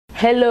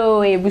Hello,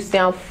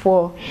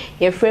 Eiii-P0l.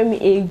 Your friend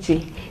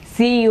AJ,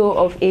 CEO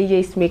of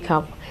AJ's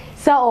Makeup.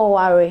 So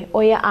worry,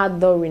 oya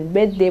adoring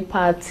birthday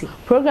party.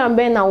 Program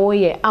be na wo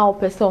ye a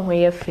person ho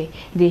ye fe.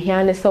 De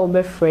hia ne so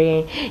be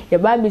free. Your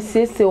baby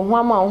sese ho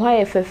ama ho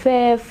ye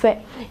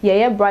fe.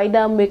 Ye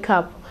bridal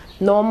makeup,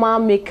 normal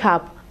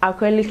makeup,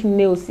 acrylic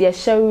nails, ye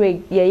share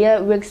wig, ye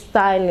wig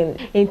styling.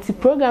 Inti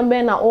program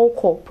be na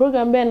oko,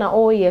 program be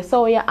na ye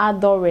so oya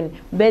adoring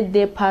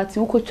birthday party.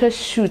 We could just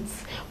shoot.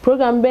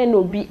 Program be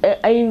no be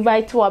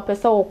invite to a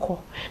person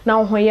oko.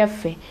 Now ho ye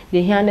fe. De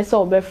hia ne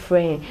so be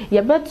free. Ye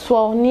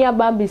beto near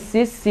baby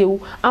sese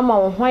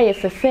ama ho ye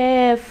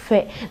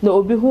fe. No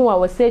obi hu a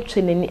we say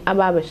twene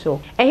aba be show.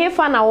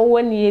 Ehefa na wo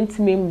wani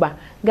ntimi mba.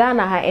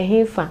 Ghana ha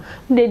ehefa.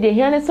 De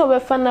hia ne so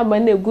be fa na ba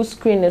na egu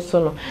screen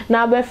so no.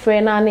 Na be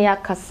free na ya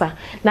kasa.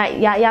 Na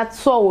ya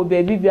to wo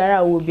baby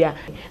biara wo bia.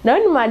 Na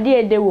onu ma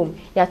de edewom.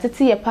 Ya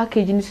tete ye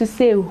package ni so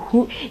say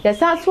hu. Ya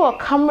sa so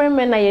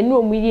cameraman na ye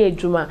no omu ye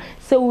adwuma.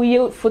 Say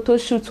we photo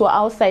shoot or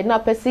outside na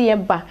person ye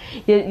ba.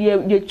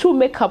 Ye true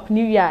makeup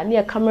new year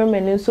na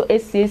cameraman nso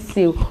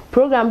SCC.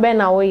 Program be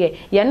na wo ye.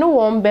 Ye no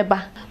won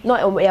beba.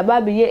 No ya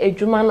ba be ye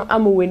adwuma no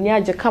amweni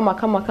age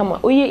kama.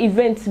 Oye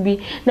event bi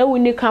na we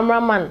ni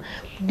cameraman.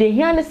 De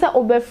hia ne sa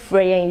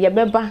obefre ye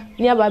beba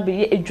na ba be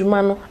ye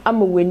adwuma no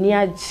amweni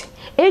age.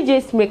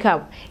 AJ's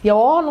Makeup, ya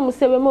all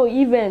say mo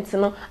event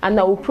no and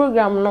na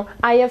program no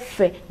aye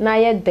fe na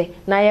aye de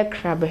na aye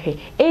krabehe.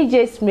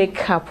 AJ's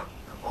Makeup,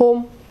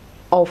 home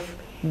of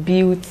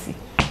beauty.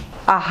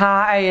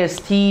 Aha,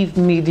 Steve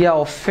Media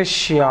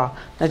Official.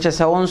 Na just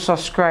say on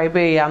subscribe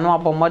ya no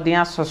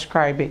abomodin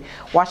subscribe.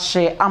 Watch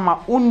ama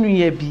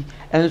unuye bi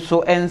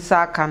enso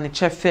ensa kan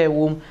chefe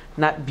wom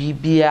na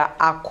bibia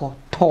akọ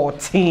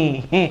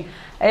 14.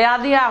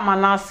 Eyade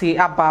amanasi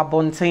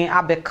ababonten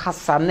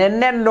abekasa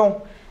ne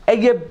no.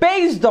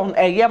 Based on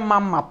a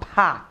mama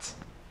part.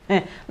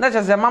 Not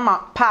just a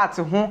mama part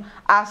who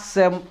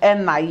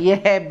asem na ye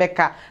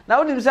beka.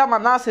 Now when say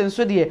manase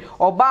so de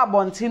oba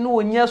bontin no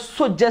nya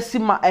so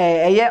jesima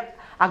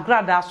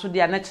agrada so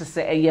de na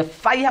say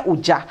fire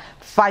uja,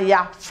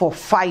 fire for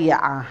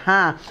fire.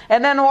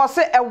 And then was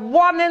say a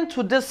warning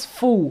to this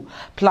fool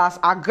plus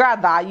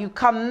agrada, you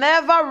can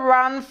never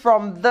run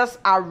from this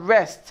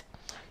arrest.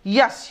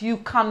 Yes, you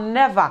can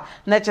never,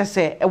 let's just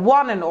say, a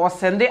warning or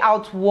send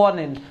out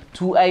warning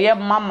to a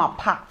mama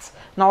part.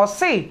 Now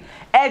say,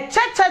 a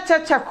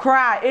cha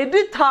cry,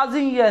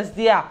 80,000 years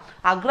there,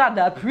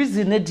 agrada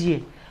prison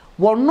dear.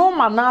 Well, no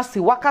manasi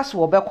wakas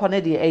will be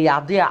connected a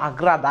yadia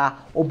agrada,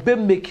 or be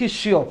make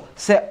sure,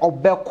 say, or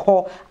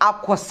beko,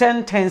 aqua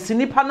sentence,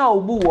 nipana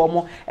obu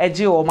womo, a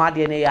geo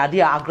madi and a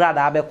yadia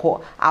agrada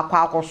beko,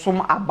 aqua sum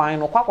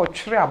abino, quaco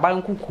tree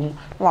abine cucum,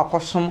 no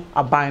aquasum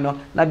abino,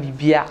 na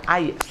bibia,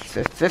 aye.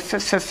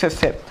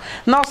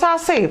 Now, so I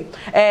say,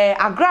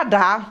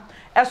 agrada,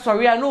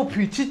 sorry, I know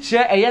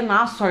preacher, a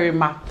na sorry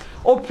ma,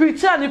 o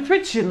preacher and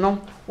preaching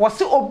no,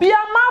 was it obia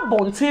ma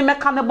bonte me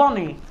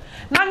canaboni.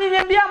 Na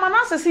nyenya bia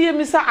manase se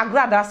yemisa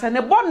agrada se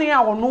ne bone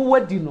a wono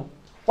wadi no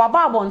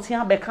waba abonte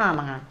abeka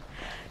na ha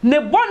ne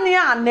bone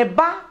a ne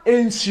ba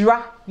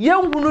enhyira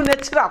yenhunu ne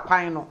tira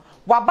kwan no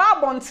waba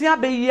abonte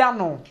abeyia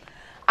no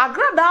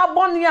agrada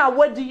bone a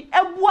wadi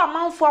ebu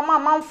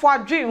amanfo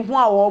adwe hu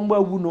a wo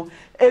mawu no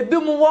ebi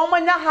mu wo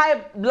manya high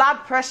blood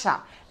pressure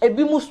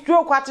ebi mu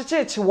stroke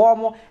achecheche wo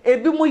mo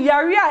ebi mu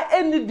yare a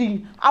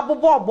enidi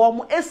abobo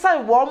mo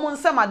esai wo mo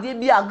nsemade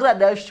bi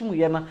agrada ahwimu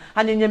ye na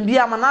anyanyam bi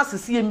amanase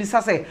se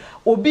yemisa se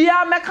obi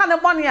a meka ne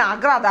bone a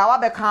agrada wa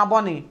beka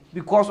bone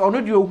because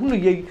ono de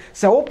ohunu ye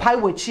se wo pai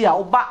wachi a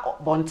wo ba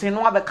bonten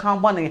no abeka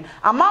bone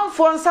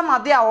amanfo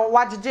nsemade a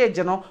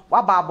wajejeje no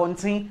wa ba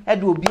bonten e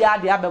de obi a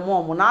de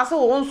abemo mo na se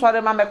wo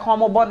nsore ma meka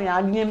mo bone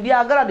anyanyam bi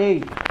agrada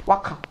e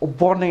waka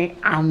obone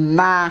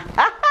ana.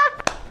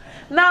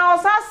 Now,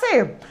 as I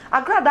say,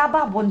 agrada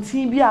ba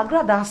bontin bi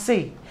agrada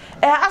say.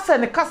 Asa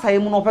ne kasa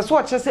emu no pese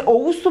o chese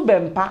owusu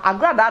bempa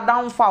agrada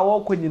danfa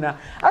wo konyina.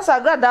 Asa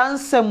agrada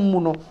nsem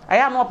mu no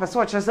aya no pese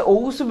o chese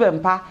owusu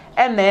bempa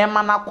na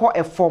ema na kọ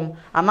efom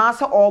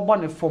anase obo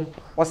ne fom.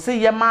 O say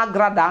ye ma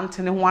agrada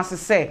antene ho ase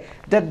say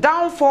the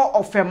downfall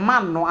of a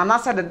man no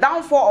anase the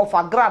downfall of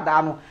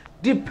agrada no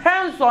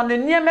depends on the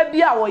niema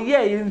bi a wo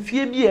ye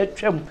mfie bi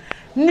atwam.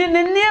 Ni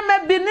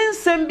niema bi ni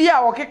nsem bi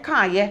a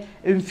wokeka ye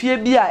mfie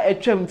bi a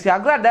atwam ti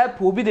agrada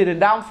po obi de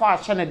danfo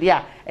ahye ne de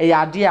a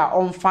eyade a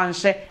onfa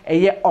nhye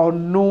eye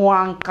ono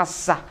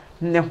ankasa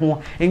ne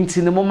ho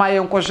enti ne moma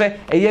ye nkohwe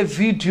eye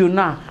video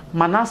na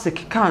manase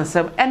keka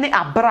nsem ene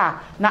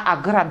abra na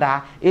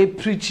agrada e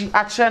preach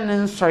ache ne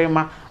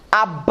nsorima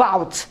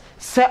about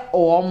se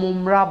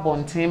omumra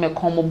bonten me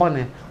komo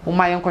bone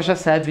moma ye nkohwe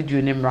sa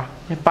video ne mra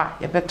ne ba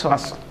ye beto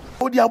aso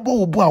odi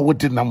abo obu a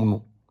wote nam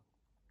no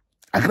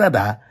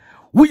agrada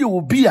we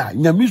obi a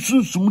nyame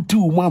sunsum ti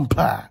wo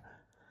ampa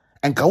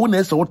enka wo na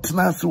ese wo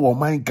tena ase wo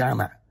man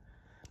Ghana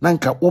na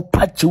nka wo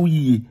pache wo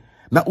yie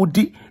na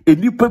odi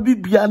enipa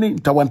bibia ne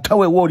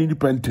ntawantawe wo ni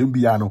nipa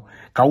ntambia no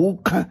ka wo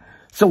ka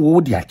se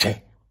wo di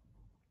ache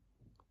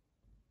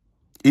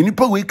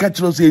enipa we ka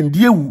kiro se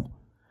ndiewu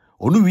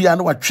onu wi a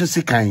na watwe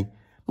sekan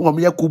no wo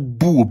me yakọ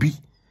bu obi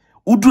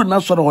Udu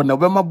na soro ho na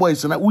obema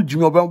boys na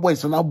ujimi obema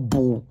boys na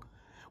bo.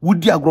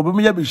 Wudi agrobe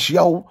me ya be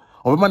hia wo.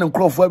 Obema ne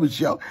nkrofo be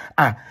hia.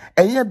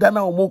 Enye da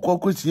na omo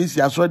kokko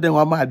siesie aso den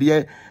wa ma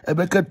de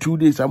ebeka 2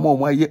 days am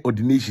omo aye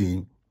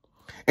ordination.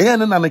 Enye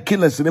na na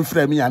killers ne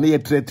frɛ me ya na ye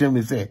trete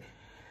me say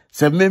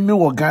se me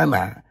wo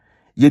Ghana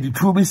ye di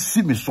tru be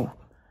si me so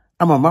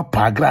ama ma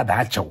pa Agradaa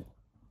achew.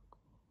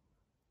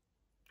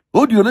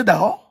 Audio ne da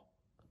ho.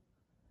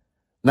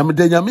 Na me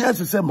danyame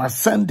asese ma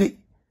Sunday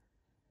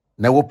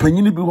na wo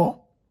panyini bi ho.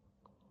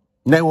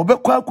 Na wo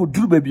bekwa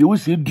akoduru ba bi wo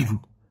se duru.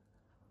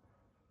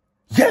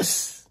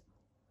 Yes.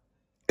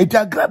 Eti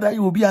Agradaa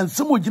you be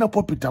ansem ogina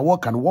popita wo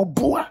kan wo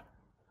boa.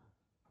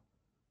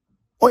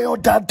 Oyo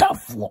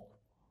dadafo.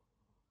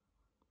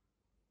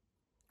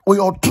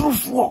 Oyo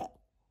trufo.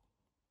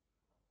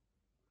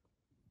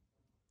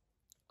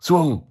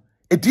 So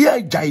eti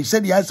ya jai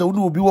said ya se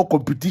unu obi wo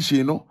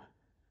competition no.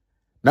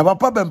 Na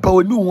papa bempa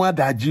oni hu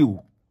adaje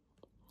o.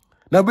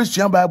 Na be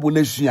sua Bible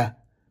na sua.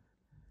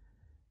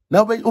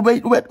 Na be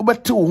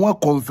te wo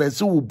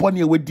confess wo bone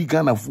e wadi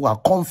Ghana fo a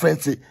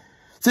confess.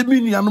 Se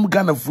mi nuanom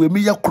Ghana fo me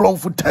ye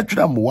kronfo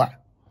tatwira moa.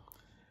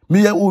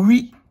 Me ye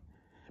owi.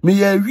 Me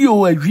ye wi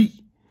o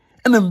awi.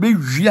 Ena mbe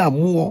wi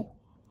amo.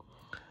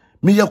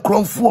 Me ye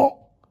kronfo.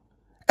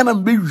 Ena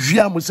mbe wi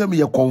amo se me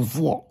ye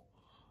konfo.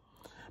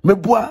 Me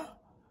boa.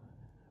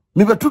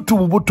 Me betutu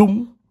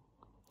mbotom.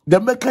 De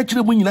me ka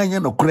kire mu nyina nya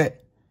nokre.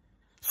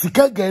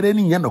 Sika gare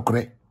ni nya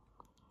nokre.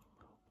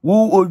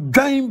 Wo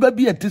odwan ba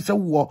bi etese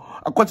wo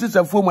akwose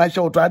se fo mu ahye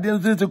oto ade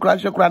nse kura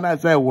hye kura na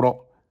asa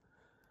ewro.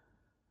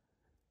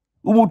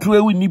 Umutu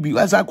ewi ni bi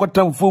asa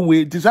akwata fo mu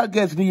etisa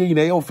gas ni ye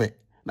nyina ye ofe.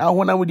 Na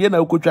hona mu de na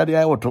okotwade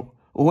ayi oto.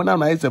 Hona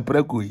na ese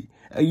preko yi.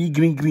 Ayi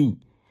green.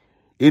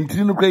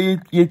 Entri no kra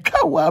ye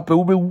twa wa apa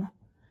wo bewu.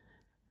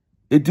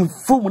 Eti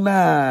fo mu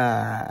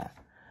na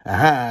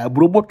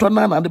broboto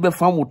na de be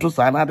fam to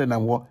sa na de na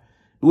wo.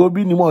 Wo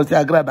bi ni mo se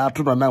Agradaa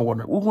ato no na wo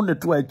no. Wo hu ne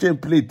to a chain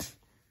plate.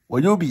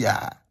 Onyo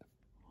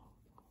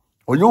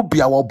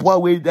bia wo boa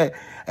we de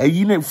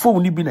ayi ne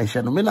phone ni bi na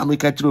hye no me na me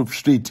ka kire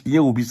straight ye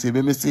obi se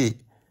be me say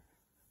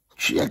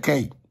hye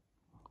kai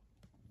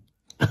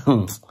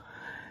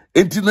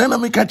enti na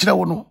me ka kire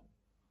wo no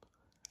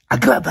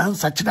Agradaa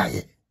ansa kire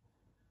aye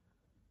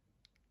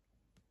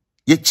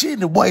ye chi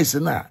ne boys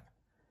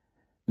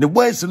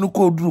no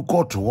ko duru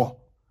court wo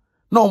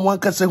na omo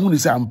ankasa hu ni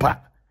se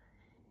ampa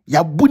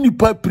ya bu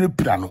nipa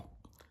pirepira no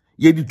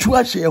ye di tu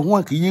ahye ho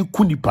anka ye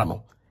ku nipa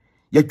no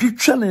ya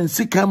twitwa ne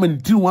nsika ma ne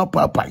ti ho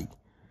apapai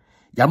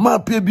ya ma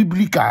pe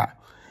biblika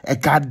e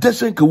ka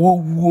desen ka wo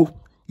wuo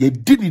ye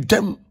di ni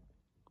dem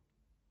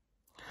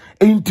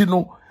enti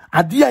no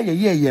ade a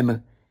ye no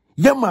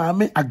ye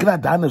maame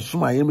Agradaa na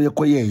suma ye me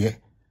koye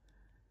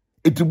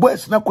eti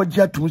boys na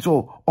kwaji atum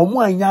so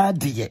omo anya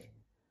ade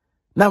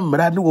na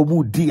mmra ne wo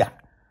mu dia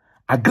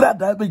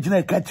Agradaa be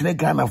gina ka kire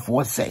Ghana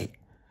fo sei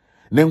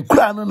ne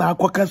nkura no na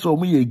akwaka so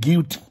omo ye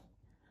guilty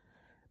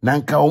na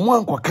nka omo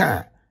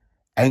ankwaka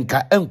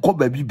enka enko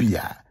ba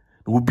bibia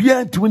obi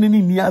antimi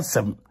ni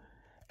asem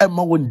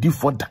ema won di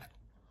foda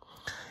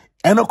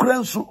enokra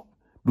nso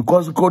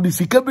because ko di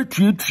sika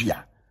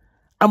betuatua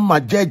ama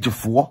judge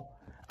fo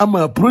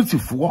ama police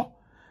fo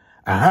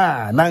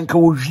na nka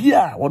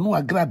ohia wono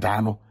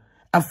Agradaa no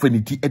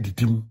afaniti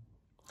editim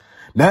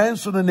na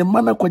enso no ne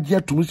mana kwaji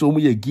atum so omo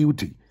ye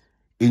guilty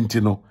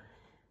enti no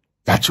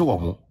ya che wo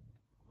mo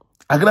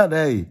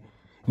Agradaa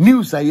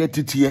news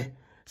ayetete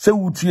se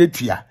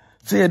wutuatua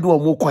se ye do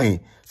omo kwan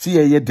se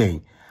ye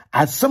den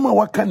asema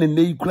waka ne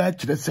nei kura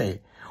kire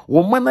se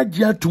wo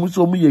manager atum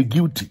so omo ye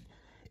guilty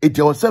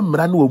eti o se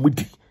mra na omo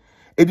di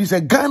edi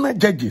se Ghana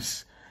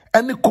judges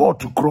any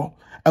court kro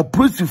a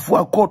principal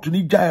a court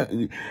ni ja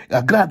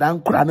Agradaa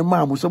nkura ne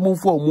ma mo se mo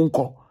mfo omo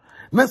nko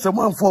na se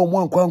mo mfo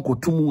omo nko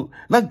ankotum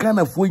na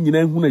Ghana fo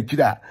nyina hu na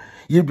kira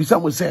ye bisa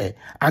mo se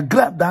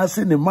Agradaa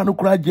se ne manu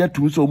kura je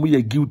atum so omo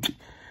ye guilty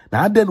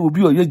na ade na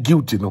obi o ye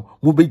guilty no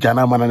mo be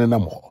jana manane na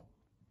mo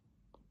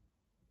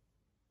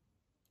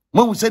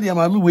Mamu said ya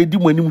mami we di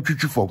mani mu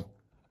twitwi fom.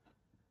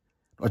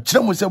 O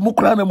kire mo se mo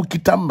kura na mu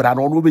kita mbra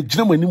no no be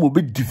gina mani mo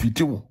be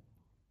defeat mo.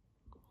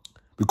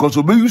 Because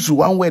obe use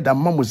one word that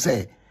mamu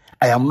say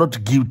I am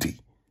not guilty.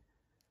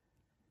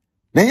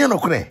 Na yen no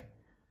kure.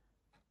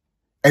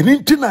 Eni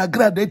nti na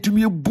Agradaa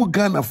etumi ebu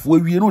Ghana fo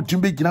awie no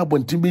otumi gina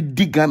bontin be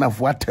di Ghana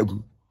fo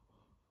atam.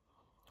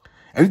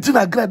 Eni nti na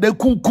Agradaa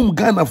kunkum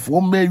Ghana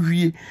fo ma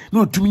awie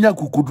no otumi nya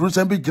kokoduro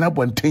san be gina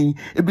bontin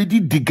e be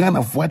di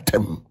Ghana fo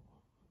atam.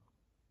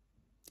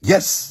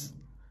 Yes,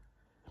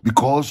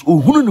 because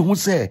ohunu ne hu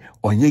say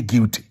onye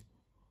guilty.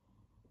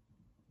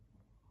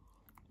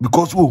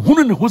 Because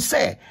ohunu ne hu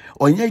say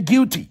onye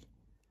guilty.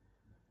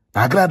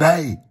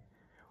 Agradaa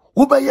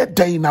wo ba ye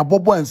dan na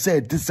bobo an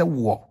say te se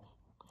wo.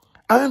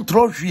 An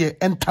trohwe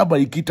entaba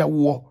ikita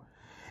wo.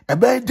 E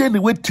ba de ne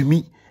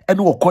wetumi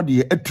ene wo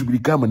kode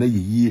atubirika ma na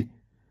yeyie.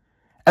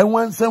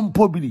 Enwansam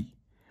pobiri.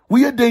 Wo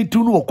ye dan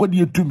tu no wo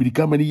kode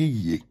atubirika ma na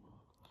yeyie.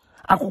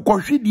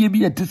 Akokohwedie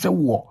bi te se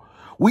wo.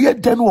 We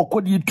had done what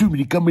could you to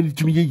me come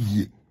to me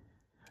ye.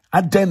 I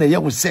done a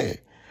young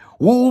say,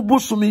 wo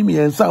busumi me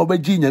and saw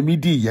Virginia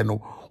midi,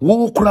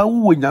 wo kura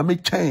wo nyame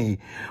kyɛn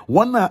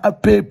wana a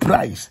pay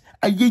price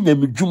aye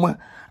nyame dwuma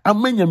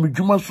amanya me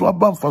dwuma so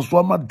aba mfa so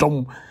ama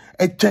dom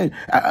ɛkyɛn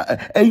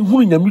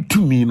ɛhunu nyame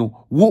tumi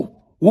no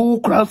wo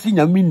kura si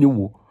nyame ni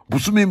wo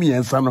busumi mi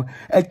ensa no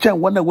ɛkyɛn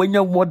wana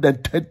wanya more than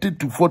 30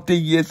 to 40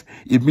 years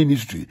in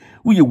ministry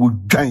wo ye wo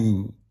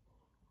dwan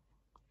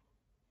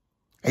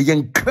ɛyɛ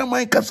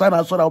nkraman kasa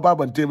na so na wo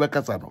baba ntebe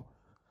kasa no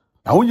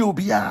na wonye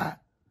obia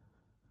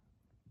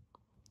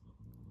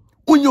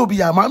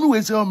mami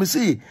we say o me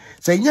say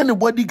nya ne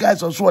body guys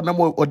so na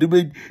mo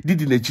odebe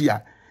didi na chi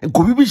a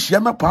nkobi bi hia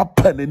na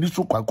papa na ni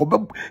so kwa nkobe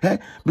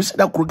me say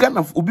da kroga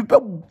na obi pe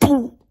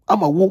bu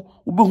ama wo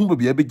obehu ba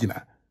bia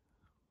begina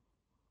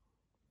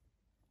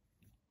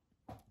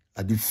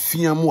ade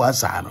fia mu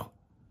asa no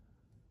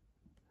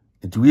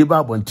nti we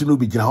ba bontino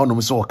bi gina ho no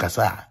me say o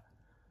kasa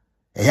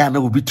eya na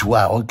obi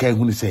tuwa on kan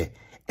hu ni say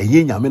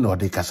enye nyame na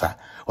ode kasa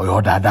o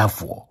yo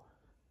dadafo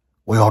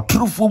o yo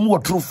trufo mu o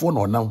trufo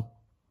no nam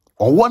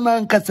o wona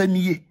nkasa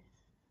niye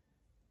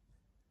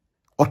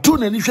o tu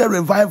na ni hwe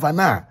revival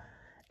na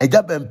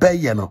eja bempe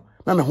ye no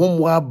na ne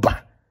homo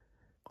aba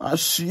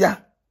asia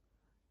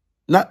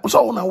na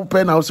so na wo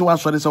pe na wo se wa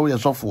sori se wo ye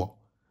sofo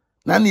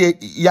na ne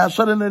ya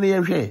sori na ne ye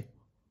hwe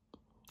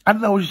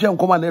adana wo hye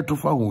nkoma na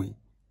etufa ho yi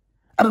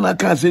adana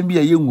ka asem bi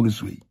ye nwuru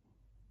so yi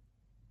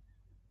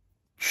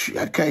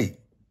hwia kai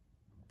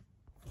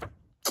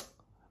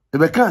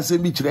ebe ka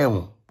asem bi kire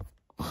ho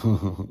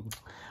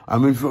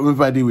me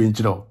fadi we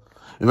nchiro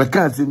ebe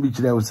ka asem bi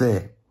kire ho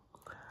se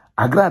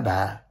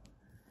agrada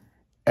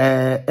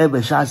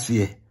ebe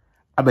hyasie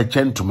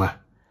abechentuma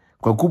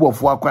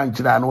kwakubofo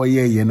akwankyira na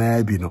oyeye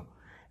na bi no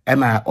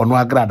ena ono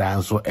agrada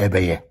nso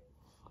ebeye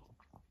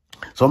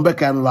so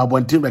mbeka me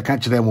babonti be ka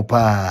kire mu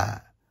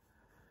pa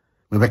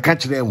me be ka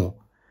kire mu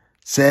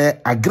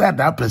se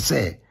agrada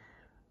pese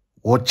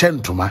wo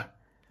chentuma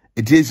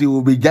etesi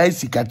obejai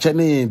sika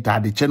chene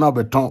tade chene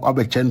obeton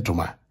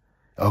obechentuma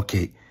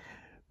okay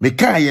me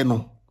kaye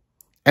no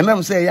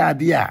enam se ya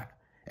ade a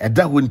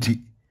eda ho nti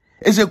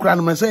ese kura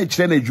no me se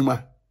kire na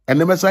adwuma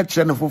ene me se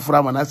kire ne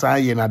fofora ma na sa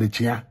aye na de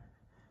chia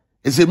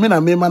ese me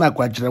na me ma na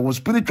kwa kire wo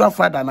spiritual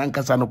father na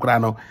nkasa no kura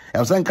no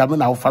e se nka me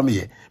na wo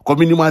family ko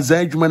minimum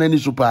azan adwuma na ni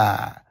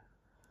super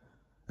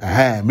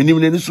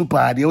minimum na ni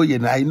super de oye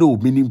na I know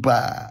minimum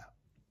pa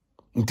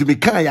nti me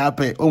kaye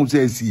ape o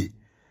se asie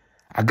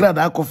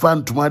agrada akofa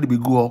ntuma de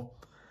bigu ho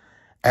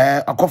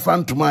akofa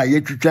ntuma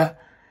ye twitwa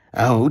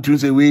utu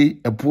se we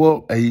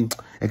epo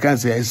e kan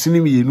se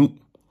esini mienu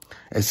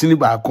esini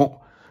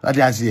baako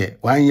ade ase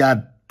 1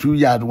 yard 2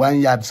 yard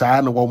 1 yard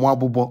saa no wo mo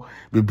abobo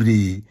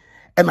bebiri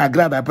e na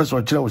agrada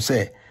person kire wo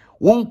se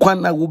won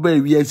kwan na wo ba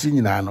wi asi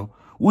nyina no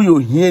wo yo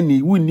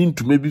hiani wo ni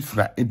ntuma bi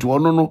fra enti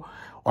wono no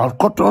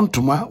akoto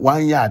ntuma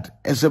 1 yard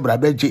ese bra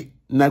beje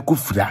na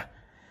kufira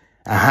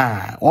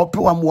ope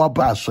wa mo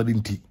ba asori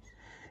nti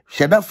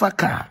sheda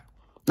faka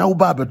na wo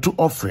ba beto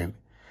offering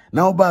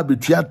na wo ba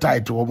betua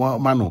title wo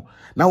mano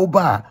na wo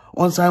ba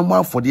onsan mo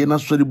afode na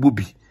sori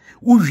bobi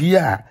wo hwie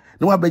a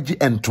na wa beji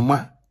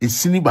entoma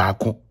esini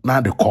baako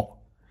na de kɔ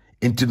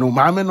enti no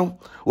maame no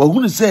wa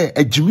hunu se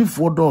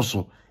agimifo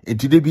dɔso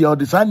enti de bia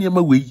ode sa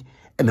niema wei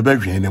ene ba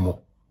hwie ne mo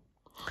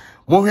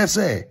hwe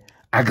se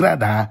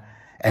agrada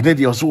ede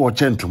de oso wo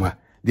kyentoma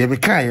de be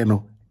kae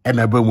no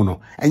ena ba mu no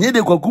enye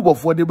de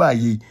kwakubofo de ba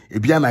yi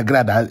ebia na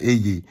agrada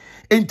eye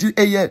enti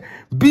eye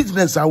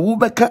business a wo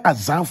beka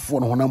azanfo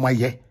no na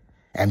maye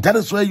and that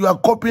is why you are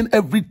copying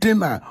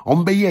everything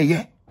on be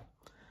ye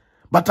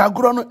but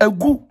agro no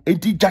agu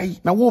enti jai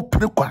na wo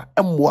prekwa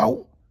emmoa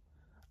wo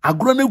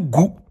agro no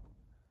gu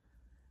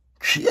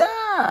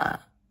hia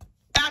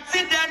that's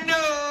it no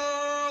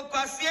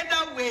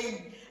kwasieda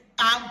way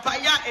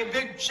ampaya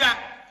ebetwa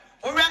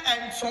ora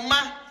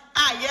entoma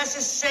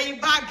yes say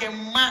bag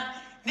ma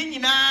ni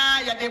nyina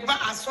ya de ba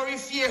asori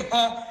fie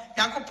ho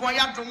yakopon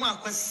ya domo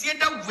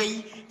akwasieda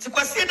wei ti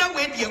kwasieda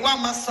wei de wa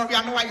ma sori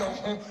anu wa yo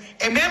ho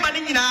emema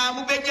ni nyina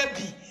mu benya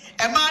bi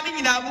ema ni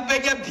nyina mu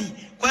benya bi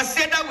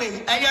kwasieda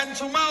wei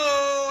ayantuma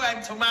o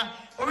entuma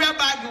ori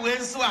bag wei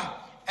so a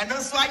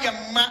eno so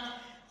ayemma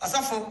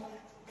asafo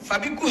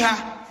fabiku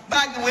ha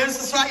bag wei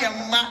so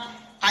ayemma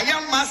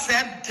ayemma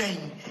said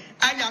den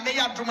anya me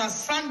ya domo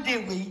Sunday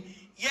wei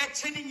ye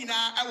chini nyina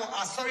awo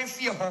asori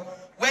fie ho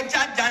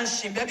weja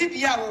dancing baby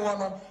bia wo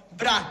no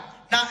bra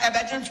na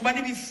ebetentuma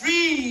ni be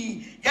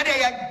free ye de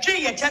ye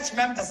dwen ye church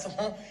members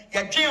ho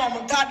ye dwen o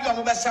mutade o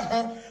mo be se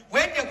ho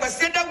we de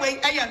kwaseda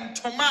we aye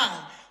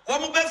ntoma wo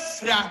mo be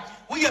fra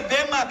wo ye be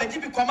ma be di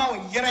bi koma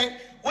wo yere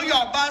wo ye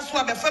oba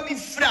so be fa bi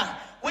fra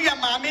wo ye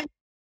maame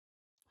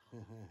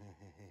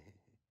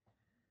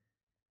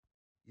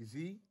you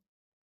see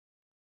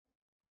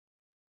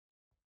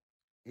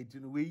it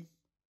in a way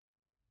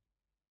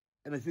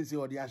and I say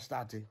what they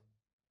started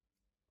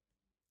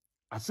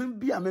asem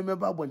bi a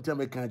memeba abonta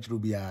me kan kiro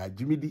bia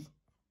jimidi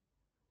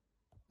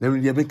na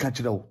me dey me kan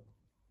kiro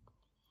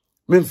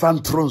me mfa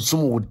ntro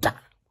nsom wo da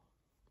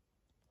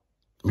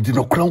me di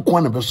no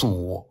kranko na be som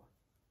wo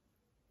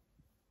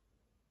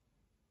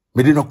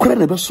me di no kran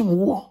na be som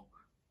wo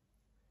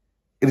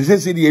it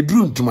say the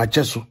edru ntuma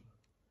cheso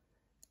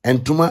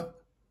entuma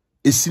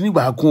esini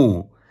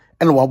baako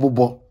ena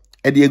wabobo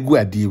e de egu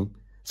adim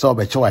se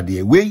obeche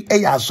wade we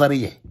eya asore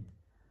ye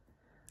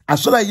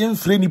asore ye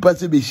mfre nipa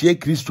se be hie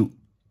Kristo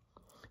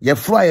ye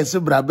fro aye se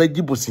braba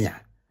gibosia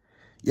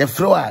ye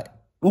fro a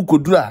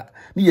ukodura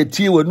ni ye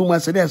tie wanum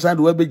ase ne asa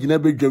de wa begina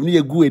bedwam ni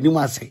ye gu anim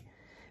ase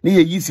ni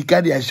ye yi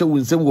sika de ahye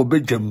wonsem wo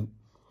bedwam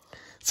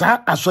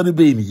sa asore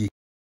be ni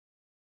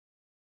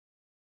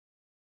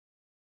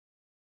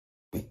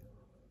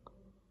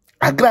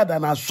Agradaa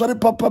na asore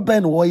papa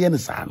ben wo ye ne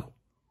sa no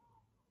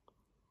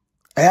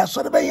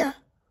asore ben ya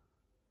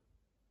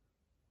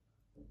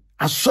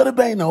asore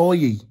ben na wo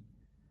ye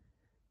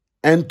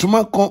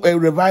entuma a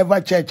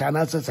revival church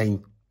anase sen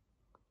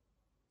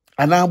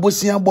ana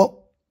abosia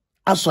bo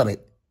asore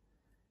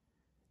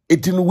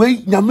etinu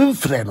we nyame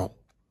mfre no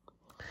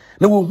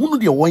na wo hunu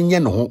de wonye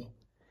ne ho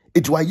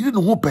eti wa yiri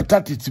ne ho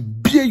petati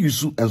bia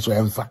yusu enso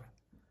emfa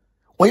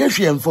wo ye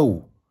hwe emfa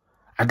wo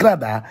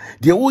Agradaa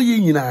de wo ye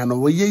nyina no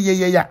wo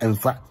ye ya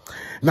emfa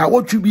na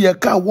wo twi bia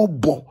ka wo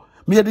bo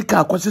me de ka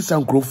akwosesa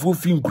nkrofo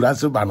fi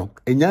nkurase ba no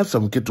enya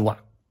asam ketwa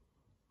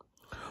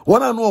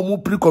wona no omu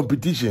pre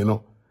competition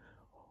no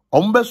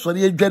ombe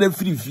sori adware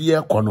frifie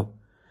ekono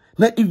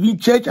na even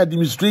church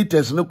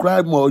administrators no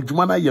kra ma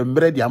odwuma na ye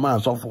mbre de ama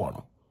asofo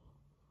no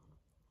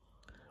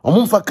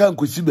omumfa kan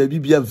kosi ba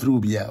bibia mfiri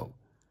obia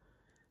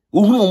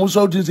ohunu omu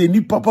so tin se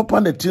ni papa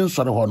na tin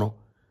sori ho no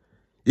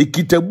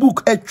ekita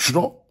book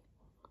etwro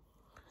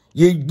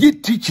ye gi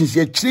teachings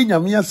ye kire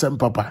nyame asem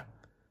papa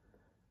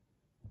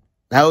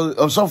na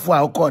osofo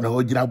a ko na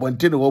ogira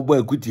bonte no wo bo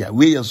akutia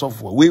we ye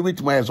sofo we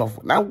with my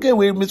sofo na okay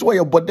we miss what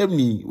your bodem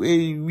ni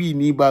we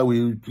ni ba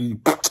we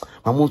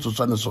mamu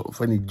so so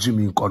fani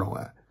Jimmy nkono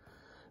wa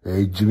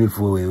Jimmy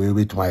fo we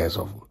with my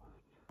sofo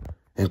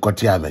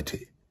enkoti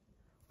amete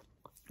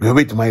we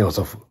with my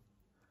sofo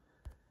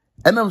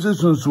enam se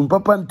sunsun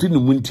papa ntini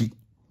munti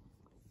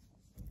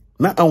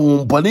na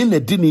awon na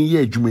dini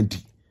ye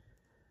adwumanti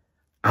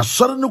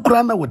asore no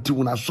kura na wati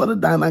wona asore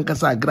dan na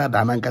nkasa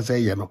Agradaa na nkasa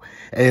ye no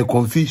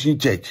Confucian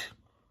church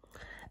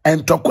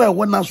entokwa e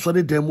wona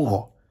asore dan mu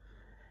ho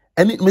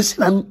eni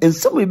mesina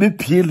ensem be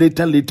pie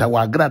later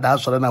wa Agradaa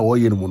asore na wo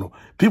ye no mu no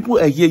people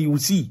are here you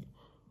see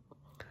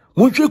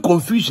munhwe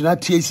Confucian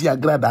atiesi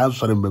Agradaa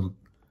asore mbam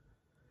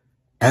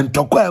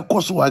entokwa e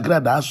koso wa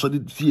Agradaa asore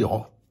fie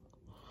ho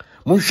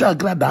munhwe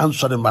Agradaa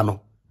asore mba no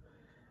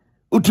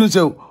utun se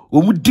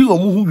omudi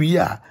omu hu wi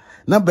a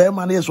na ba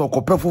ma na yeso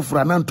okopɛ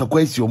fofora na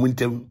ntokwa esi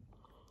omuntem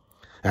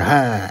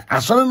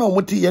asore na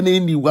omuti ye na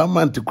ni 1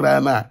 month kura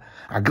na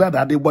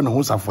Agradaa de bɔ ne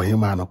ho safo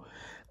hema no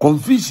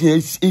Confucian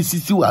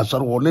esisi wa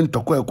asore wo ne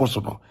ntokwa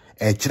ekoso no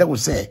kire wo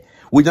sɛ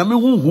wonyame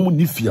honhom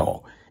ni fie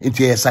ho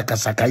enti ye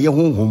sakasaka ye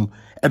honhom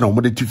na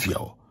omo de tu fie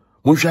ho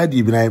mo hwa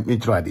de bi na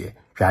ntro ade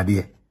hwa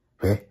de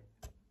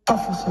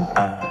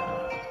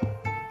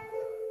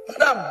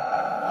madam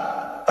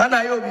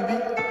ana yo bibi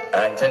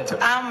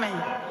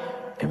amen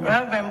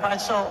Reverend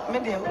Pastor, me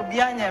de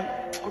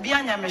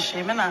obianya me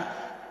hwe me na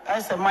I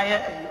say my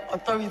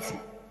authority.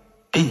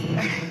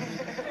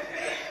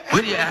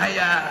 Where you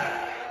hire?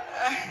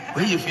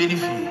 Where you feel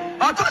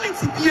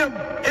authority PM.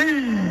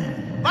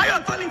 My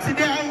authority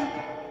there.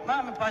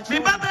 Mama Pastor. Me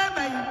baba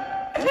me.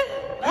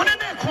 One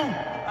na come.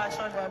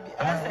 Pastor Dabi.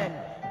 I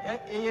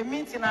say you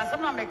meeting na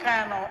some na me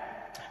kan no.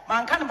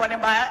 Man kan bone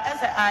ba I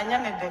say anya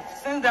ne de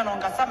since then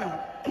on kasa me.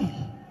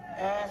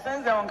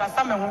 Since they want to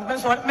come home,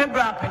 me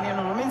bra penny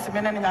no means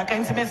me na nya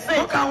kan me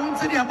say. Ka hun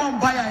ti dia bon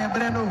ba ya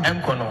bre no.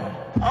 Enko no.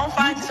 On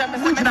find some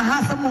me na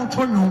ha some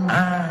to no.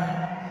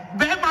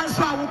 Be man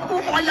so a wo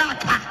oya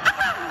ka.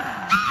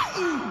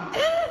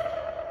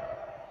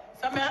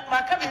 Some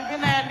ma ka me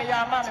na me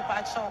ya ma me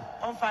pa cho.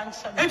 On find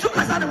some. E tu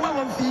ka sa de wa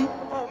won fi.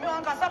 Oh, me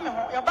on ka sa me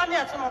ho. Your ba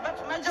na to no bet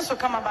me just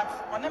come back.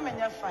 On me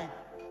nya fine.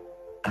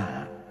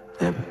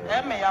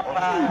 Me ya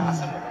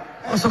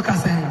pa. Also ka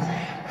say.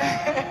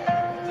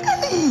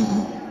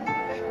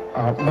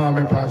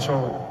 Mama Pacho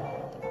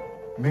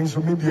means to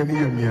be a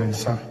near me and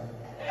son.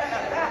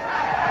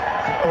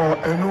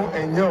 Oh, and no,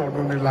 and you're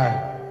on the line.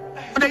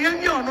 But the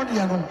young you're not the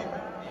young.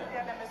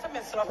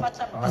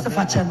 As a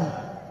fashion.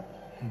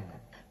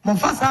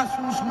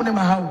 Monfasa soon in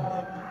my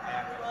house.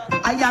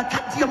 I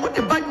got you with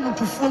the button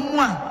to form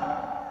one.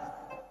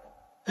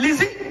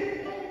 Lizzie,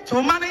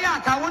 to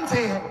Maniac, I won't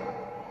say it.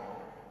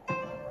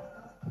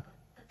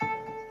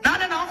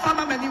 Not enough for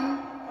my menu.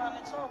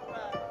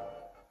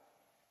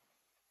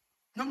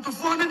 Num to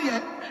phone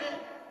it.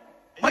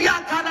 My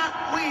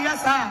Yakana, we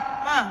yes, sir.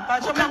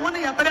 But you can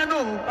only have better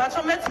know. But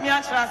you met me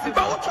at last. We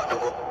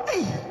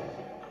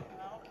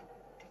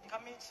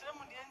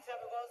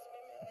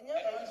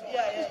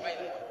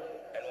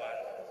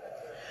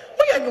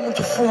are going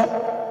to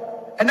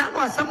fall. And that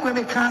was somewhere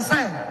we can't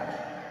say.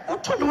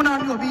 What told you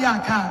now you'll be a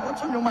car? What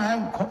told you my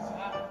uncle?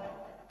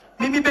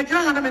 Maybe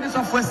better than a minute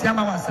of West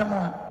Yama was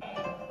someone.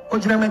 O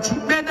Germany,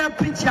 better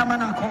preach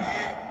Yamanako.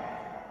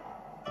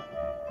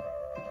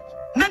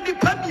 Nadi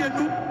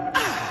Pamianu,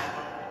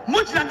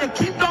 much than the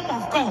kingdom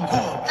of God,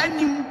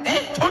 and you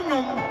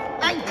Tonum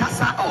and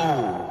Casa.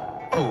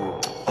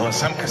 Oh,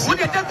 some Casa. Would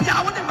you be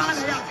out of the man?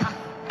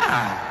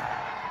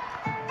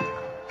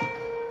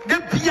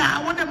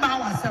 Debia, what the man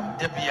was some.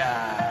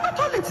 Debia.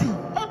 Authority.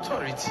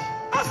 Authority.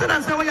 I said,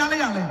 I say, we are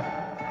yale.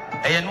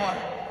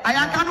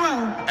 I can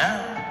well.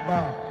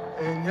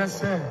 And yes,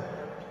 sir.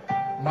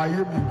 My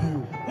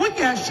review. What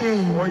you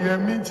saying? Or your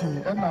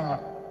meeting and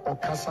or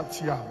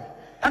Casatia.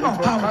 And of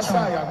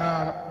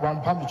Casaya,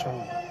 one pamicho.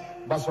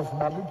 Bas of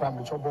Mabu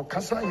pamicho, but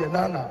Casaya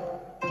Nana,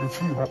 the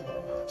few.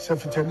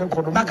 Sefitene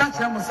Kodo.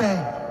 Macatram say,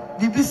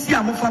 BBC,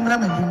 I'm from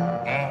Ramadin.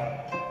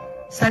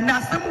 Send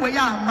us some way,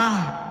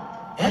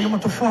 ma. And you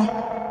want to fall.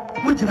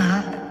 Would you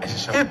have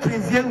a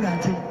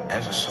president?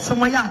 Some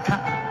Mayaka.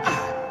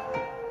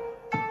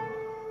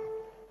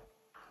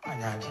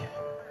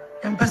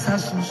 And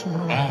Passas.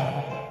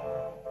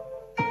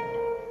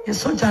 You're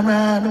so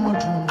jana, no more.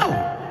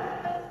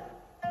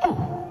 Oh,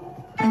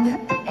 and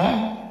yet,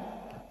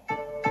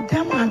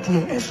 damn,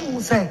 auntie, as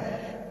you say,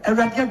 a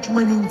radiant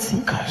human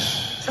tea.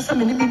 Just a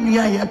minute, me,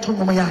 I told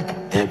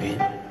Mayaka. Debbie,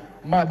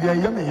 my dear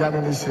Yami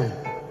Yanni say,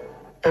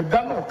 a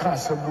dano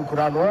castle,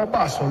 Lucrano, or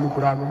Basso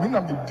Lucrano,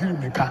 Mina be deal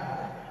maker,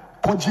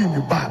 Koji in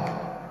the bag.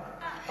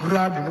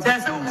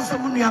 There's almost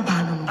someone near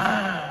Bannon.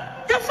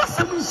 Your first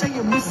someone say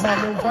you miss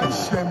Simon Van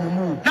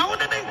now,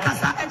 the name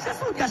Casa, and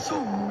just what you're so.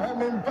 I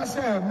mean,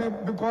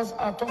 because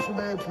I told you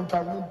that two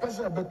times,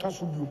 Pessa, but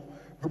toss you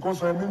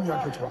because I mean, you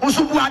have to.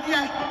 Also, what,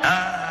 yeah?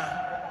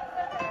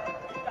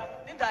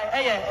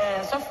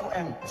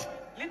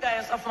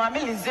 Leaders of my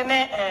millions in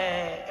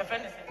a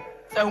friend.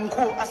 So,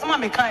 as my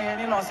mechanic,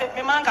 you know, say,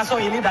 my man, saw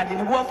you leader in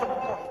the war for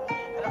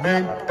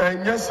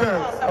yes, sir,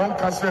 on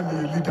Casa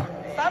leader.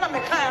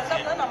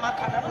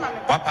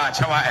 Papa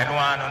Chawa and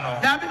one, no.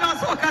 There be no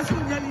so Casa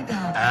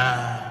leader.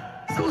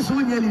 So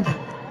soon, your leader.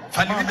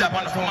 Fanny,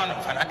 one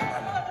of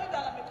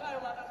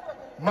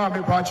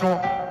Mammy Pacho.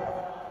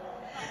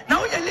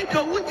 Now, your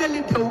leader, would your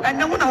leader, and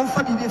no one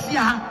offered me the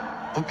fear.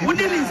 Would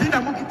you listen to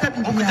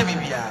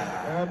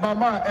Mukita?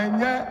 Mama, and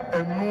yet,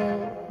 and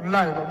no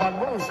line, but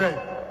no say,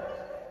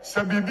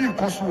 Sabibi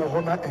Kosu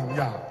Hona and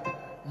Ya,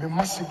 me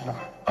massive.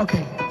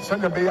 Okay.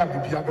 Send a baby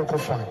Biago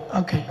fine.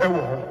 Okay.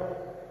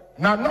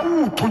 Now,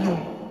 no to you.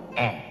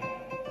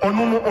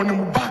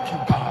 On back in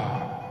power.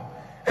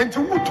 And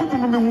to what to do,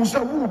 me was a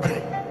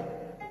woobray.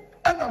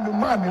 And I'm a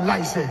man in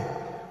life say,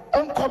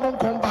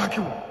 come back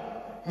you.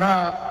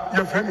 Now,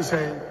 your friend is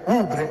saying,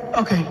 woobray.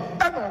 Okay.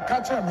 And I'll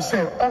catch him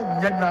say,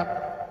 Yena.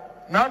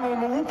 Now,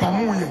 no,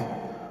 Pamuye.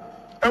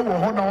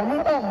 Honor,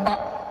 no, on back.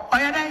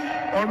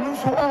 Or no,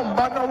 so on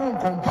banner won't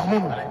come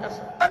Pamuno.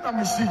 And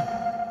I'm see.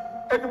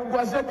 And it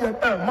was a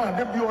man,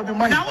 they be all the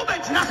money. Now,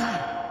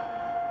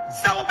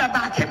 so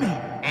back me.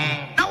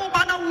 Now,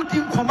 Banner would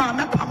in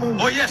command.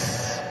 Oh,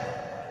 yes.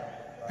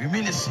 We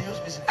mean a serious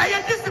business. I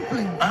am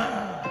discipline.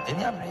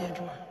 Any other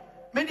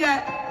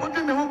Media, what do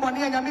you mean? One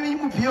year, I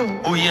mean,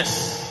 you. Oh,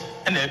 yes.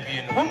 And there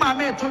be one my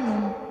mate to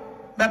you.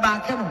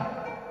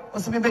 Babakeno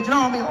was to be better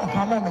on me or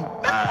Pamon.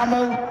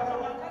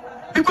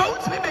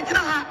 Because we make it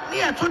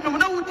near to you,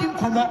 no, would you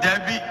come up? There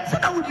be. So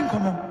that would you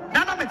come up?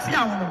 Now, I'm at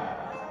Siam.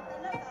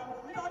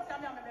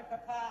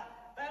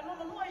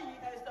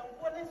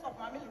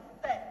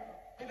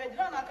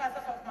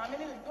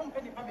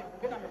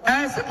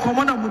 As a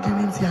commoner would you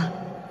mean, sir?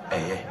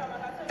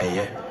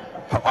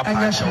 Papa, and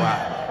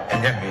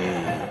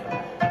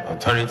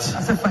authority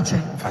as a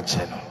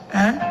Facheno.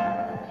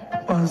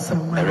 Also,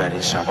 ready,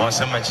 Shabon,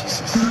 so much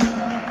Jesus.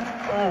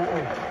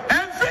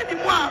 Every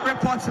more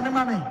reports in the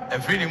mommy.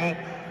 Every more.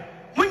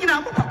 When you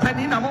have a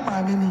penny, I'm a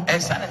mammy. A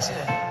sanity.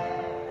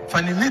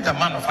 Fanny leader,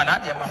 man of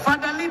Fanadia.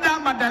 Father leader,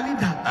 mother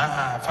leader.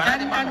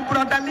 And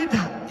brother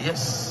leader.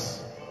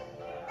 Yes.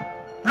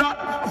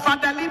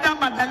 Father leader,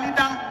 mother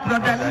leader,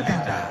 brother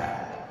leader.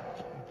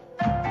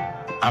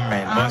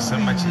 Amen. Once so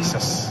much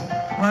Jesus.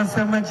 Once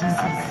so much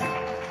Jesus.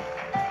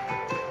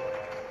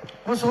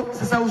 Also,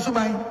 Sister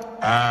Usubai.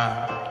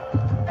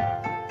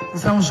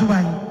 Sister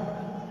Usubai.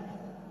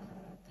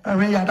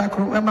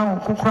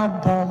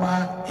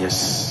 Yes.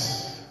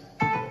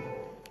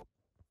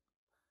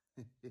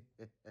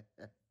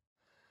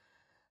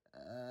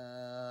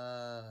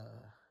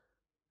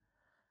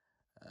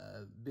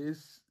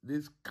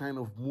 This kind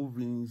of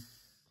movies,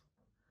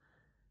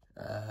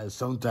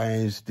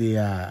 sometimes they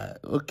are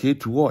okay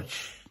to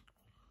watch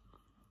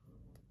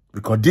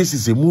because this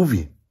is a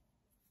movie.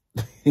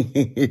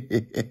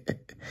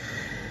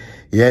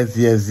 Yes.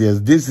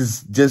 This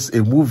is just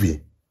a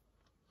movie.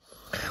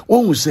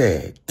 When we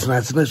say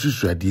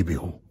transnational DB,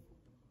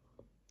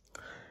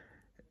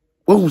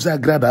 when we say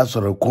Agradaa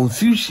F0r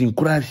confusion,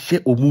 kura she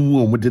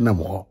omumu omudena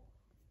mo.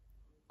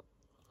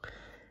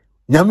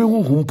 Nyame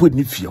hu put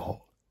ni fie.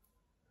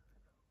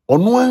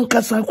 Ono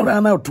ankasa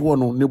kura na to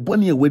no ne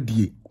bone e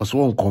wadie oso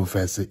won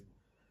confess it.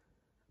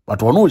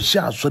 But ono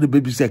hia asori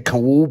baby say kan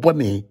wo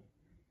bone.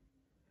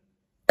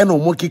 Eno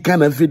mo kika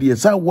na fidie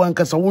sa wo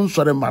ankasa won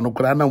sore ma no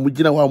kura na mo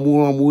gina wa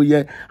mo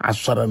ye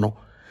asore no.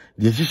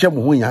 De hihye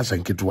mo ho nya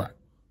asanketo a.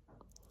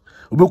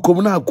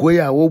 Obekom na akoye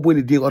a wo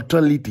bone di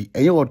authority,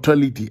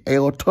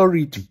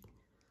 authority.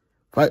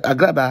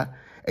 Agradaa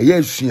eye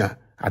asua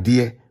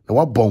ade na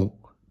wabon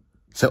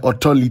say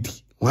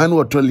authority. One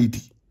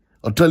authority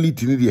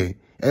ni die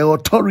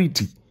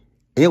authority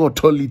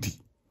authority.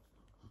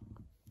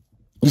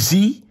 You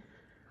see,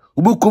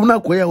 ubukomna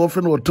kwa ya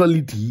often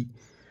authority,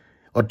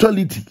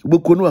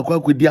 ubukono akwa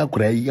kwedi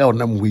akra ya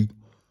onamwe.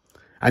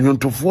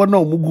 Anyontofo na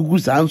omugugu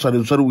sa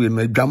ansore we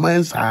no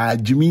adwaman sa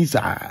jimi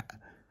sa.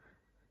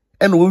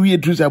 En wo wie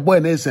tu sa boy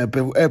na ese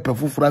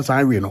pefufura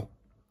sa we no.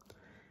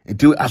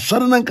 Enti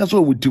asore na nka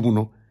so wutimu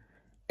no.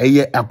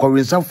 Eye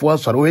akwensafo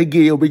asore we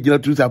ge ye obegina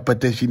tu sa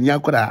patashini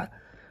akra.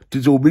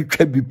 Tu so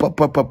obetwa bi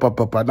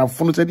papa na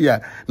funu se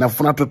dia na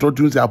funa toto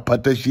tu sa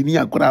patashini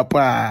akra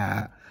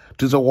pa.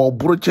 Tu so wo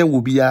brochen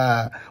wo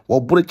bia wo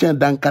brochen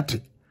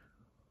dankate.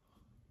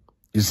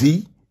 You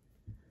see?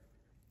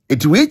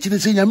 Eti we chine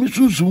se nyame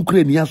sunsun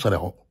kure ni asore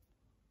ho.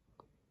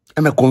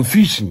 Ana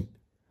confusion.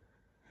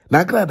 Na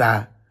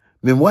Agradaa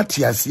me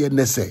wati ase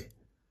ne se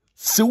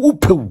wo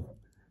pew,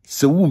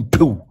 se wo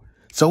mpew,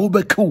 se wo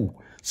bekew,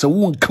 se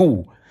wo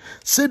nkew.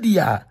 Se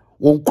dia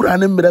won kura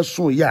ne mre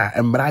so ya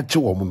emra che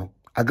wo no.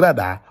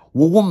 Agradaa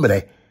wo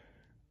mre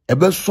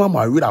ebe so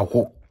ma wira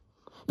ho.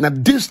 Now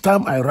this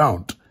time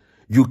around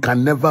you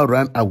can never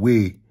run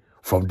away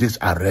from this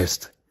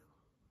arrest.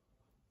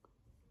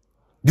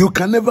 You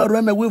can never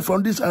run away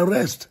from this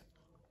arrest.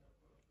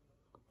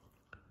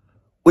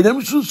 When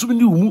I'm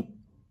susumini umu,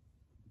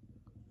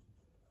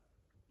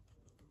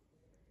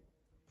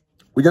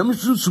 when I'm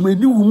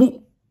susumini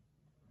umu,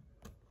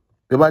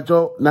 the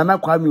bacho Nana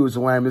Kwame was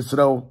why I'm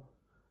Mr.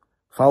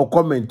 For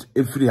comment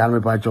every hand me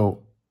bacho.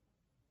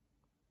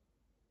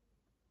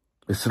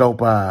 Mr.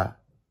 Pa,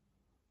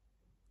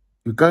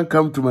 you can't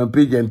come to my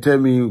page and tell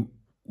me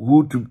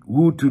who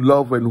to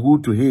love and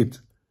who to hate.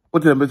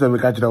 What the best I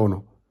make catch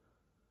down?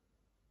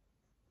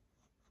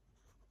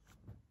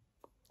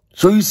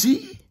 So you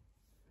see,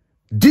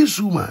 this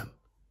woman,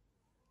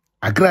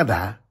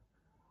 Agradaa,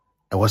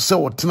 I was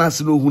so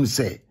tenacity who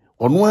say,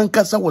 on one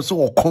case I was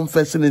so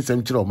confessing in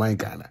some of my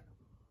Ghana.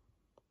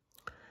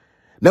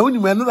 Now when you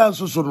may not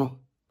answer so no,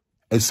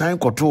 a sign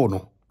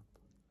cotono.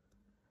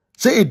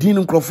 Say a dean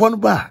microphone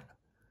bar.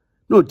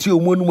 No till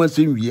one was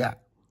in via,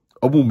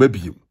 or boom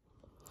baby.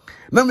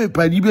 Now me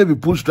padi baby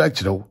pull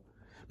structure.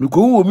 Me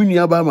go mini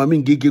about my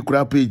mean gigi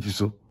crap page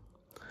so.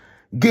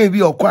 Gave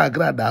you a quiet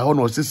Agradaa on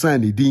or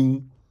sign the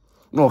ding.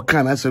 No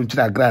can I say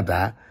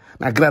Agradaa,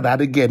 na Agradaa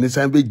again is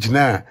be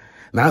jina,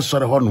 na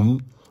sorry honum,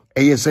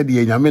 said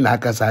the Yamin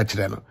Akasa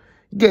Chileno.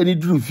 Get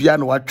it drew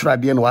fian what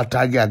tradian what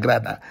tag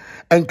Agradaa,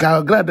 and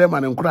can Agradaa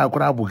man and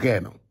crab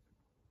again.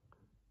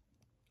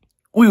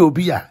 We will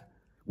be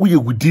we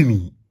would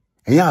dini,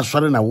 and ya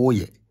sorry na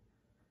warrior.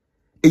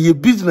 A ye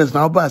business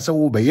now by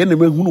so by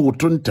enemy who will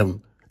turn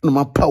them, no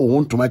my power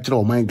won't to match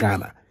all my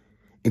Ghana.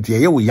 It's a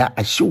year we are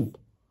a show.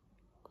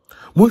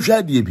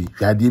 Musha debi,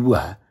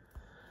 Yadibua.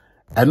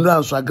 And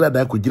now so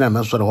Agradaa could gina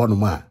na sort of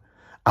honuma,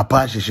 a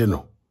passion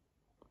no.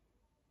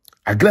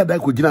 Agradaa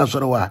could gina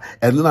sort of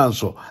and now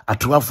so a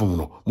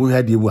trafuno,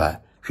 Muhadiwa,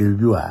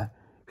 Shibua,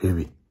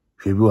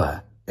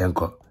 Shibua,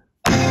 Yanko.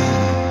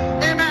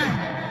 Amen.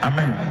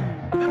 Amen.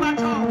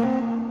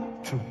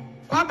 True.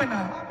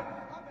 Kwabena.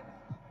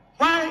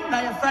 Why na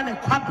your friend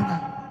Kwabena?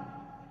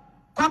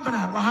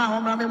 Kwabena, waha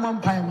omrame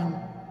mompaiman.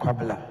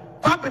 Kwabena.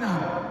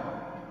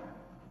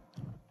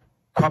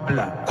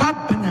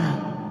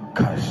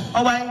 Gosh.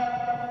 Oh, why?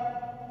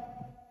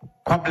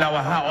 Kwabla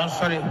waha,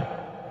 sorry.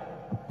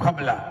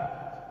 Kwabla.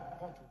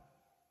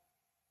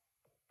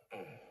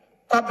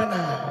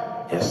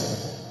 Yes.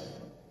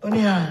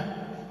 Onia.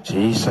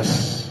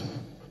 Jesus.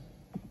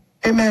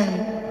 Amen.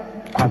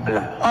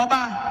 Kwabla.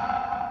 Oba.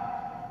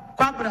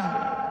 Kwabla.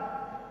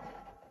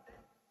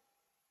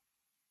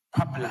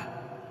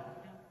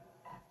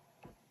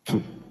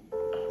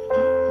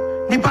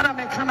 Ni para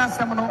me kana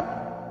semono.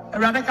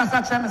 Radeka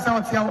sa chama sa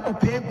otia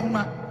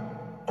opekuma.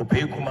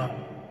 Okay.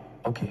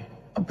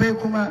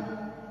 Opekuma.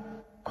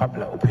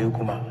 Kwabla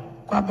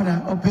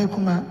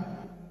Opekuma.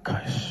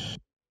 Gosh.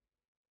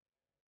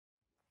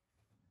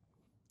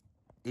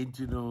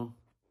 Enti no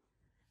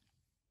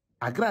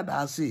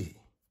Agradaa say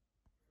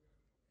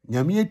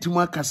nyame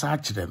atuma kasa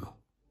akire no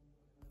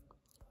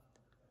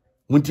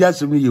munti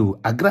asem yo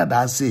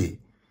Agradaa say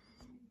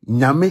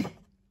nyame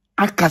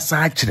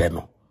akasa akire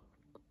no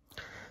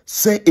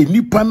se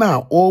enipa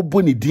na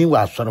obo ni din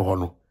wa asore ho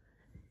no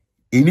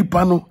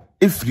enipa no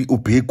efiri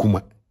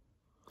opekuma.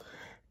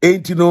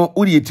 Enti no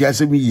uri eti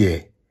asem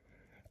ye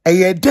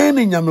eye den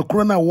ni nyame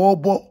kro na wo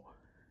bo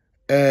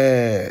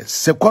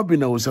se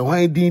kwabina wo se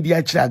hwan din di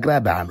akire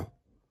Agradaa no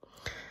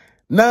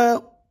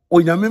na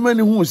onyame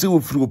mani hu se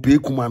ofiri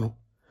opekuma no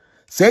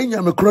se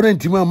nyame kro na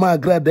ntima ma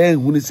Agradaa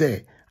hu ni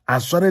se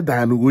asore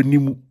dan no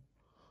onimu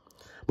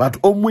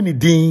but omuni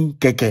din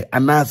keke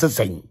anase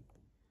sen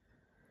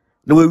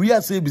na we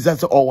ase bisa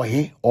se owo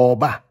he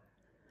oba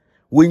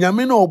we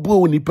nyame na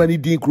obo onipa ni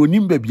din kro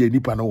nimba bia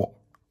nipa no wo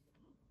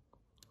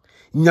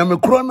nyame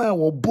kro na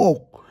wo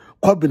bo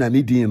kwabina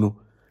ni din no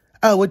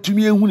a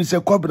watumi ehu ni se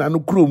kwabina no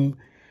krom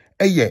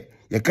eye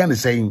ye kan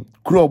sen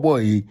kro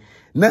boy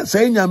na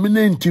se nyame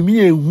na ntumi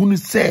ehu ni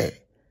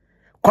se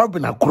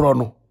kwabina kro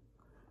no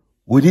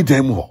woni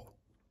dan mu ho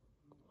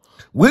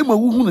we ma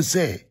wu hu ni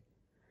se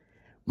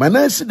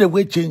Manasi the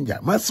way changer,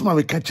 Massima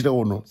we catch the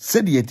ono,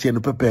 said the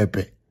etienne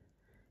pepe.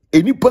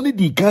 Any pony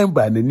di kind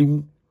by the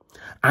name,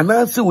 and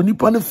answer when you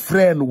pony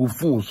friend with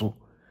phone so,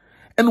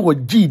 and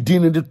what G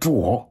din in the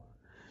true.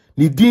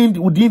 Ni din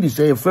udin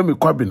say a friend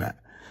cabina,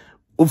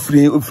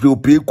 Ofre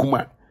ope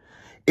kuma,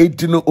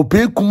 18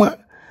 ope kuma,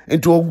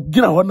 and to a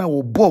dinner one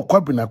or bo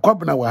cabina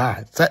wa,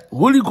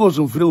 Holy Ghost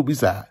on Phil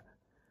Bisa.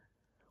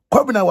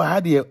 Cabina wa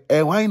had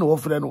a wine of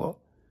friend.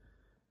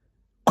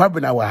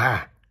 Cabina wa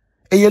ha,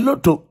 a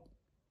yellow.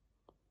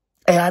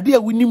 E ade a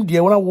winim de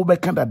wona wo be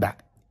Canada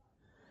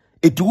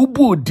eti wo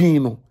bu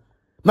odin no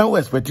na wo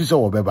expect so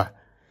wo beba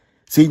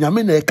se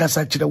nyame na e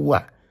kasa kire wo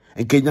a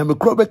enke nyame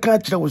kro be ka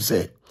kire wo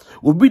se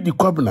obi di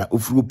kwabna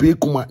ofurope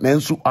kuma na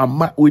enso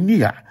amma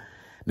oni ha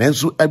na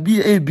enso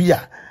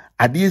ebia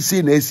ade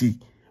se na asi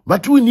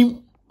but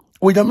wonim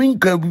wo nyame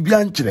nka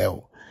bibia nkire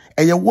wo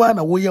eye wo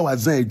na wo ye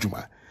wazan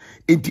adwuma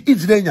enti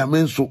izire nyame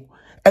enso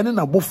ene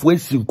na bofo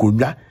asi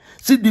nkonwa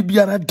se de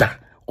biara da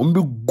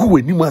ombe gu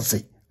anim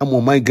ase.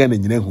 I'm my gun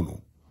and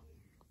you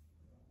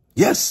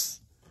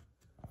yes.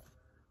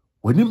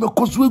 When you make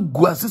us with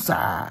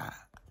guasisa,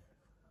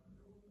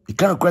 you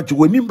can't catch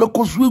when you make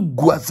us with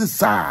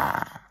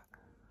guasisa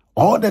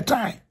all the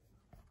time.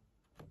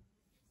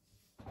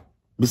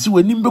 Missy,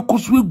 when you make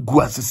us with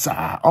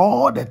guasisa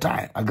all the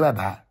time,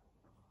 Agrada.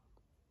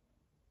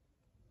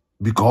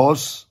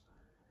 Because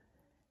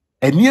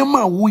a near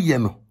my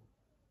woo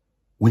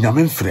when I'm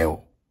in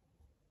frail.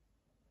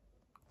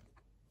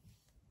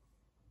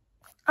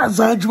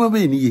 Azajuma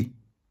beni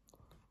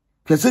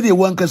kese de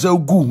wan kase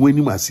ogu hu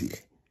ani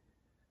mase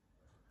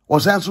o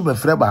san so be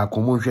frɛ ba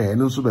akomo hwɛ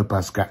no so be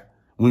paska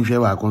mun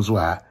hwɛ ba akon so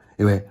a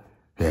ebe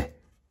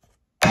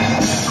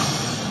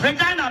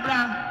Regina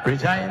bra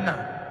Regina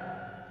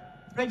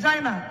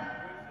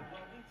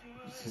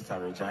Sister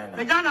Regina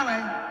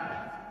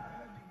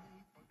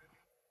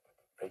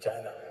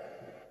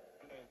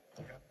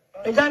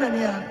Regina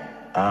nia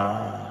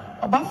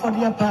oba for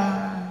dia pa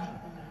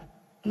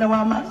na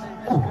wa ma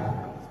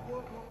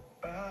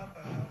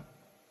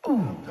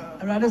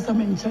I'd rather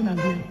some in China.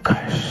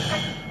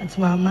 That's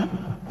why I'm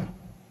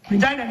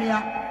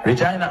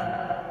Regina.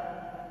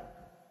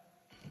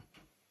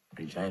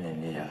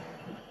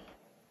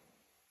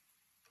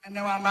 And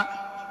now I'm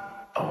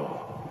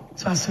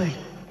so I say,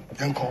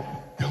 Yanko.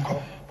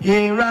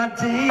 here I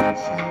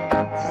teach.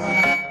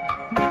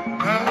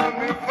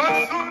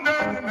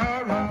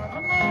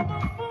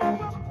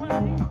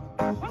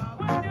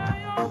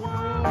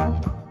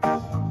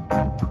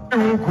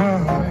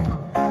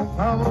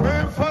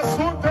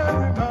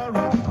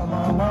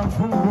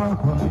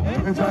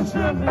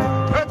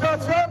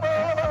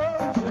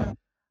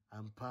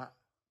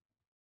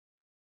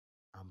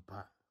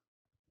 Ampa.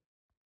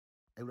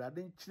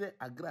 Ewradin chire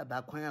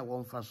agrada kwan a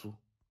wonfa so.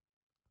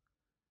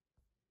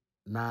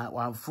 Na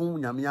wanfum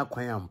nyame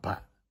akwan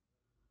ampa.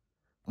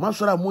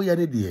 Masora mo ye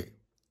ne de.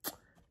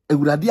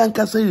 Ewradi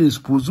ankasa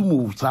expose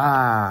mu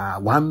sa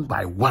one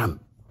by one.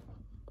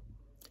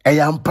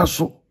 Ampa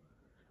so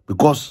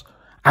because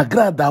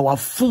agrada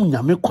wafum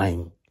nyame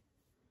kwan.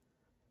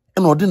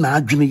 And odi na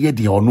adwene ye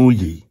de ono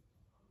ye.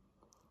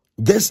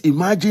 Just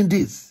imagine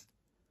this.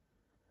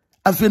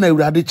 Afi na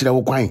ewrade kire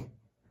wo kwan.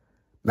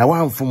 Na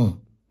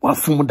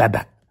wafum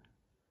dada.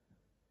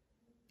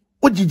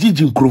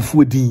 Ojijiji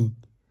nkrofo din.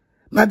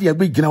 Na de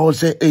abegina wo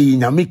se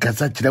nyame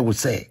kasa kire wo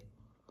se.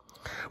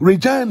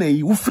 Regina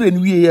yi wo frɛ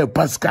no wie ye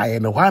Pascal ye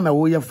no hwa na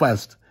wo ye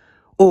fast.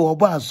 Oh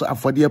oba so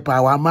afode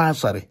pa wa ma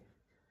asore.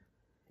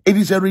 It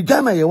is a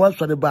Regina ye wa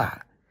sore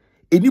ba.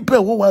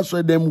 Enipa wo wa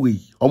sore dem we.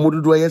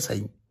 Omododo ye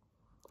san.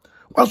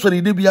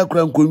 Wasori de bia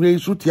kura nkonwe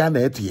so tia na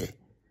ete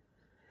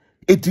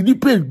eti ni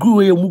pe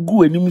gu ye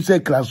mugu anim se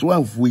class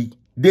 1 foi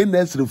de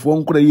nursery fo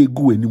nkura ye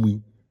gu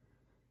anim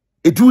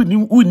eti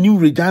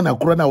unim Regina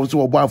kura na wo se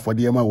wo bo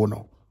afode ma wo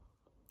no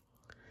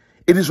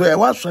it is why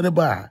wasori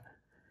ba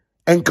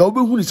enka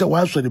obehunu se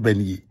wasori ba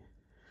ni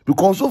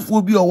because of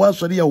obi o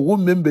wasori ya wo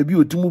member bi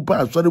otimu pa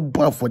asori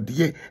bo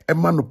afode e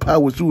ma no pa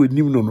wo se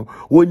wonim no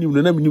wonim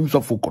no na minim so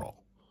fokoro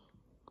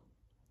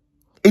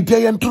eti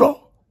ayentro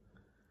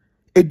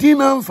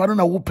Edina mfano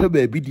na wupe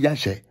baby di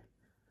ahye.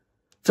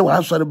 Se wa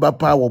asore ba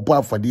pa wo bo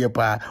afode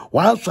pa.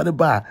 Wa asore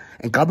ba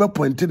enka be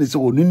point ni se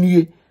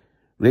onunie.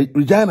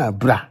 Regina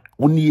bra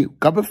onie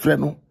ka be frɛ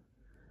no.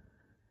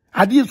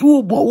 Ade so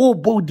wo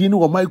bo di ni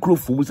wo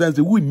microphone mu sense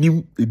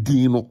wonim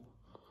edin no.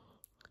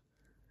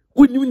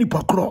 Wonim ni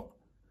pakro.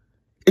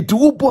 Eti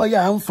wo bo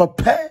ya amfa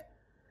pe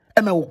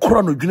e na wo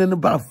kro no dwene no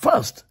ba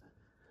first.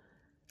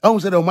 I won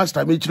say the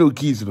master me chiro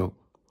keys no.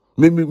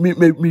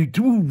 Me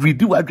do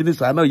read what dwene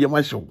sa na ye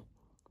ma show.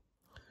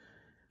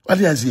 What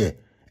is here?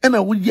 And I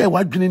would ye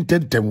what drinking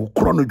tentem,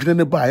 chrono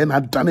drinking by and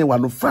I'd done it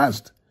one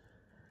fast.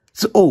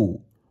 So,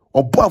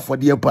 or bar for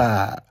dear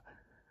pa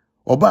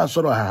or bar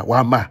sort of ha,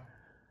 wama.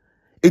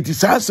 It is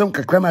some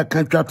cacrana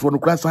contract for the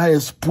class I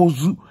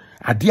expose you.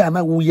 A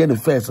diana woo yen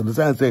first and the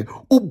sign say,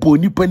 oh,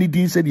 bony penny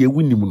din said ye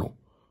win him no.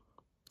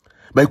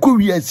 My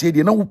courier said,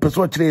 you know,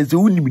 persuade is the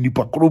winning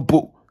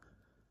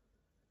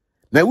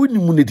Now,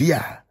 wouldn't you,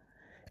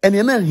 and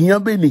you're not here,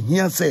 Benny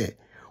here say.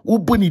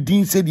 Uboni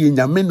din said ye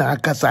nyamena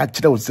akasa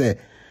achira se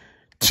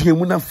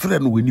tiemuna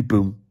friend we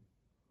nipem.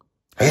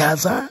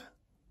 Ayaza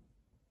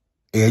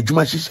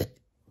ejuma shishe.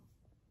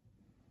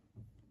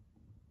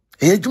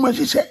 Ejuma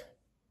shishe.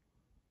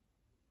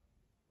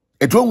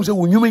 Etwa se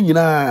wonyume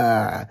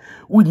nyina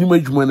wonyume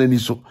ejuma nani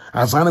so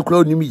asana kura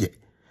onyume ye.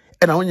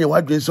 And I want you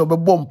to say,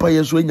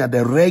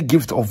 the rare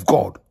gift of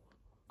God.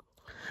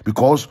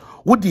 Because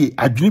what the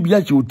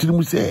Adribia you tell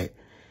me say,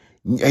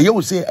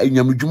 you say, and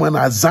Yamujuman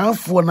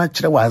Azan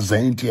natural was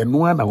and no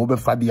one over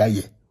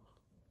Fadia.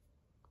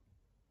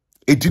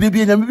 It will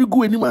be a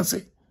go anyone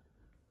say.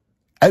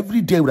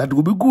 Every day that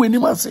will be go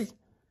anyone say.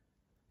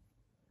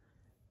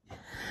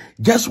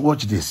 Just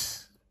watch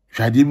this.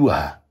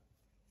 Shadibua.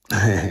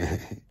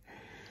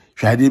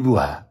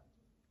 Shadibua.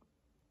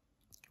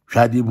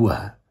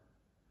 Shadibua.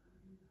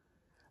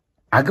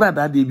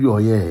 Agradaa de bi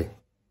oye.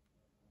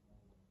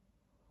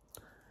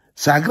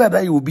 Sa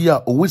agradaa you be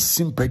always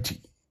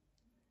sympathy.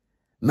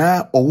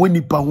 Na owo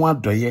nipa ho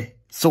adoye.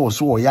 So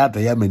oye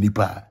adoye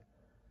manipa.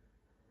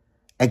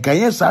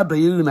 Enkaye sa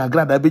adoye na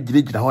agradaa be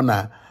gina ho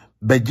na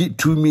beji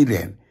 2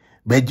 million.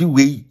 Beji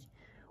wei.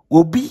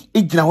 Obi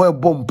ejina ho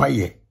ebo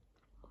mpaye.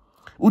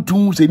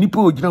 Utu se nipa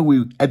ogina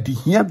wei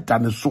adihia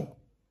dane so.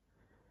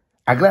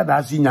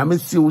 Agradaa si nyame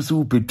se wo se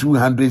wo pe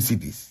 200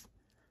 cedis.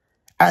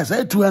 I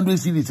said 200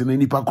 cities in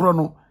any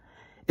pacrono.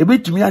 A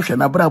bit to me, I shall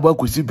not bravo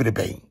could see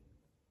preparing.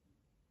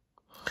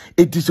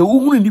 It is a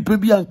woman in the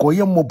Pebian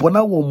Koyam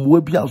Mopona or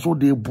Mobia so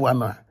de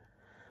Buana.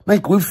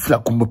 Like with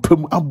Flacum,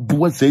 Pum,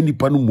 Abuas, any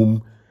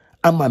panumum,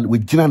 a man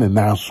with Jinan and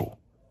Naso.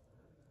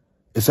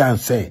 As I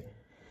say,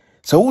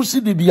 so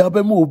see the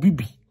Biabamo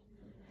Bibi.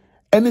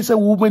 And it's a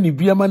woman in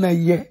Biamana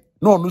ye,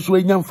 no so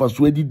young for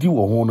sweaty dew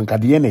or one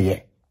Cadiana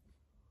ye.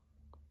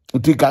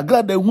 Take a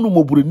glad that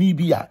Hunumobuni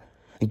bia.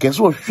 In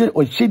case of shit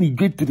or shady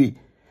gettery,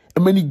 a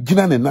many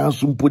jinan and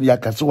ansum put ya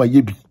casoa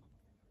yebi.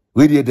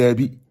 Where there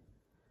be?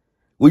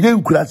 We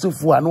young class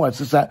of 1 or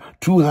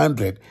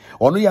 200,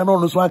 or no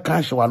yanon so I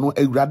can't show no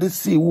a rather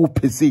see who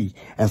per se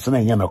and son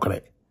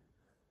yanocre.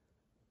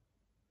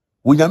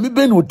 When Yami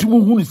Ben would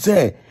Timu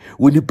say,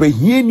 when you pay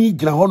here ni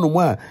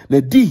Janahonoma,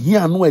 the D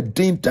here no a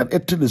dainty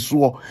at the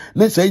swore,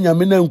 let's say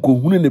Yamina and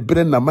Kohun and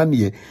Brenna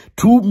money,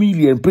 2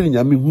 million penny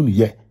Yami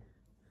ye.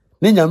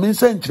 Nenya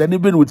minsenche ne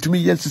ben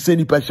wotumi yesese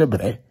ni pa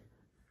hyebre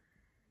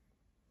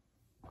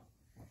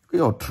e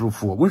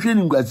otrofo wo hwe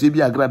ni ngwase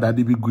bi Agradaa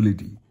de bi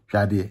guledi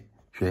hwade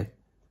hwe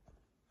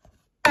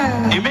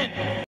amen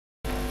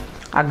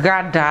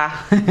Agradaa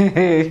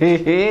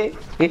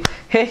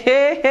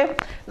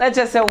na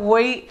just say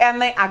we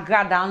ene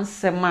Agradaa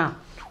nsema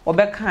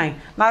obekan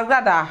na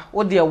Agradaa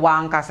wo de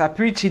wankasa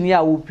preaching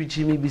ya wo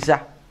preaching mi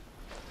bisa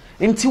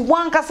nti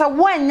wankasa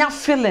wanya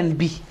feeling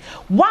bi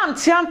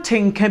wanti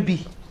antenka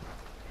bi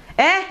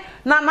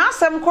na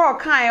asem ko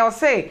kan o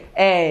say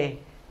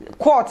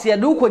court ye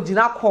do ko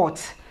gina court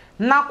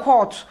na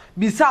court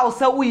bisa o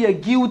say we are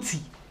guilty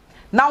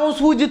na wo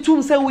so gi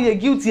tum say we are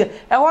guilty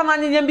ho na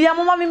nyem bia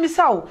mama mi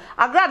bisa o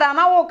Agradaa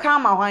na wo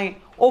kan ma hwan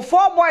o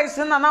 4 boys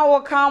na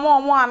wo kan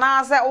mo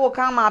ana say wo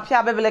kan ma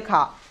apia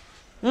biblical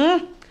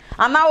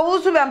ana wo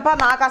su be mpa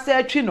na aka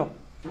say atwi no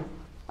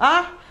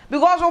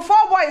because o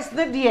 4 boys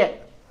ne de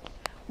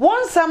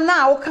one sem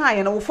na wo kan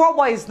ye no 4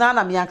 boys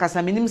na me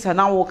ankasa menim se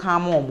na wo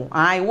kan mo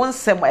one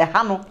sem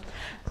ha no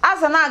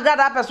asa na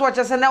Agradaa person wo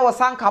chese na wo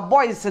sanka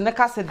boys ne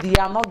ka se they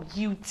are not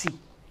guilty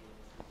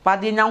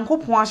but the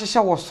nyankopon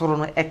ahyehye wo soro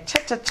no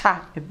chechecha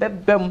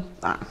bebem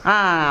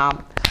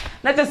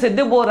na te se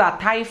Deborah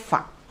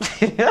taifa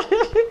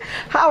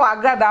how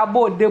Agradaa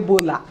bo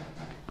Deborah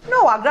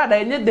no Agradaa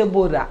enye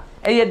Deborah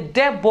eye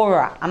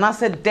Deborah and I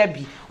said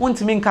Debbie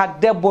untimi nka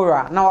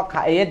Deborah na waka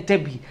eye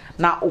Debbie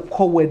na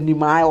okowani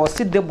o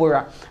si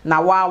Deborah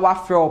na wa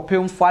frɛ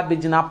opemfo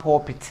abegina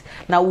pulpit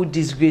na wo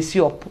disgrace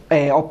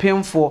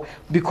opemfo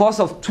because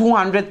of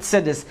 200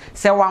 cedis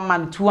say one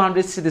man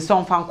 200 cedis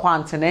on fan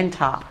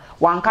continental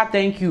wanka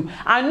thank you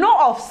I know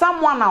of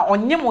someone na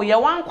onyemo ye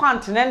one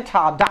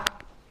continental da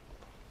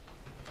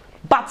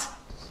but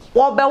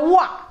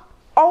obewo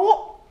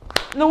owo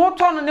ne ho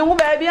to ne ho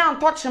ba bia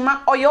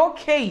antochema oye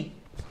okay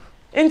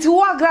enti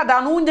wo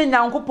Agradaa no unye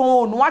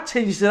nyankopon no wa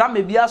chenjira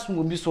ma bia so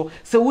obi so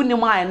se wuni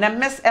ma na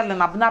Miss Ellen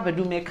abna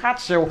bedu me ka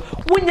chew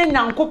wunye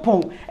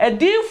nyankopon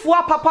edinfu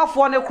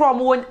apapafo ne kro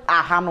mo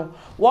aha no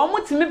wo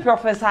mutimi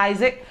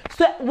prophesize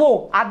so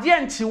wo ade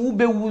anchi wo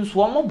bewu nso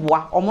wo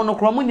boa omo no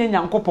kro mo nye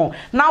nyankopon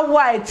na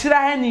wa etira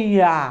hani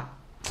ya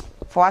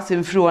for us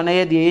in free one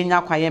ye de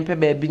yenya kwa yempe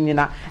ba bi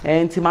nyina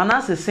enti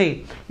manase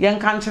say yen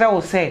kan kire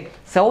wo say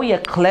se wo ye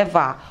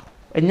clever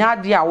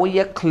enya de a wo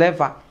ye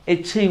clever a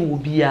chain will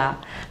be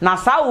na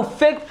sa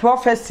fake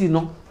prophecy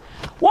no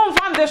won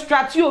fan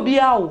distract you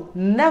be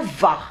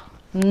never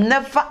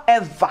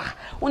ever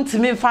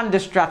untimi fan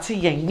distract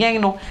yen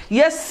no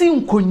yesi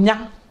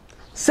nkonya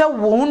se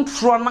won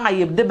tro na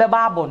ye de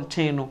beba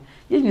abonten no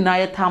ye nyina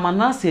ye tama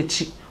na se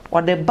chi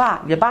o de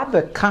ba ye ba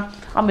beka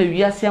ama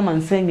wiase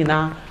amansan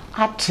nyina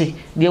ate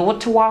de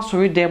wote wa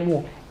sori dem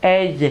wo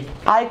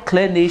eye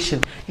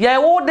clinician ye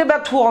wo de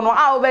beto no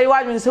a wo be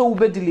wadwen se wo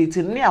be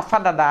delete ne afa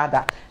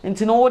dada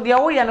nti no wo de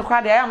wo ye ne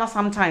kwa de ya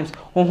sometimes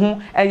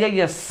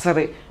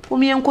yesere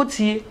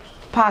umyenkotie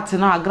part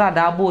na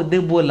agrada abo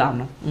debola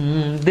no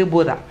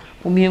debola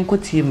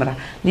umyenkotie mra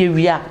ne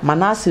wia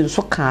manase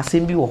nso ka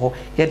asem bi wo ho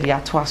ye de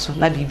ato aso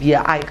na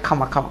bibia ai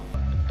kama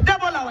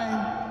Debola we.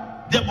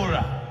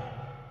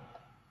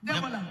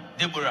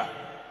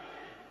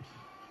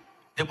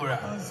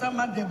 Deborah.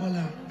 Sama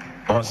Debola.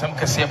 Oh, some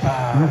Cassia.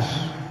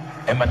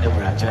 Emma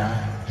Deborah.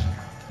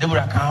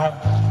 Deborah Cow.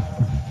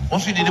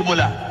 What's with the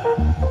Deborah?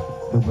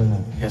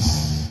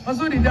 Yes. What's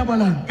with the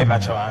Debola?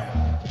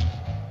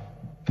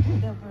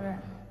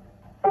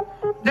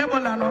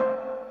 Debola no.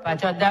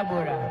 Pacho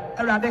Deborah.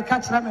 I rather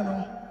catch them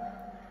no.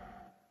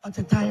 What's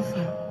the time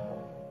for?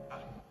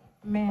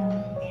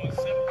 Man.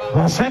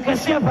 Oh, some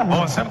Cassia.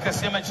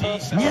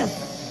 Jesus.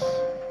 Yes.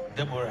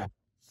 Deborah.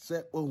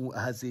 Say, oh,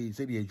 I say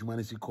the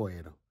humanity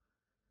coin.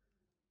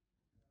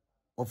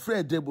 Or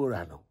Fred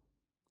Deborah no.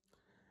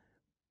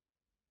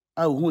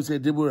 I won't say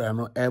Deborah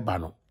no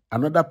Ebano.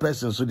 Another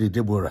person so the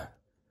Deborah.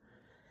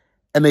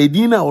 And I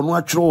dinner on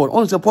what troll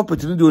on the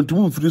property to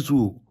move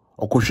through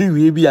or caution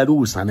we be a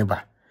do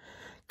saneba.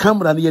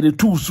 Camera near the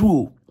two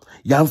so.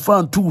 Yan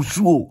found two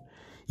so.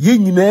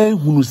 Yen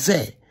who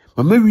say,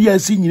 but maybe we are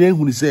seeing you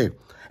who say,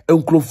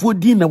 and Crawford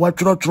dinner what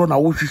troll na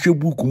wo hwehwe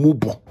book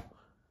mubo.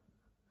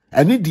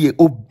 And it dear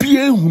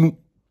obie hunu.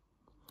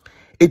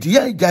 It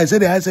ya guys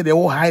said I said they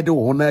all hide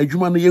on a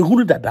human ye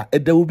hunu dada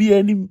and there will be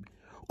any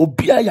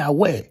obia ya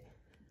way.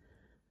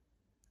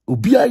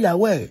 Obia ya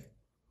way.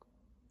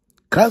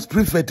 Class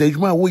prefect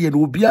ejuma wo ye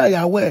no obia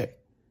ya way.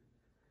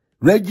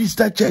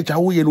 Register church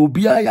awo ye no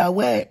obia ya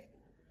way.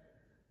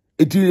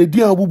 It is a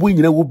dear obubu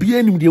nyina obia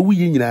anim de wo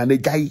ye nyina na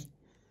gai.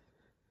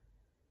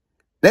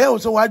 There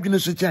also wadwene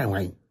so chan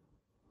wan.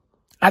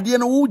 Ade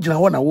no wo gyina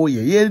ho na wo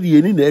ye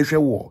de ni na ehwe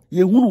wo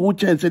ye hunu wo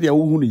chen se de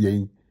wo hunu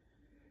yen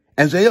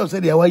enso ye se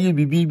de wa ye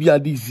bibi bi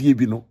ade sie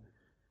bi no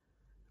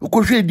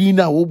ko hwe din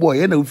na wo boy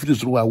ye na wo firi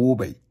soro wa wo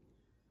bai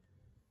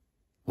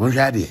won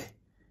hwa de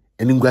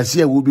eni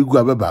ngwase a wo bi gu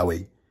ababa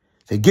wai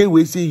se ge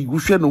we se wo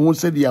hwe no ho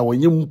se de a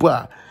wonye mpo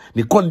a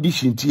ni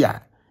condition ti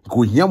a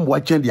ko hiam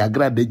wa chen de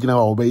agrada gyina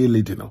wa wo bai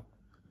lady no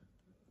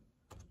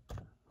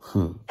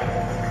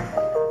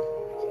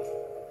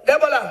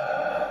Debola.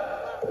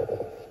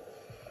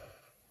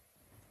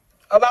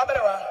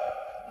 Ababerewa.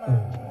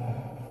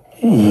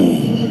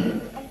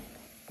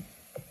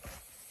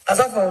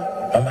 Asafo.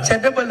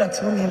 Debola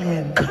 2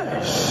 million.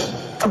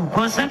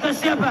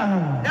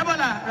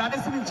 Debola, rather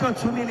see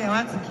 2 million.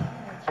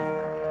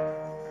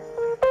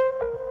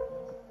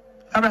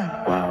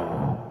 Wow.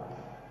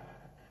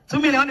 2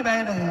 million on the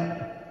band.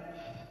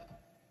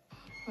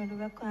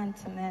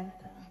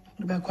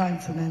 The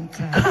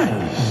continental.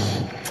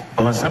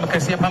 Oh, some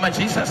Cassia Mama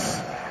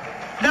Jesus.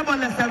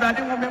 Debola said, I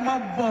didn't remember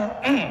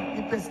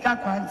the Pesca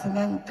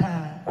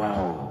continental.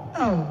 Wow.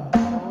 Oh,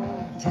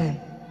 Jay.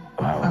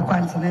 Wow.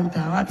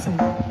 Continental. What's it?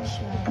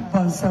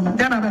 For some.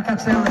 Then I'm a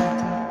catcher.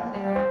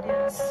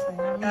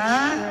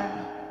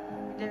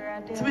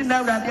 To be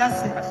now that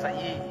yes.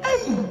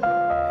 Hey.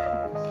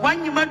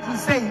 When you meant to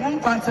say 1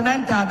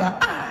 continental,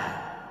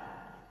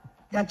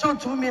 you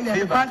chose 2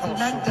 million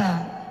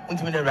continental.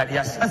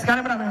 Yes. As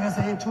kind of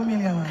say 2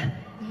 million.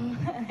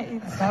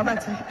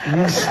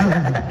 Yes.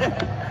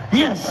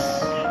 Yes.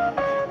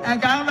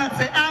 And God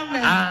say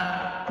amen.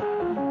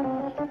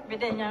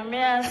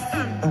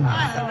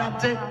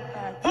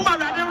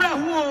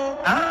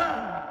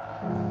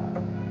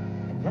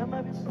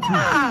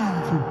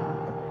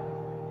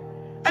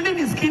 And then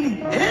he's skinny.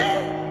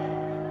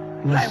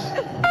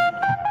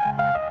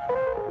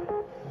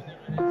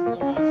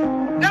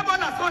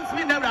 Deborah wants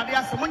me never.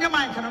 When your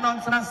mind can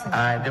nonsense.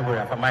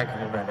 Deborah, for Mike,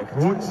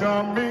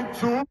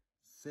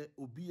 say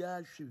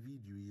obia hwe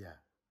video ya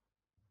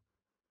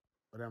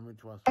ora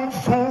metwa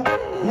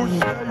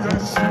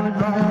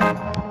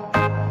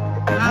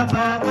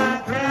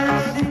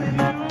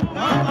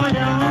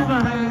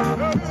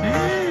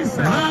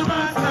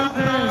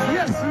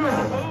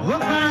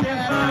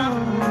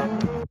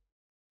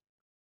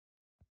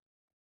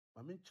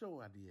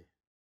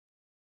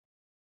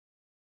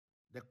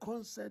the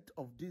concept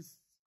of this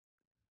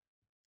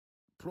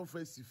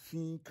prophecy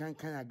fin kan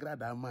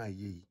agrada ma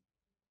ye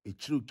e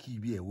chiro ki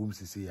bi e wom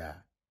sese ya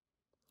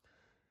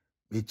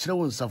e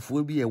chiro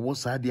nsafo bi e wo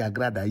sa de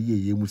agrada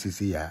ye mu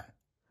sese ya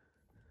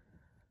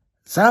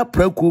sa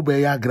prako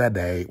be ya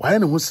agrada e wa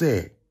ne ho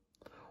se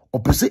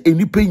opese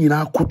enipa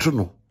nyina akoto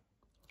no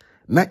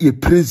na ye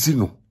prezi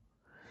no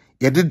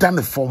ye de da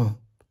ne fom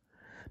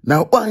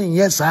na wan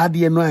ye sa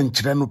de no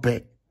ankyere no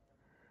pe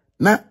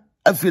na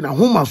afi na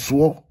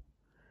homaso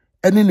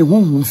ene ne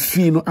honhum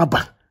fi no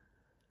aba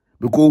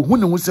because hu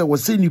ne ho se wo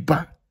se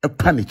nipa e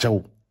pa ne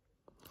chewo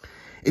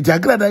iti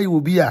agrada yi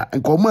obi a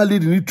nko ma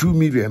lady ni 2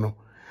 million no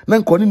na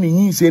nko ne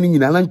nyi se ni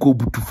nyina na nko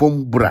butu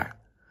fom bra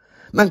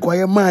na nko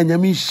ye ma anya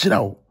mi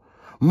hirawo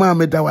ma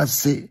me da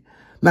wase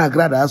na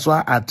agrada aso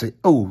ate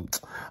oh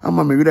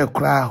ama me wire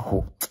kra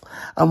ho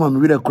ama me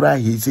wire kra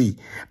hi sei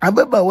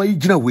ababa wa yi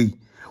gina wei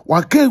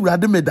waka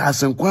Awurade me da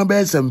asenkwan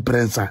be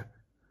semprensa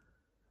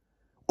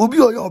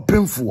obi oyo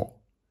opemfo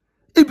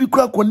ebi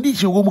kwa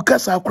condition wo mu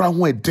kasa akora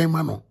ho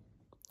edema no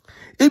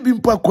ebi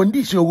mpa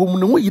condition wo mu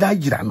no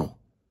yira no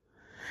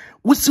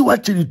wusi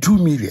wachiri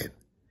 2 million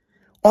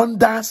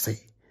onda se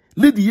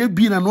lady ye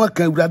bi na no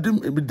aka Awurade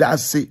me da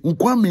ase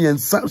nkwa me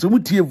yensa so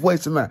mutie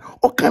voice na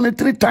o kan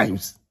 3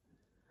 times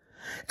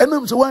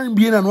enam so wan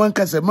bi na no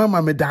anka se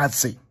mama me da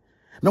ase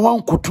na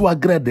wan koto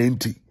Agradaa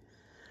enti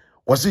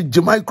wasi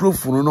je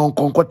microphone no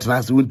nkonko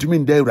tenase wontumi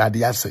nda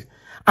Awurade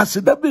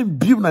ase da ben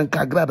biem na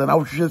nka Agradaa na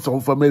wohwehwe so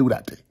mfa ma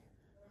Awurade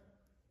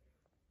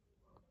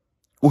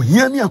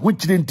ohia ni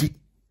ahokyire enti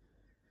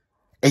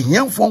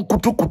ehiamfo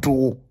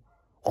nkotokoto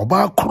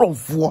oba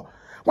kromfo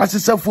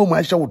wasesafo mu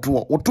ahye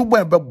woto bo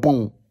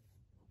ebebon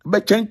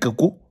be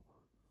chenkako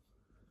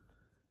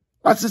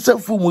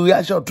wasesafo mu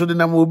ahye woto de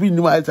na obi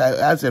nim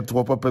asset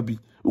wo papa bi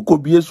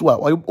ukobie so a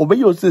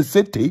obeye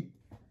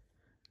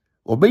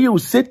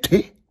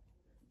osete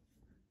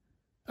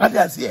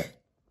Adiase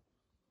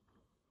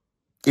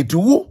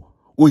etuwo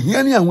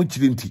ohia ni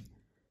ahokyire enti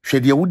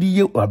hwede wodi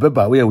ye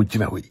abeba we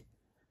awukina we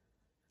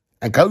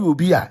anka we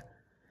obi a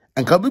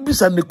anka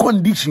bibisa ne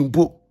condition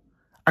po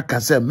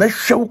aka se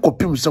mehwe wo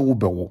kopim se wo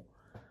bewo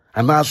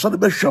ana aso de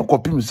behwe wo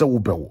kopim se wo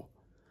bewo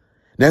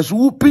na so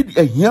wo pid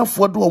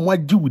ahiafo de omo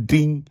agi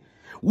wudin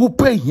wo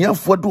pa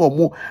ahiafo de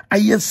omo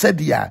aye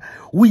sedia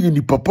wo ye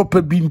ni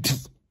papa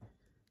binti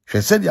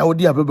hwe sedia wo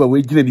di abeba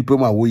we gina ni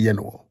pam a wo ye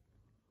no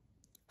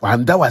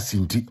wanda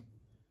wasinti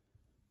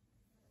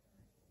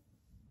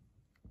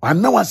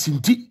anna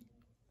wasinti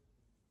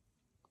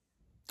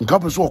nka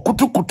peso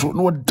kutukutu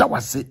no da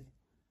wase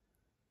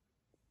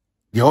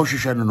ye o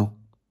hwehwe no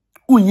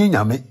unye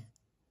nyame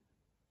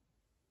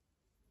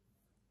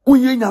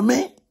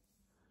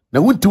na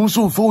wunti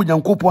so mfa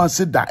onyankopon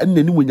ase da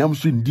ennani munyam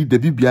so ndi da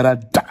bibiara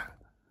da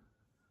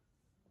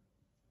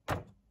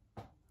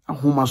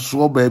ahoma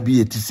so ba bi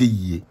etise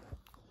yie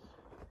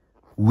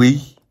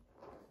wei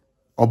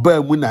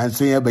oba mu na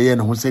nse ya beye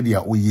ne ho se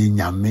dia oye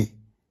nyame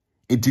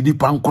enti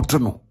nipa nkoto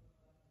no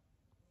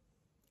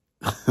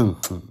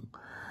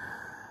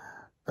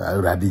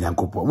Awurade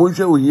nyankopon mo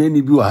hwe ohie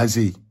ni bi wa ha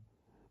sei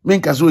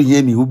menka so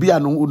ohie ni obi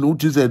anu no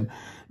tu se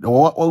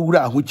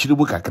wura ho kire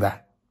bu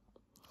kakra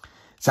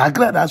sa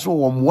Agradaa so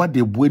wo mo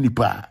de bu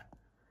nipa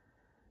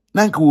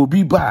nanka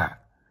obi ba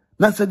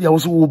na se dia wo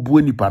so wo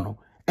bu nipa no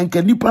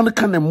enka nipa no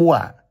kan mo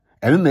a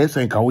ene na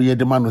esen ka wo ye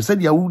de ma no se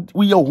dia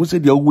wo ye wo se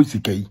dia wo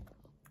sikai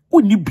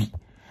oni bi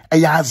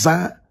eya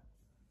azan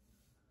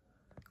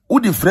wo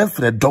di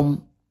frefre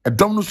dom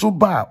edom no so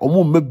ba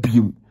omo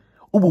mabiem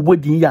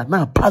ubobodin ya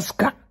na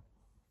paska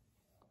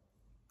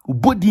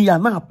ubodin ya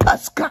na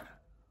paska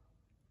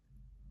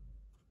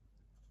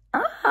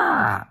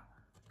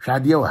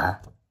shadie wa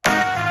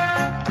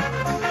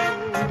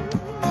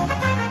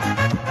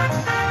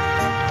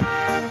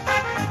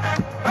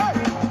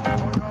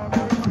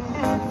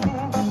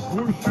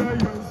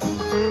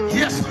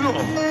Yes,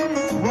 Lord.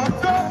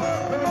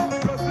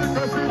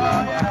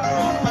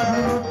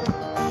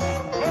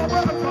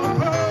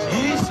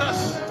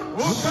 Jesus.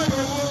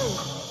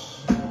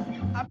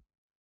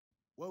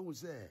 What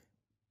was that?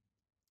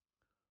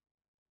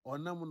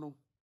 Onamuno.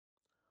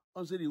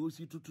 On said he was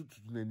tutu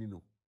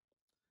nanino.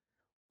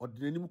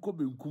 Ordinary ko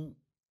benkum.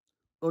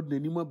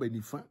 Ordinary ma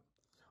benifa.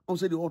 On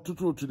said the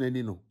tutu to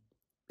nanino.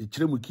 E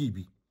chiremu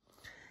kibi.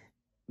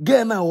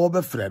 Ge na wo be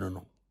frɛ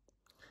no.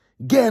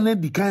 Ge na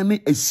di kan ne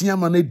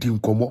asiama na di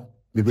nkomo.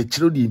 Me be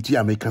chiro di nti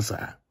ameka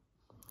saa.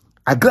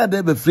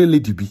 Agradaa be frɛ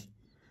lady bi.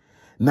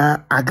 Na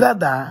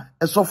Agradaa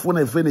esofo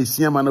na frɛ na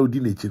asiama na odi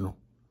n'echi no.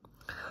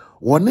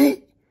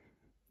 Wone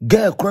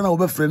ge kro na wo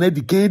be frɛ na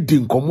di kan di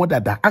nkomo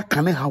dada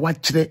aka ne hawa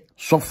kyerɛ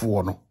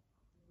sofo no.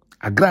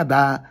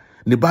 Agradaa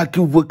ne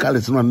backing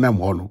vocalist no nam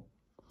ho no.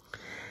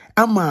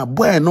 Ama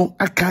boy no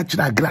aka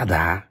kyerɛ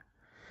Agradaa.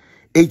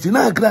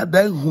 Etina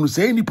Agradaa hunu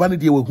sɛ nipa ne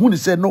de we hunu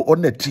sɛ no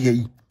on na tie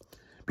yi.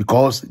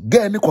 Because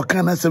ge ne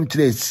koka na sam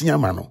kyerɛ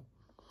asiama no.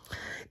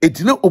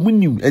 Etina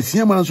omunim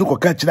asiama no so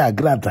koka kyerɛ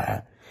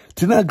Agradaa.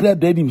 Tina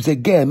Agradaa nim sɛ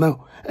ge na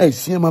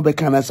asiama be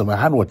kana sam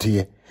ha no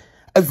tie.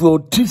 Afi o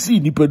tisi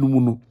nipa no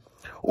mu no.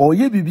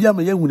 Oye bibia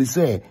ma ye hunu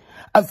sɛ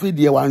afi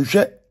de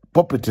wanhwɛ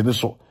puppet ne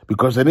so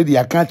because ene de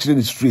aka kyerɛ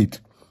ne straight.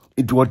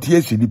 It what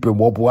tie si nipa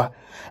mo boa.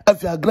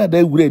 Afi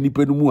Agradaa wura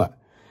nipa no mu a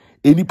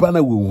enipa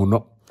na we hu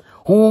no.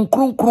 Hon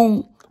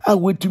kronkron a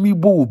wetumi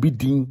bo obi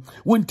din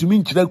wontumi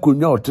nkyira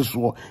konwa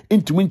oteso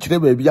entumi nkyira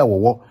baabi a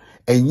wowo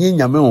enye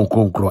nyame hon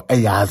kronkron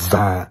eya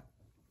azan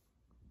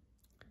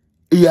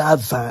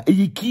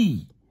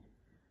eyiki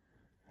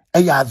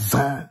eya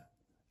azan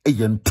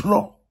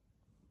eyentro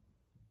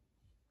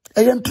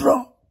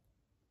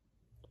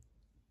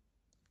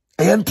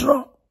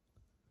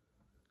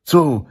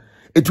so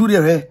eturi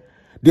he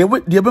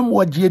de be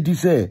mo gye di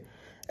se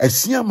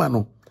asiama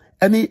no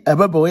ani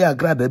ebeba we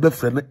Agradaa be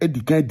frɛ no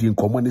edikan di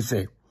nkomo ne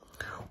se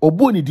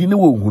obo ni di ne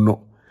wo hu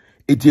no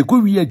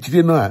etieku wi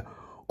akire no a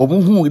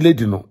omuhu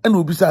lady no ena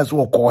obisa se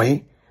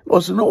okohe no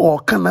se no o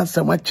kana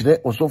sama kire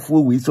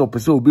osofo we se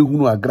opese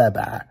obehunu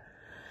Agradaa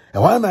e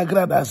wa na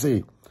Agradaa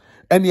se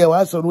And you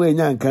was on way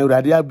young can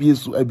radia be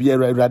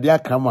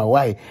radia camera.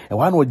 Why? And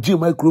one was Jim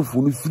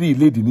microphone free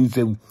lady in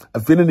him. A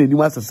feeling in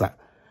Massa.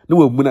 No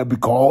woman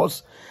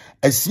because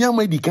a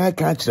Siama di can't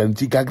catch and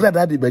take a glad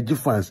daddy by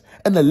difference.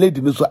 And a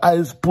lady so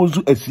I suppose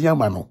a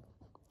Siamano.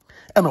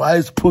 And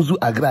I suppose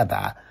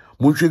Agrada.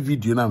 Munche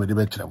video na me de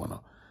betra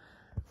wono.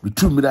 We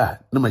 2 minutes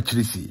na ma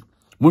chirisi.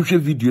 Munche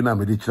video na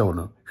me de chira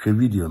wono. Hwe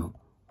video no.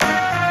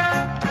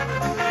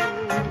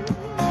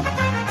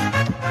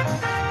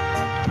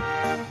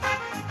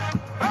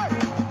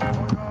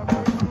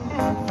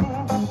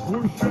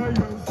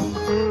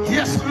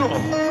 Yes,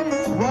 Lord.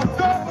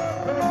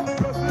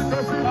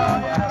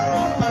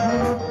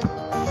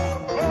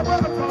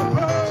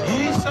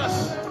 Jesus.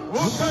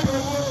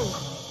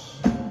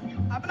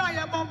 Abna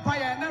ya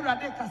vampire na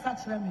rade kasa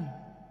kire me.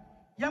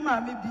 Ya ma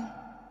me bi.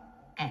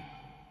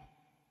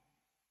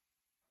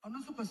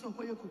 Ono so pese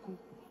okoye koko.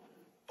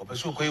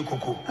 Opeso okoye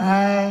koko.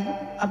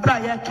 Abra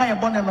ya kan ye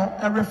bone no,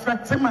 na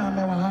reflect ma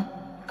me wa ha.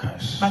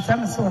 Gosh. Ma tell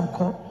me so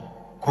oko.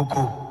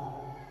 Koko.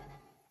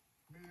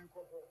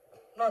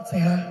 Not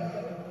here.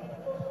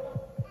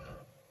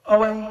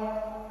 Away.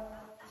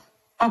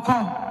 Oko.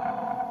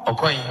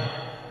 Okoye.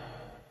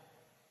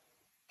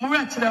 Mu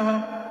ya kire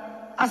ho.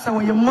 Asa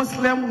we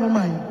Muslim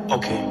woman.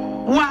 Okay.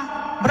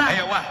 Wa, bra.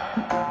 Hey, wa.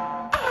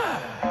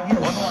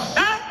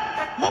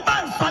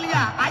 Mobile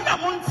Solia, I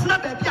am on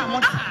Snap,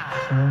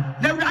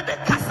 the Rabbit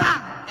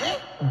Casa,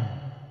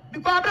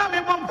 because Abraham a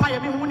vampire,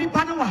 me who need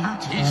Panoa.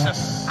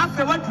 Jesus.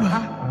 After what you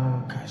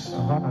have. Gosh.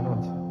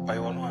 By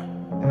one.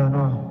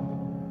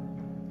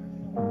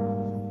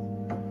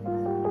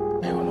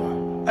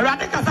 A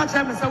Rabbit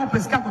Casa, myself,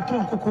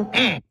 Pescaco, Coco.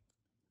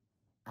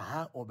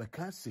 Aha,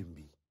 obeka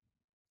sembi.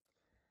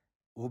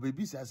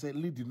 Obebi sa se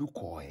lady no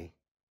koe.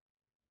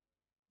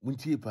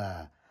 Muntie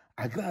pa,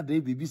 Agrada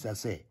baby sa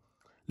se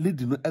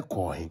lady no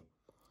ekoe.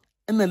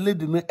 Ena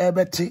lady no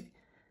ebete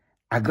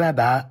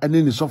Agrada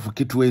ene ni sofo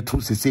ketwe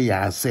to sese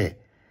ya se.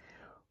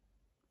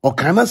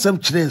 Okana sem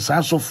kire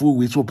sa sofo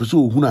we so pese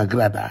ohunu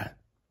Agrada.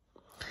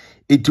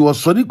 Eti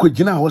osori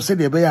kogina ho se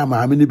de be ya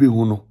maame ne be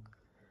hu no.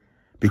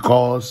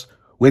 Because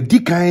we di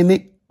kan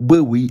ne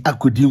gbewi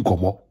akodi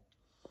nkomo.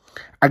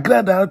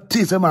 Agrada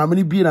ti se maame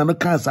ne bi na no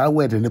kan sa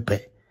word ne pe.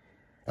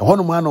 E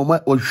hono ma no ma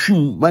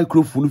ohwim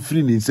microphone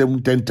free ni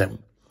nsem tentem.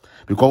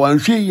 Because wan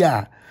hwe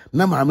ya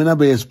na maame na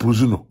be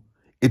expose no.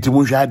 Eti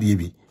mo hwa ade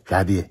bi, hwa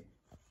ade.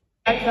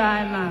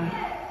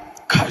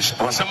 Gosh,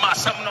 what's a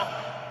massam no?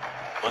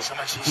 What's a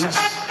Jesus?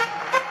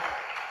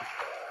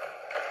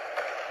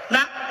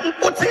 Na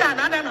uti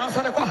ana na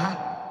so de ko ha.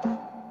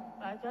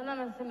 Ajana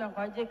me se me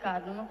kwaje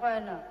card no ko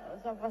na.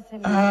 So for se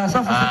me.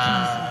 So for se.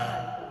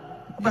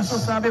 Ba so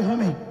sabe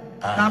home.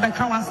 Na be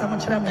kan wan sam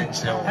kire me.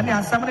 Ani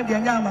asam ne de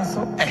anya ma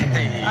so.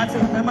 Ati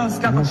me ma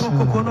ska ko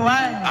ko no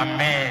ai.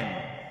 Amen.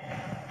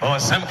 Oh,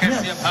 some can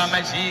see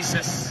a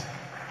Jesus.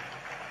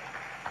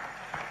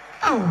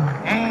 Oh.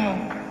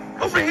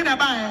 Ofre hina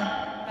ba e.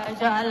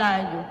 Aja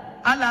alajo.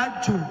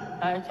 Alajo.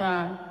 Aja.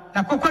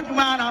 Na kokwa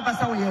juma na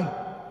abasa wo ye.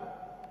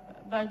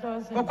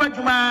 Bajo se. Kokwa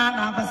juma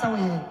na abasa wo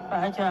ye.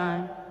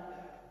 Aja.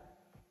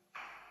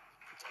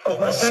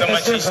 Oh, some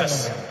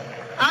Jesus.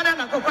 Ada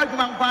na kokwa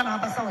juma nkwa na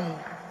abasa wo ye.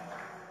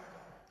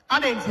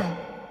 Ada entia.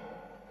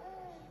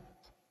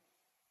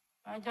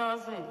 Bajo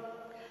se.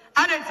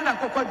 Ada entia na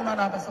kokwa juma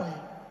na abasa wo ye.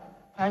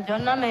 Bajo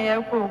na me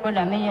ye ko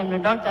da me ye no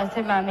doctor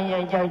se ma me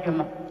ye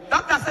jajuma.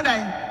 Doctor said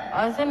I.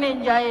 O se me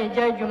jaye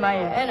jajuma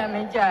ye. Ena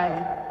me jaye.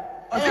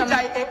 O se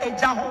jaye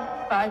ejaho.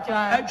 Bajo.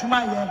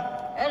 Ejuma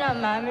ye. Ena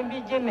ma me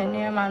bi je me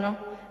ne ma no.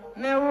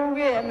 Me wo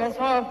wi me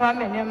so fa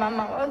me ne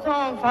mama. O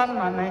so fa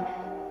mama.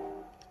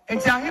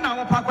 Enti ahe na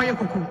wo pa kwaye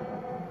kuku.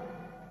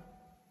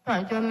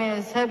 Bajo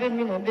me 7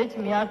 million bet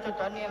me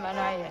atoto ne ma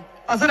na ye.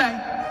 O se dai.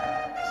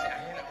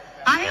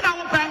 Ahe na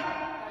wo pa.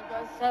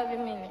 Bajo 7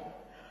 million.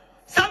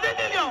 7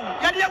 million.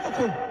 Ya de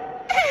kuku.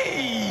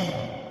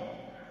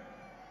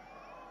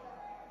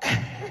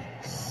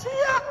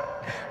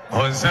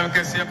 Oh, some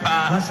can see a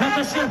pa.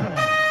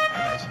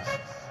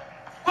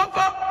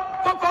 Coco,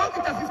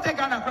 kita 50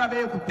 Ghana crab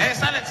e kuku. Eh,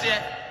 silence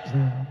here.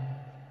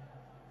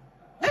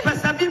 Never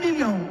 7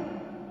 million.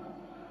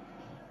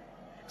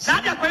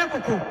 Sadia kwaye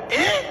kuku.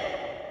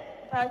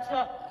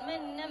 Bajo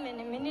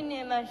me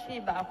ne ma shi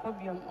ba ko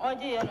biom.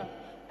 Oje ye no.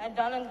 I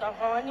don't know.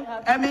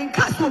 I mean,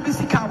 Castle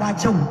Bissika,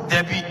 Wajo.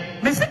 Debbie.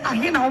 Miss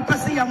Ahina, or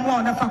Passy, and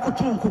one of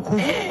Fakotun Cuckoo.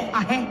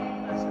 Ahe.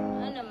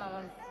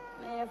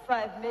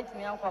 5 make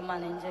me uncle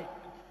manager.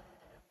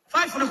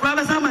 5 for the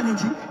grabbers are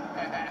managing.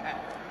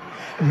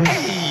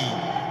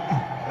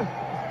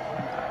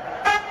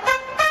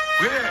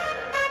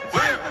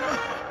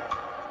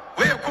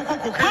 Where Coco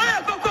Coco?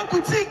 Where Coco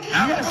Boutique?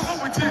 Yes, Coco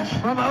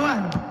Boutique. Number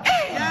 1.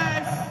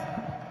 Yes.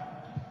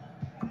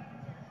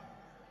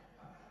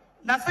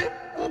 Nasi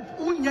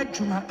unya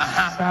juma.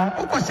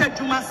 Uko se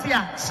juma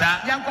sia.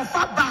 Yanko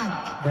fa bag.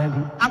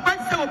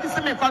 Akwanse obi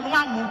se me kwanu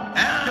amu.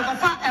 Yanko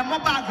fa emo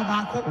bag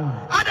baako.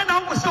 Ada na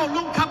uko se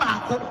olunka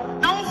baako.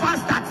 Na un fa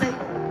start.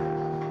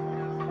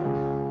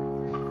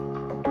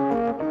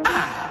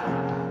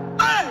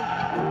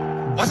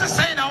 What's it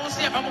saying? I want to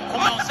see a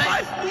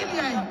 5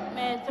 million.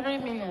 3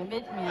 million,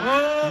 bet me.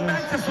 Oh,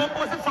 that's so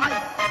was 5.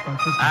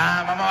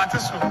 Mama, what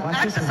is so? Mama,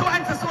 What is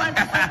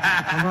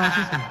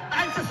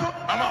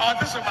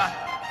so?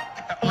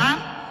 Huh?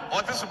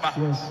 What is so?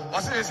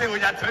 What's it say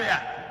with your tree?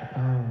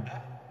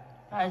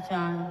 I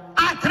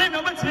train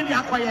over 3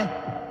 years.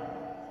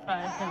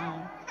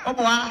 Oh,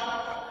 boy.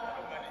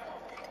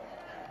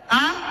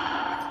 Huh?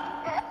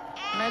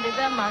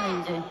 Medical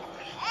manager.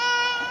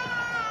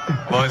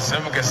 Well,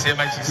 some can say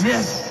my Jesus.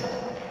 Yes.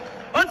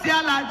 What's the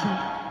allergy?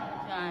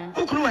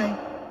 Who grew away?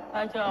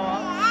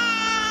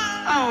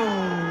 Oh,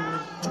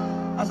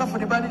 I saw for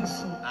the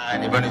balance.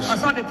 I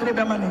saw the 3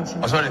 manage.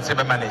 I saw the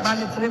 3 manage.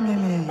 3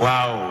 million.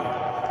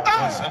 Wow.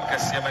 Some can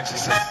say my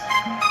Jesus.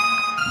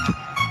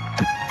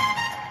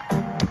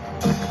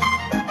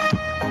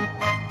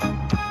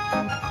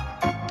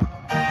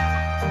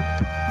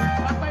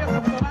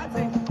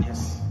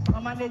 Yes.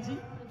 Mama Neji.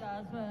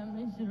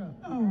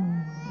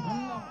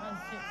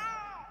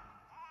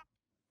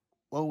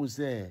 What was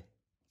there?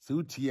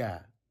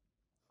 Sautia.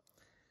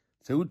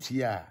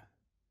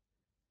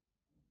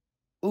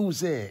 Who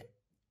say,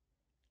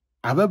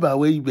 Ababa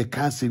way be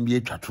cancer be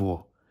a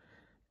chateau.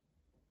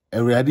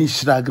 A ready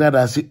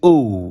Agradaa say,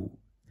 oh,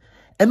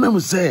 and I'm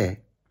say,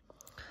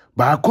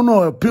 but I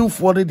couldn't pin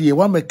for the day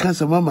one may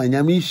cancer mamma,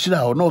 Yami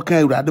Shira or no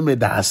kind rather me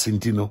da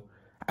Sintino.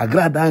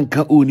 Agradaa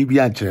can't only be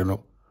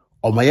ancheno,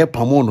 or my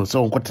pamono,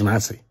 so what can I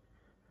say?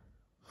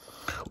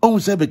 Oh,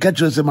 say, the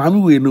catcher say, Mammy,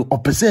 we know, or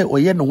per se, or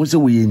yet no say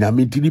we in a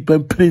minty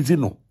praise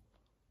no.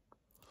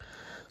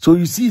 So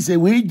you see, say,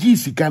 we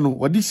Sikano,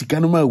 or this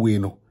Sikanoma we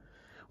know.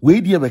 We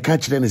dear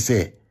catch then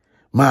say,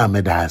 Ma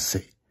meda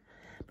say.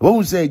 The one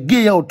who say,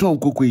 gay out ton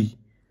cookie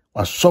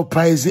was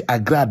surprising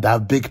Agradaa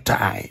big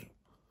time.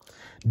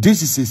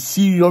 This is a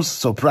serious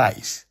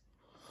surprise.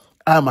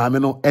 Mamma,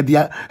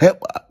 Edia,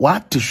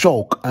 what to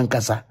shock,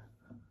 Ankasa.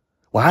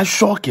 What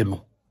shocking.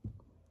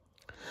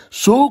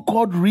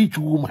 So-called rich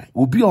woman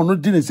will be on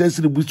not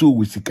necessary buso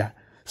wisika.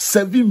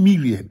 7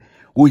 million.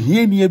 We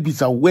hear near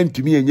bisa went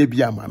to me and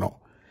yebiamano.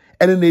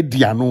 And then a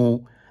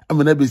diano, I'm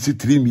gonna be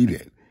 3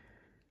 million.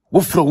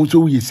 What from so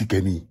we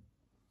sikeni?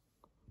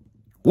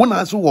 One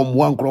answer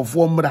one crop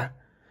formula.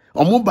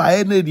 Or more by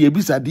any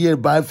bisa dear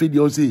by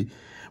video say,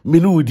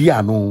 Minu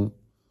diano.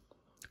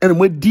 And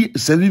when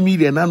 7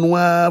 million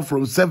annual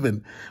from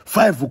 7,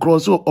 5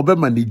 across so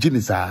Obama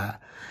Genisa.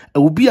 It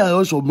will be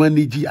also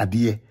manage a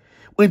dear.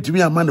 When to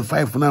me a man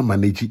 5 now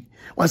manage.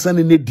 What's an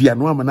in a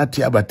diano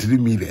manati about 3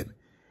 million.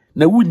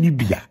 Now wouldn't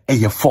be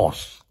a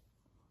force.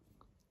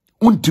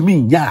 To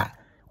me, ya,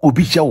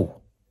 obi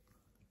show.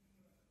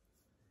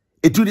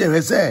 It would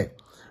have said,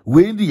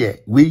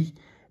 we,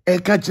 a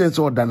catchers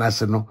or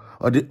danasano,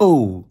 or the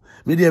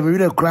maybe a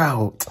real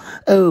crowd.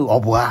 Oh,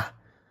 boy,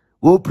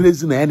 oh,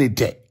 president any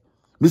day.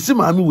 Missy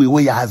Mammy, we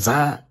were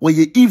Azaa, where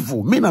ye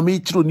evil, men are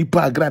made to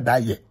Nipa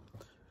Agradaa.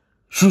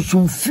 So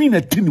soon, fin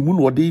a tin moon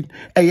or did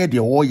a year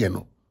the warrior.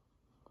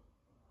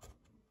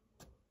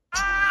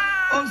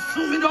 Oh,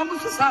 soon, we don't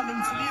miss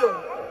something to you.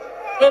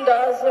 And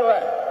that's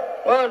why.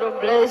 God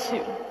bless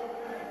you.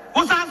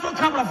 What's that for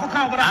camera for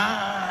camera?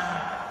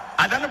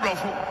 I don't know, bro.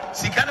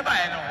 See, can I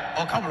buy no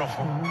or camera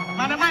for?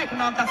 Man, Mike,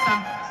 no, Cassa.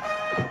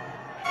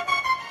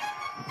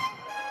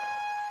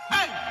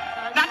 Hey,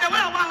 now the way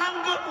I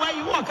go where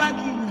you walk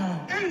again.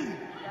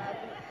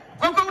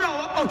 Go,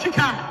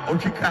 Chica. Oh,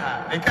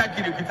 Chica. They can't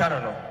kill you,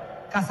 Kitano.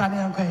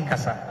 Cassania,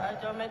 Cassa. I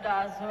don't know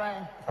that's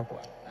why.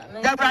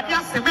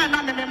 Gabriel, the man,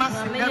 I'm a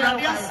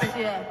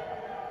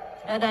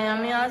And I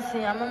am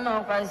here, I'm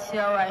not quite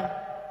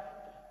sure.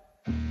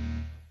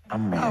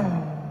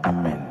 Amen.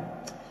 Amen.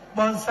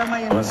 Bon, some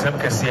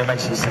can see my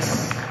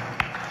Jesus.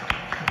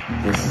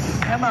 Yes.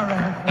 Mama,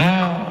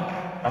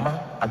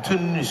 I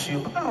told you.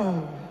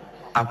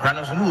 I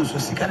promise you, so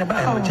she can't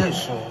buy a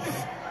Jesu.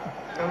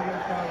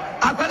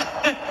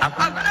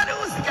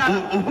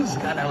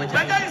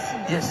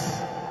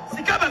 Yes.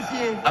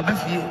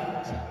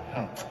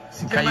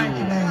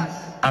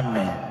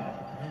 Amen.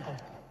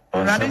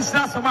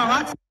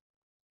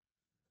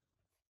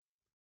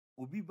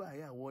 Obi ba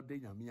ya wode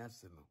nyame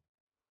ase no.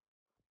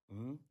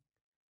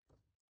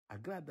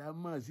 Agradaa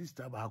ma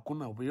sister ba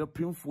akona obo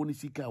pemfo ni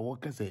sika wo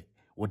kase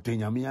wode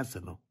nyame ase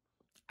no.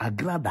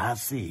 Agradaa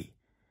ase.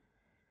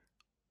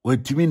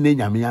 Watimi ne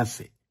nyame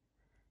ase.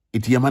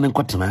 Eti yama ne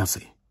nkotena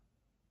ase.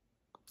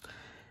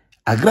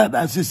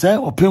 Agradaa ase sai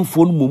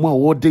opemfo no momu a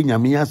wode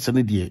nyame ase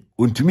ne de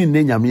ontimi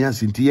ne nyame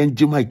ase nti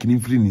yenje mic ni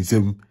firi ni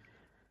nsem.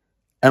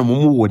 En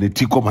momu wo ne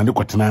ti koma ne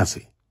kotena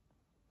ase.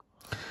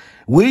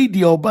 We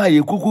di oba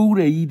ye koko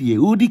wura yi die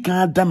odi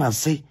kan da na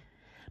se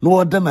no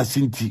oda na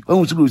sinti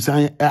won so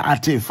san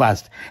ate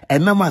fast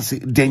enam ase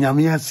de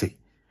nyame ase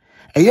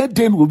eye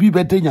den obi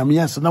be de nyame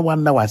ase na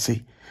wanda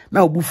wase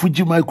na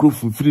obufuji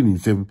microphone free ni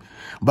nsem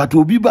but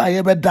obi ba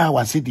ye be da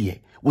wase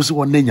de wo se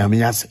won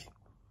nyame ase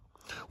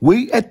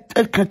we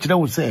ka kire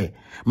wo se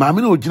ma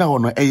me na ogina ho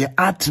no eye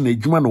art na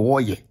adwuma no wo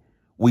ye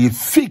we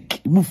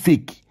fake mu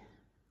fake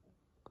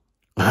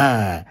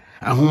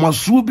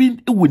ahomaso bi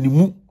woni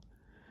mu.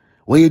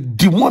 Where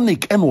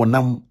demonic and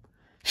wonam,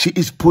 she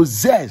is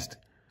possessed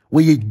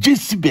we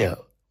Jezebel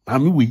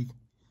mami we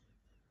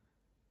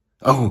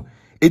oh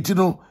it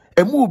no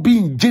emu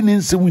obi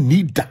njenin se we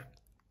need that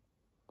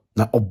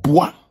na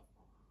oboa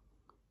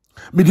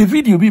me the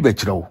video bi be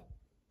kire wo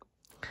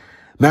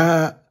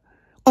na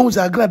on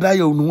za Agradaa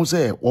ya unu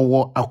se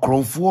wo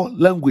akronfo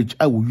language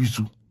a wo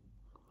use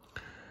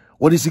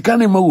what is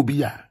sikane ma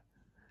obi a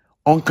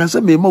on kan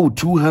se me ma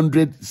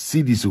 200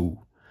 cedis o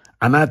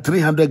ana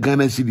 300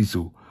 Ghana cedis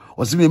o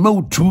se me ma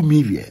 2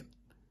 million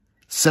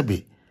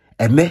sebe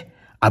ene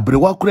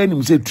abrewa kura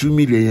nim se 2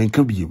 million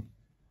yanka biem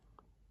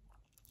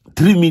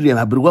 3 million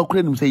abrewa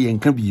kura nim se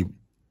yanka biem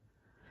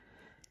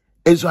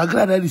enso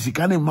Agradaa di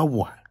sikane ma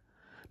wo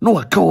no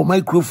waka o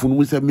microphone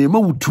mu se me ma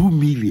 2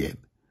 million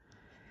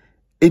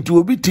etu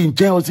obi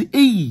tinche o se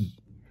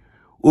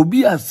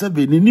obi a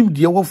 7 nim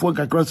de wofo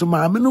kakra so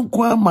ma amenu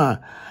kwa ma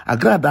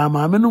Agradaa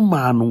ma amenu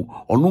ma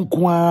no onu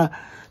kwa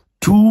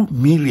 2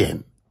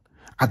 million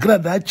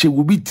Agradaa che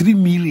will be 3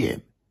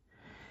 million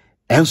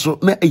enso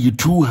na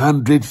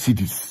 200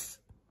 cedis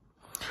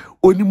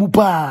onimu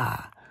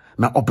pa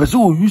na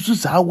opeso o use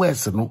sa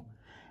west no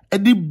e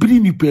de bri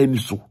ni pa ni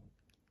so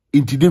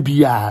enti de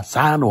bia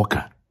sa na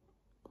oka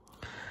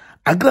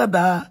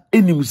Agradaa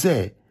enim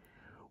se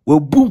wo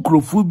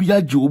bunkrofo bi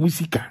age o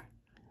musika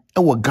e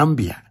wo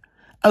Gambia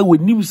a wo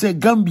nim se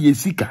Gambia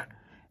sika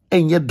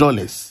enye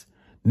dollars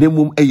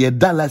nemum eye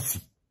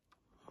dalasi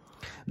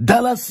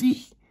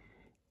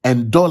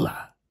and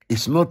dollar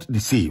is not the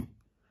same.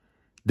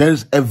 There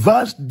is a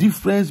vast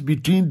difference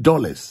between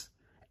dollars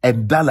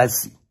and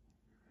dalasi.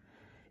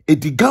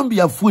 Eti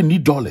Gambia for ni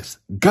dollars,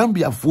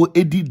 Gambia for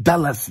edi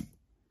dalasi.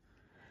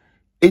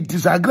 It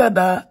is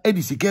Agradaa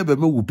edi sikebe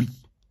me wubi.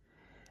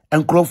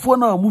 Enkrofo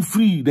na mu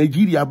free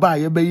Nigeria ba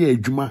ye be ye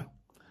adwuma.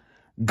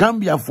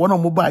 Gambia for na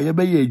mu ba ye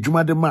be ye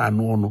adwuma de ma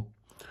ano no.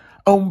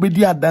 Be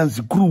di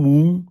adanse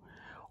kurumu.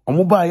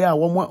 Omo ba ye a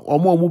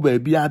omo ba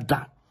bi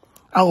ada.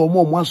 A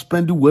omo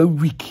spend 1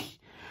 week.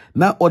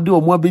 Na ode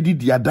omo abedi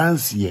dia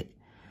dance ye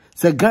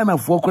se Ghana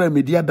for kora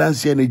media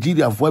dance ye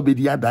Nigeria for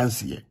abedi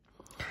dance ye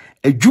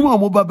adwuma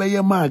omo ba be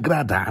ye ma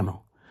Agradaa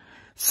no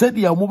se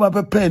dia omo ba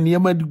pepe ne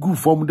ma di gu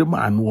form de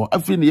ma no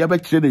afi ne ye ba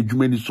kire na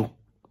adwuma ni so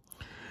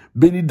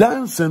beni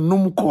dance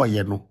num ko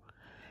ye no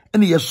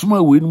ene ye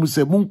soma we num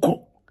se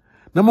monko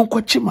na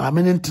monko chi ma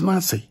me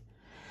ntena se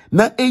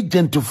na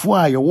agent fo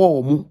a ye wo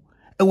omo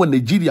e wo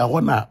Nigeria ho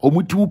na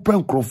omo ti mu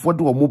pen krofo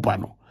de omo ba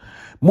no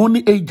mo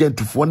ni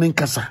agent fo ne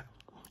nkasa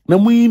na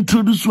mu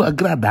introduce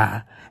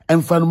Agradaa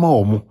enfanma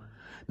omo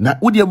na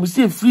wodi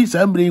amusie free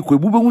sambre ko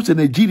ebu behu se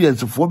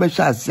Nigerians fo be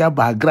sha asia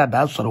ba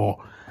Agradaa soro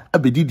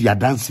abedi dia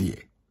dance ye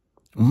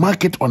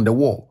market on the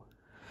wall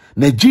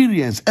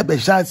Nigerians ebe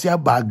sha asia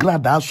ba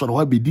Agradaa soro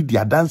abedi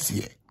dia dance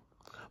ye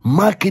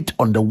market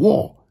on the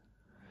wall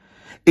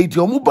eti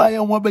omo ba ye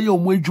omo be ye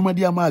omo adwuma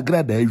dia ma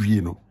Agradaa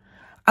awie no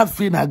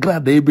afi na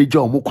Agradaa ebeja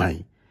omo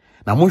kwan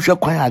na monhwe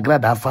kwan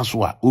Agradaa fa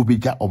so a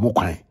obeja omo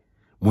kwan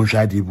monhwe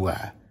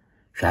adibua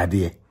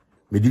hwade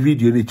me di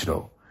video ni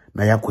chiro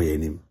na yakoye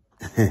nim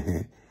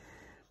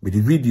me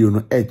di video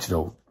no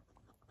chiro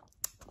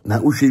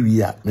na uhwe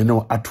wi a me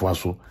no atoa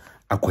so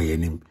akoye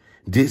nim.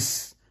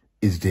 This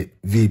is the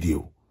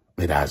video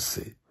me that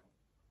say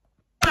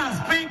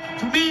speak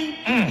to me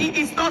it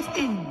is not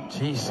in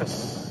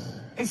Jesus.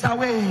 It's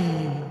away.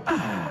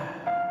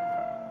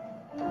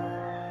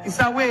 It's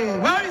away.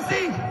 Where is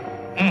he?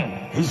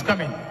 He's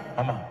coming,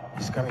 Mama.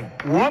 He's coming.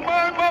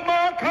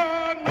 Mama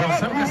can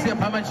Somebody say,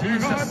 Mama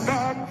Jesus.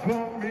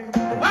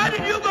 Where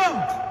did you go?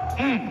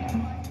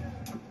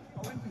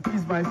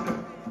 He's my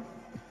son.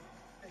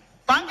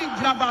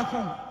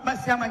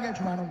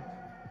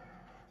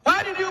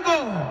 Where did you go?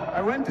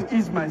 I went to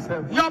ease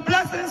myself. Your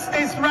blessings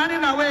is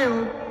running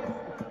away.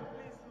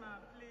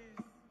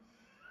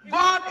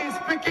 God is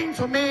speaking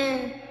to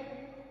me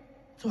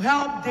to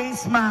help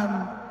this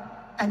man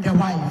and the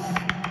wife.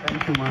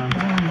 Thank you, man.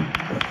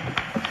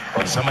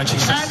 Somebody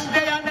Jesus. And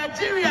they are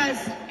Nigerians.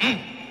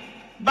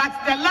 But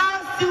the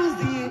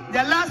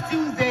last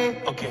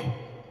Tuesday, Okay.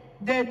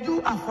 they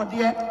do afford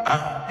it.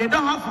 They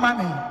don't have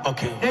money.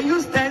 Okay. They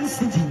use 10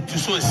 cedi To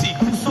sow a seed.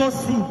 to sow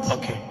seed.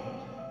 Okay.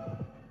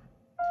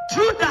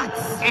 Through that,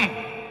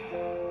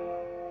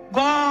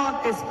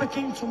 God is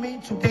speaking to me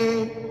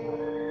today.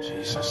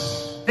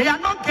 Jesus. They are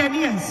not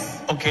Ghanaians,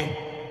 Okay.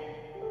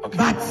 Okay.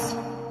 but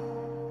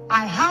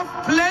I have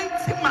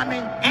plenty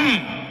money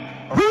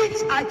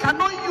which I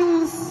cannot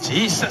use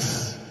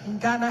Jesus. in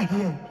Ghana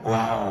here.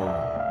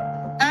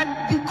 Wow. And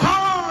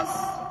because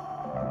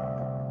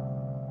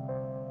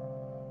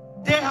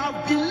they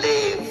have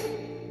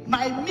believed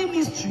my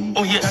ministry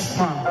Oh yes.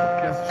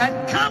 Yes.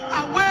 and come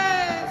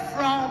away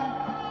from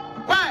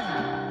where?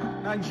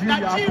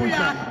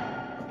 Nigeria.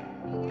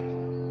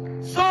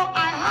 So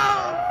I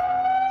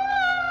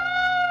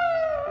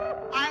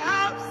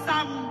have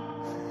some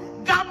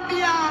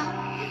Gambia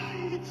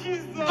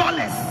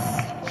dollars.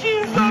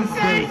 Jesus,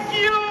 thank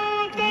you,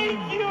 thank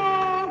you,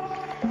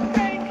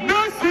 thank you.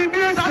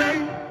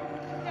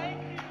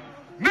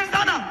 Mr.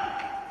 Adam,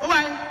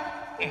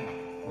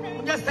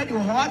 just said you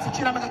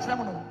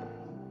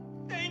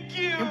Thank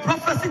you. in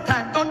prophecy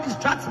time, don't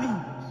distract me.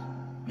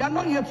 We are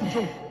not here to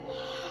joke.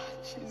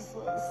 Jesus.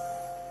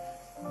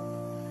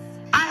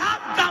 I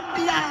have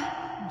Gambia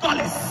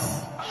dollars.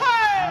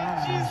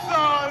 Hey,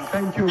 Jesus.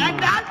 Thank you. And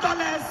that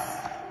dollars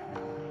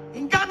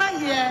in Ghana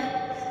here,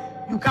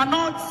 you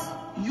cannot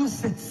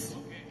use it.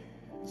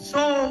 So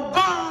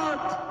God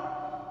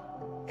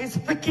is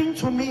speaking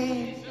to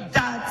me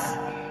that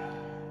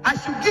I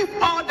should give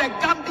all the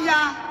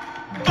Gambia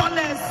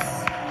dollars.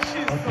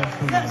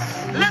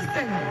 Yes,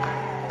 listen,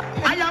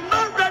 I am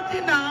not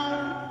ready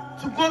now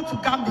to go to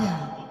Gambia,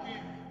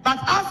 but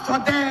after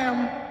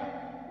them,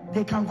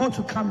 they can go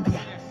to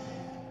Gambia.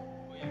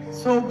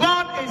 So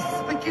God is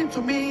speaking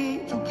to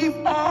me to give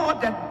all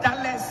the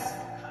dollars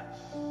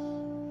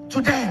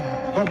to them.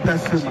 God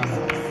bless you,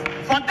 man.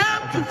 For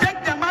them to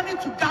take the money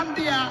to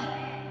Gambia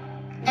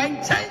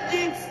and change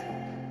it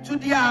to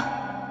their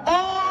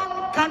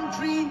own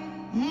country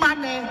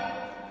money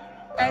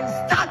and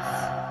start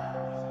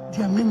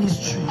their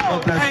ministry.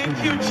 Oh,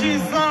 thank you,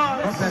 Jesus.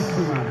 God bless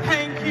you, man.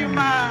 Thank you,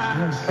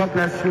 man. Yes, God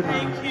bless you, man.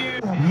 Thank you.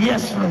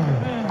 Yes, Lord.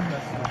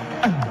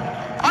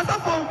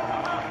 Asafo,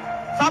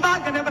 Sabah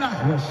Genebra.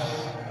 Yes.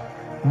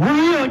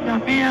 We are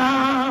Namia.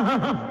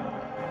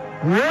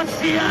 I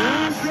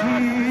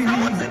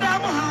want to know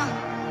how.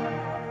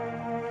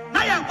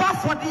 Now you're back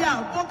for the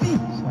Bobby.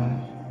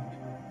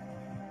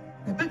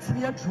 The bit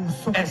me a true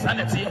so.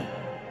 Insanity.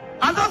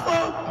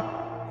 Asafo,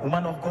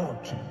 Woman of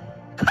God.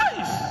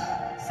 Christ.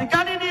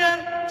 Sikani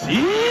here.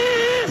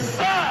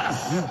 Jesus.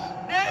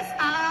 These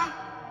are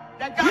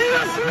the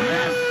Gambians.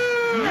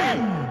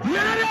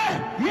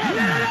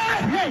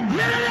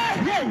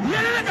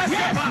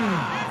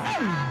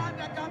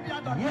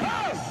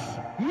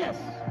 Yes.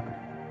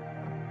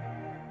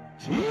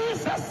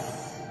 Jesus.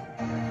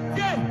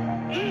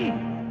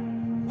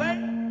 When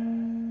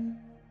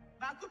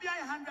Makubia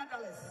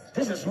 $100.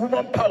 This is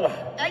woman power.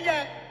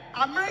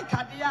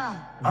 America dia.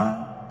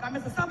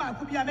 Kamesa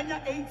Makubia menya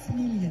 8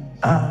 million.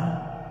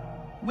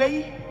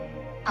 Wait,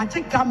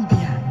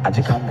 Gambia.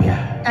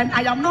 And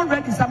I am not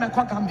ready to make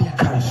Gambia.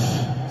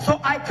 So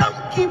I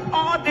can't keep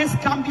all this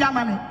Gambia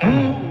money.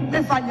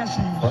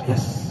 Oh,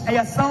 yes. And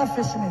your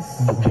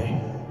selfishness. Okay.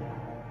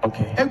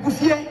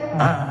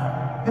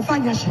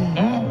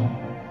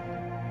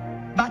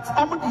 But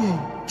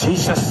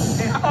Jesus.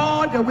 they are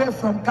all the way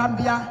from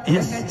Gambia.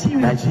 Yes.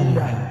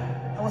 Nigeria.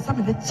 I was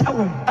having the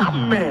chow.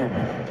 Amen.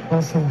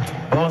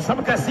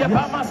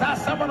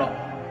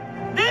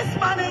 This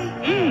money.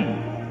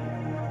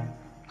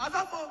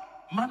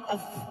 Man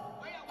of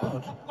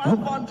God.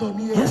 One bundle.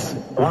 Yes.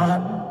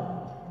 One.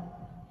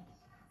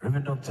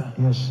 Reverend Doctor.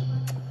 Yes.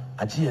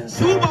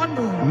 2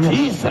 bundles.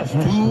 Jesus.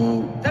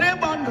 2. 3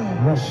 bundles.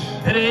 Yes.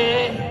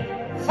 3.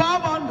 4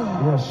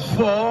 bundles. Yes.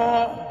 4.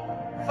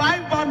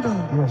 5 bundles.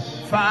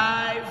 Yes.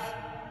 5.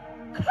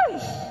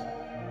 Christ.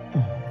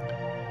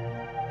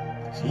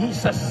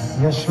 Jesus.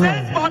 Yes, 6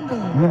 Lord.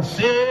 bundles. Yes.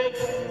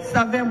 6.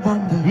 7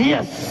 bundles.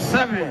 Yes.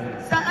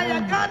 7. Sir, I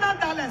am Ghana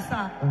dollars,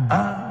 sir.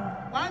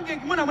 1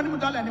 gig,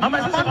 $1,000. How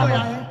much is it?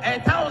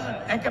 1,000.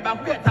 And can buy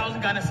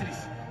 1,000 Ghana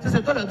cedis. Just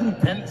a dollar do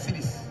 10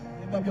 cedis.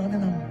 If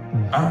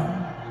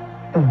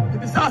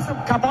it's us,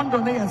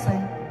 Kabondo, they are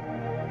saying,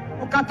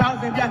 okay,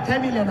 1,000, they are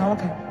 10 million.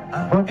 Okay.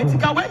 It's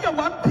a way you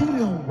 1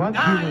 billion. 1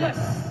 billion. Yes.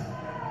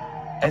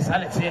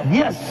 Exactly.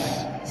 Yes.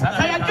 Say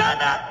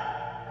Ghana,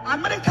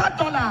 American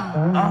dollar.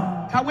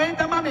 Kaway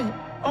the money,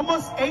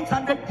 almost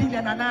 800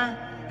 billion and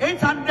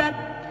 800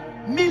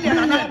 million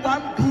and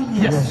 1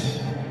 billion. Yes.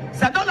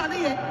 Say dollar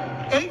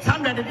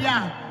 800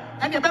 yeah.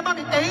 And you remember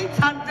me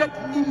 800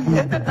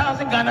 million.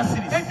 80,000 Ghana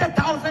cedis.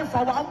 80,000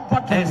 for 1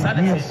 bottle. Yes.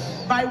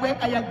 By way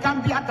of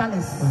Gambia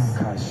dollars.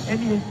 Gosh.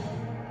 Anyway.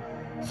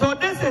 So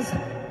this is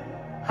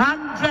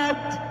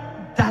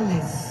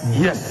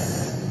 $100.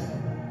 Yes.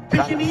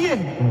 Picking here.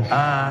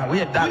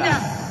 We are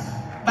dollars.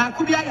 But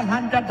could be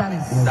 $100.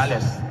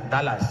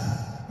 Dollars.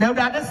 Now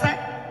the other side,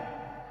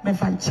 me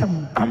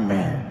fancham.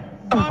 Amen.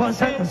 God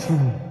says,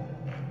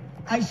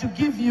 I should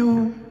give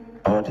you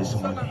all this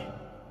money.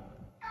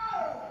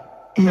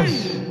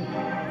 Yes.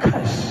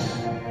 Cash.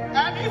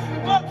 And if you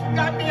go to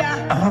Gambia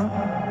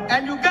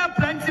and you get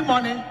plenty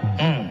money,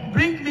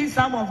 bring me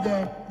some of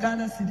the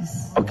Ghana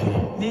cedis. Okay.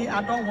 Me,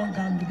 I don't want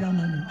Gambia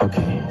money.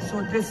 Okay.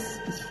 So this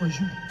is for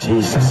you.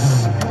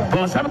 Jesus.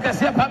 Bon, ça me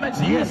casse pas mal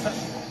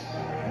Jesus.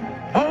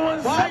 Oh,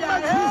 ça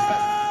me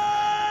Jesus.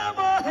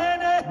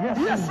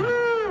 Yes.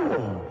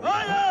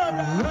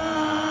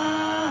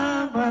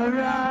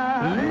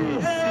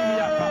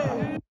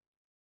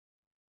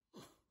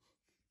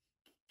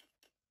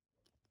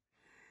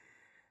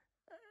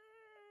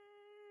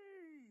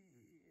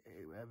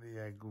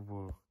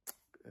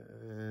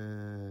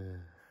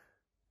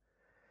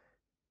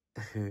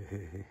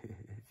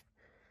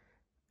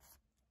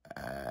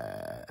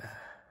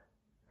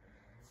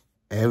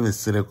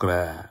 Mesere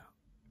kura.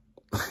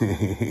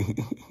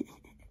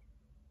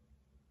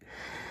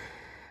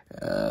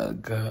 Oh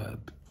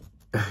God.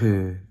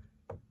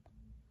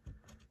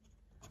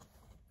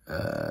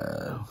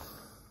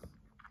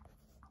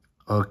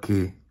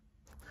 Okay.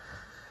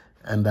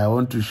 And I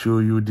want to show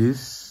you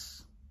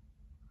this.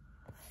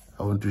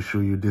 I want to show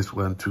you this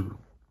one too.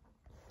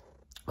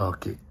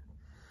 Okay.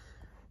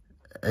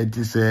 It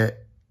is a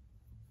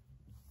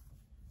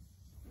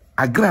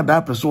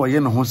Agradaa person ye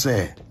no ho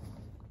say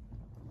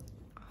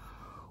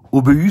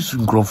obeyusu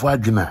nkrofo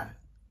adwena.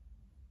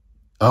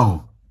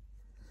 Oh.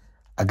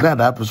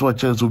 Agradaa person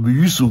chance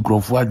obeyusu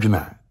nkrofo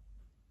adwena.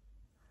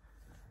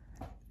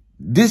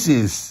 This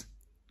is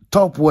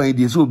top one.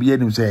 This will be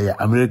any say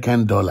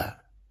American dollar.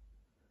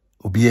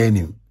 Obi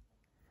any.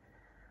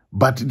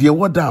 But the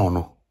word down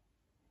no.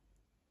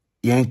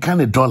 Yen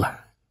kan dollar.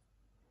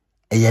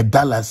 Eye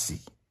dollar si.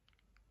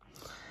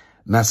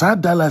 Na sa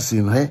dollar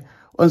si no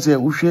on say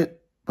uhwe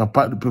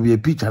papa the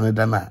picture na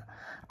dana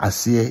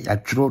ase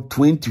atro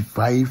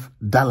 $25.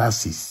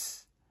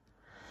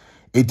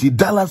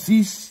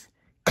 $80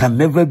 can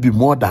never be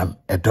more than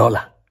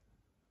 $1.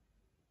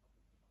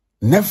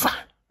 Never.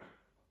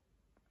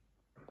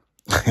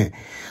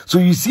 So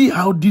you see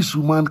how this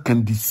woman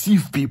can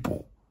deceive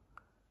people.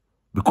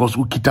 Because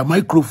we get a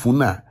microphone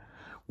now.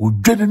 We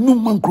get a new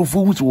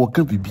microphone which will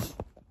come be.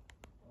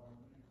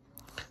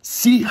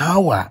 See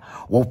how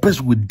our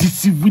person will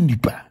deceive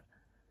Nipa.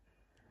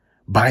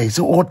 By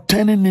so or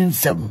turning in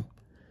 7.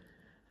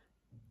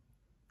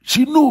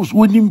 She knows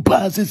when him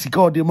passes he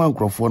called the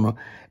microphone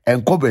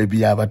and cover be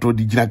avato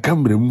di jina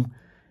camera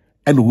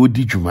and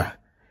woody juma.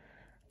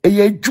 A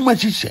ye juma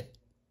she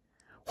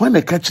when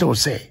the catcher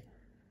say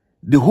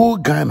the whole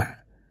Ghana.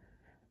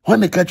 When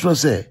the catcher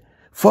say,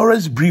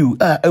 Forest brew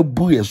a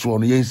boy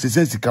swan, yen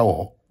says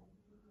cow.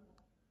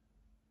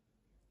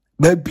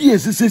 Baby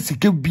says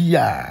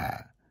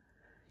bia.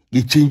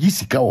 Ye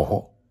changes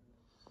cow.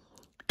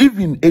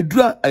 Even a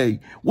draw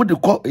what they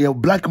call a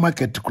black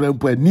market to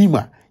cramp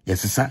Nima,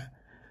 yes, sir.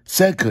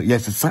 Circle,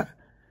 yes, sir.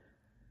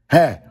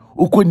 Hey,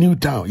 Oko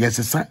Newtown, yes,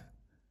 sir.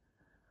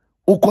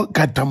 Oko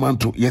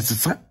Catamanto, yes,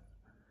 sir.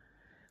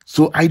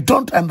 So I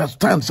don't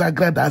understand,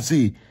 Agradaa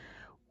say.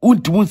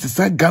 Won't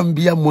say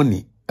Gambia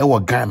money ewa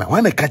Ghana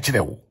when I catch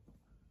it.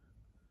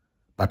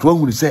 But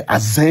when we say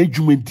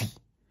Azaatana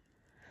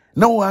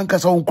now anka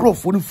sa on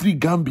for free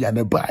Gambia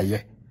na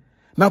buy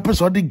now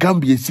person the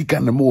Gambia sika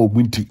na mo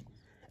winti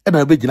e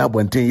na be gina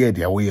bonten ye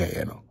dia we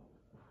ye no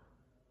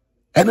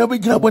e na be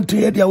gina bonten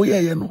ye dia we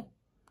ye no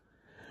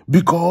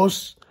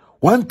because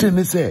one thing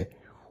is say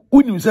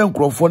when you say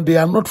nkrofo they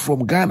are not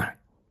from Ghana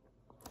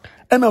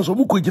and also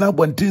mu ko gina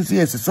bonten say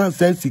yes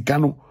sika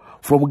no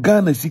from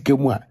Ghana sika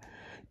mu a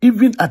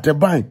even at a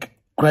bank,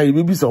 cry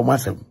maybe so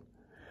massive.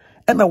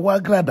 And a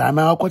Agradaa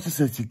na akwati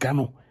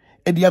sikano,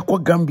 e di akwa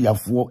Gambia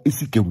for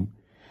isikem.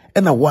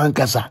 And a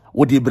wankasa,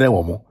 what de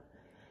brewomo.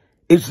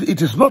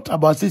 It is not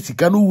about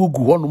sikano wo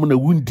gu hono na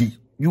wundi.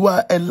 You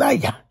are a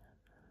liar.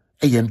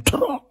 A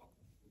yentro.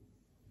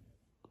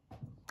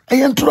 A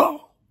yentro.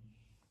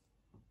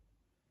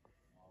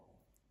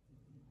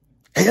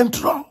 A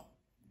yentro.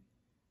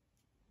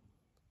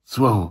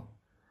 So,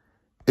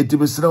 it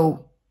is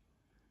so.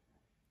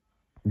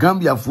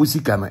 Gambia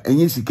fusika na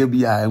enye sika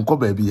bia enko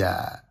ba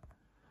bia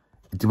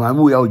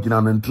ntimamu ya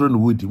ogina no ntro no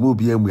wudi mo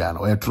bia mu ya na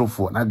o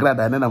trofo na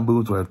Agradaa na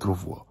mbe to o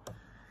trofo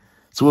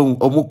so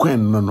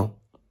omukwen no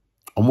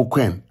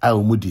omukwen a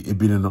omudi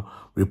ebini no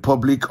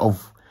Republic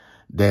of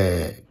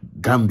the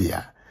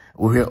Gambia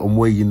ohe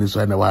omoyi ni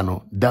so na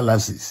wano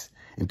 $.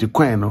 Nti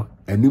kwen no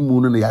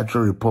animu no na ya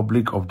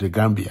Republic of the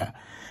Gambia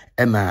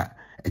ena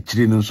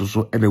echiri no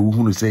so ena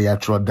wuhunu say ya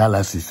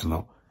 $.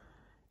 No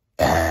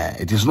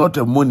it is not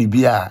a money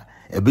bia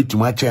a bit too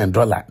much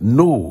 $1.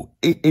 No,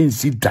 it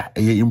ain't that.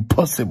 It's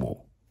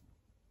impossible.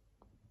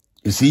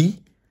 You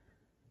see?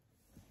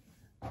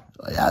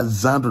 I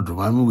Zando to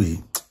my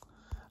way.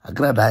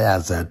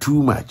 Agradaa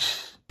too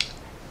much.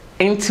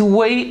 Into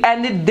way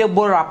any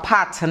Deborah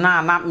part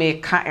na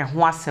make a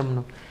wasem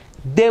no.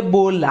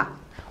 Debola.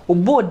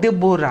 Ubo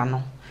Deborah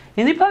no.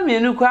 Nipa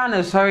mienu kwa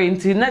na sorry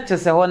into nature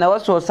se ho na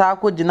waso sa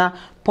akogina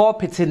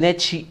pulpit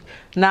nechi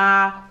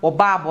na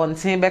oba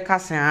abonten beka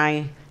se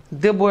an.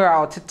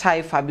 Deborah or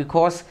Taifa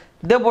because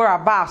Deborah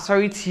ba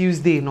sorry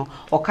Tuesday no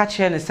or catch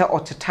and say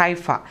or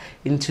Taifa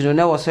into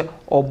no was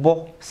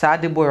obo sa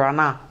Deborah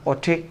na or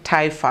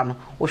Taifa no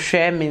or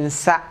share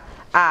minsa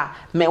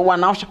me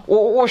one out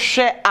or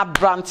share a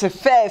brand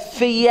fair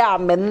fear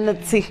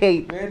menity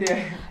hey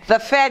the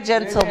fair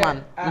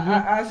gentleman.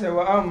 I said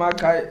well my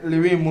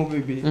living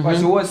movie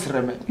but what's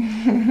reme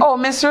oh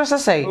Mr.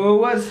 say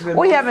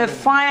we have a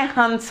fine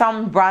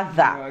handsome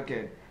brother.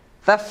 Okay.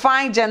 The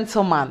fine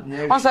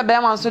gentleman. Once a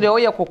bear man so the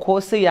oya koko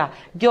say ya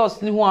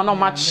girls ni who are not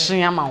much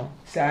yama.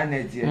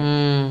 Sanity.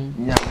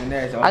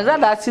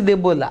 Azaatana see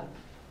Debola.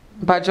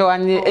 But you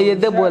and a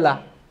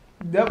Debola.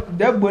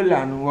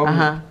 Debola no.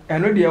 I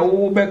know the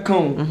old back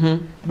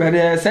home.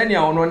 But send you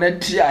on that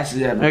tears.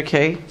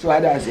 Okay. So I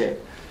does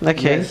it.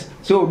 Okay. Yes.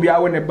 So we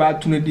are when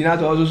about to the dinner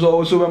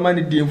also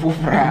money deal for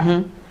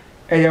fra.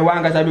 And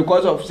one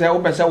because of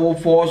self person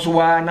force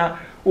one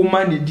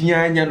woman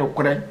the no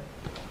correct.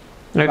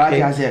 Okay.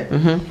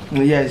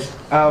 Yes.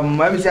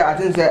 I say I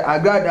think say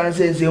Agradaa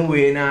say same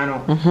way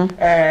now.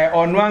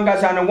 On one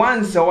gas and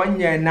once 1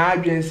 year now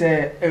adwen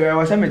say I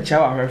was a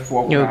child of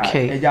for.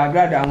 Okay.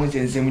 Agradaa won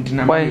say same thing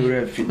na me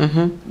refi.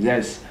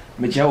 Yes.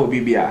 Me child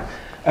bibia.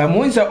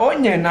 mo nse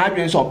onye na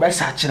adwen so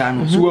obesa kira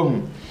no so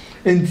ahu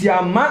enti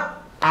ama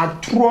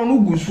atro no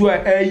gusu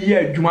ayi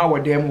adwuma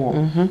wodem ho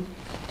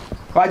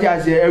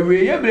waja se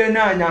eweye bre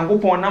na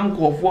Nyankopon nam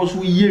kofo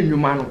so yi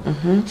nnwuma no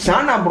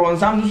saa na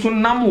bronsam so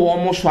nam wo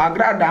mo so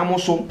agrada mo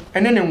so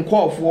ene ne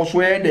nkofo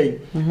so edey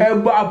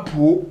eba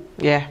apuo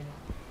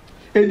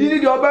edini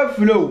de oba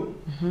flow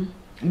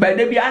by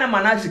the biana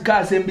manasika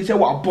asem bi se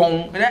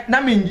wabon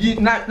na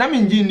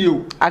minji ni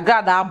o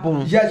agrada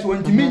abon yes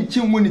when to mean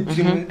chin woni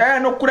tim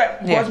no kura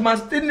because man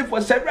staying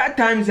for several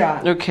times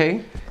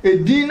okay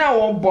edina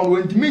wabon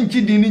when to mean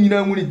chi din ni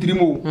nyina woni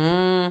trimo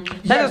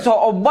that is so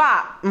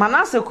oba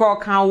manase ko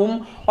kan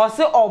wom o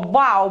se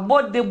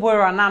obo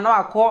Deborah na no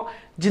akọ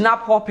Gina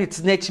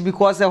pulpit next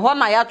because the one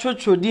I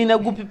actually din na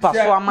gu pipa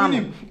so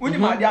amam woni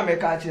ma dia me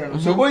ka kire no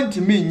so won ti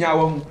me nya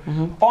wa hu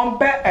on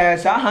pe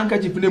sa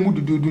handkerchief na mu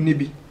dududu ne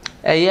bi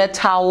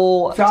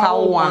towel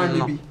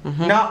one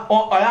na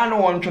oya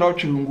no won tworo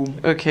twurungum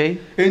okay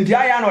enti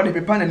aya na de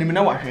pepa na nim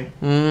na wahwe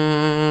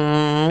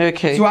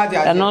okay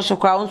and no so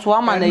kwa unso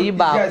ama na yi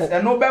ba yes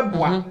and no be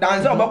boa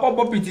dan se obekọ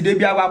pulpit de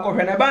bia ba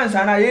kọhwe na ba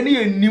nsa na ye ne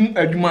yenim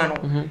adwuma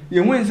no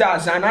ye hu nsa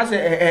asa na se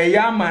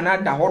eya ma na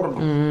da hodo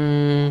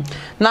no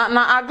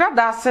na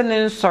agrada se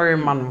ne sorry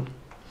man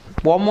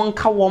wo mo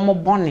nka wo mo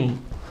boni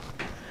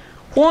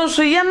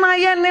wonso ye na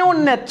ye ne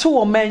onet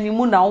wo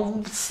manimu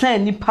na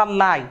sen nipa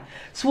lie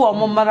so wo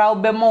mo mara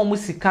obe ma wo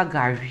sika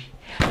gari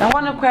na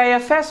wone kwa ye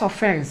first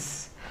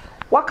offense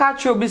waka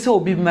tro bi se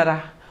obi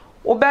mara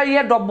obe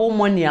ye double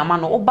money ama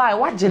no oba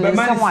waje ne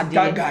nsam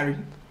ade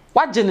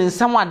waje ne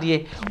nsam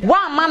ade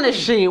wa ma ne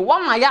hwe wa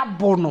ma ya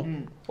bo no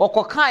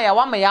okokan ya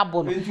wa ma ya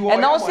bo no e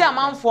na wo se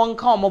amanfo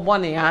nka wo mo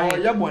boni han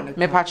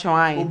me patcho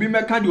han obi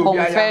meka de obi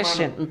aya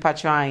confession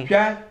patcho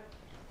han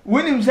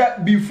Winim say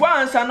before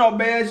answer na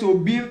obey so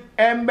obi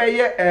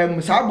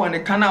embeye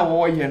sabone kana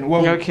wo ye no wo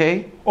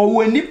okay o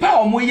woni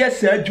pa omo ye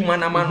sa adwuma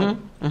na ma no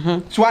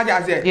so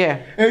aja say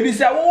edi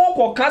say wo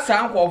ko kasa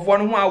ankofo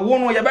no ho a wo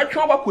no ye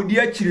betwe obakodi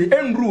akire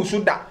endru so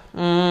da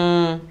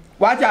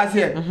what I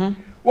say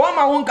wo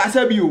ma won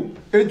kasa bi o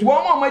etu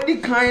wo ma di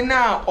kan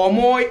na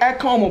omo e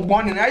kan omo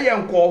bone na ye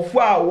nkofo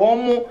a wo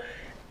mo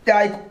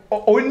like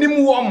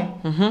onim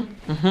wom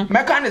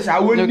mechanics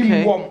a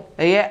wonim wom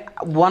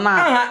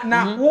bona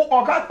na wo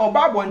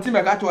oba bonti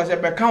meka to se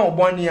be kan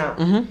oboni a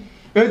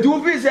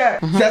edu fi se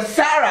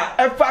Sarah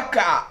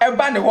efaka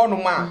eba ne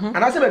hono ma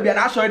ana se be bia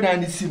na asori dan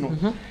ni si no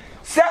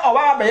se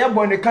oba be ye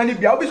boni kan ni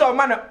bia obi so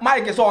ma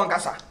Mike so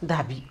onkasa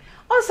dabi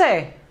on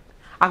say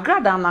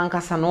agrada na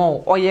nkasa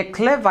no or ye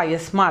clever ye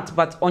smart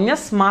but on ye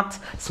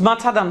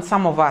smarter than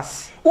some of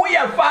us we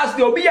are fast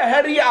obi ya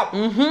hurry up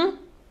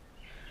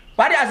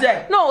what I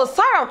say? No,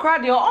 Sarah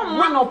cried your own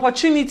man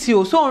opportunity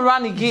so on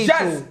run again.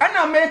 Yes,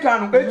 and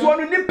American, it's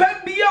one ni pen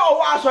be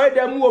or sorry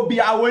them will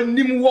be our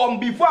nim warm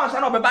before I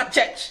stand up about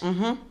church.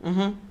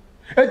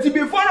 It's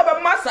before of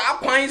a master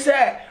point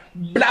say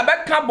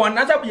Black carbon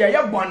as a be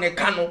a bonnet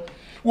cano.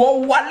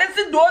 Well, what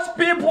listen those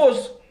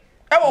people's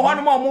ever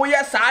one more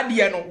yes, I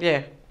no.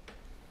 Yeah.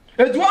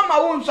 It's one my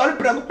own sorry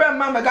preoccupied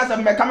mamma gas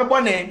and become a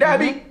bonnet. There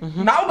be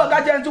now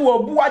bagajan to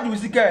a boa you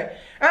seek.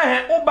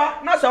 Oba,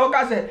 not so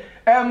say.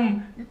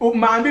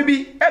 Man bibi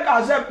e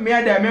ka se me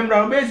dey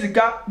memra be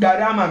sika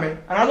gari ama me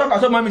anaso ka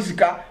so ma me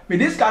sika me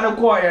this kind of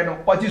call here no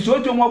oti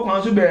so to mo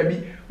kwan so ba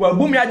bi wa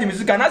bu me age me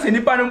sika na se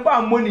nipa no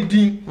mpa mo ni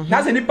din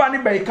na se nipa ni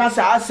be ka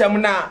sa asem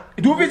na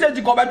du fi se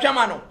ji ko ba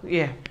twama no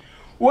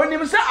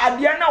wonim se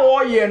ade na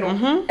wo ye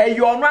no e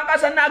yo no aka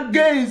se na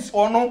gains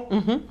ono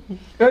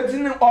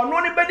etin ono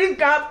ni be din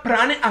ka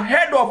plan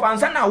ahead of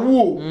ansa na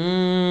wo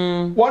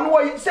won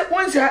wo se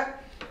won se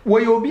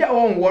we obi a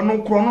won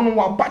wono krono no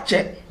wa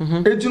bache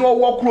etino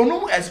wo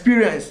krono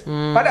experience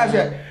but I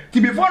say ti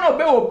before no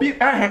be obi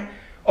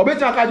obi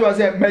tin aka jo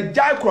say me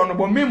jai krono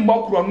bo me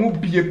mbo krono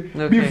bie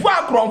before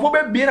akronfo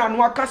be bie na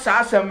no aka sa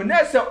asem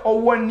na say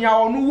owonia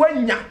ono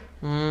wanya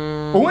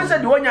o say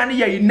de wanya ne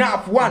ye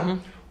enough one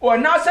o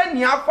na say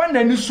ni afa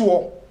na ni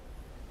so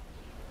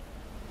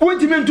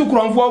wonti me ntu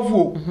kronfo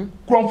afuo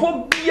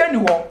kronfo bie ni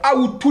ho a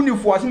wutu ni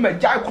fo say me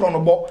jai krono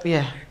bo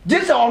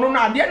jinse ono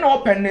na ade na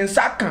open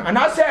nsaka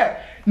ana say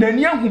na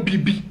ni ahu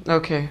bibi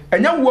okay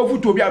enya wo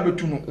afuto obi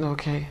abetu no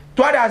okay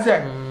to ada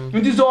say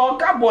nti so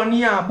ka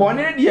boni a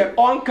boni de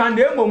on kan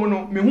de emom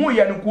no me hu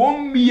ye no ko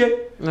mie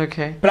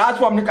okay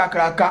platform ni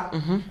kakraka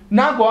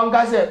na go on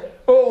ga say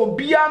o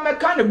bia me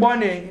kan de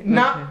boni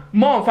na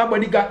mo fa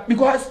body ga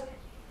because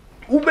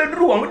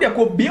ubedru won de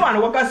ko bia na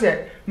wo ka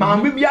say ma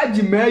me bia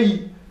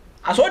gimayi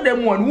aso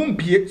dem won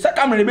wumpie se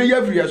camera be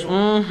ya free so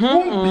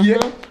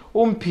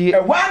wumpie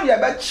one ye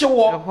be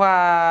chiwo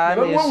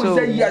so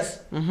say yes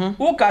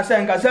who ka say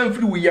nka say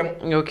free we yam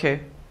okay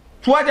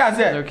to what I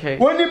say okay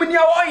woni me nia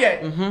wo ye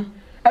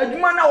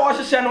adwuma na wo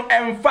hye no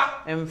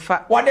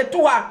emfa wo de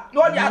to ha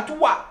no de ato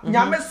ha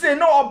nyame say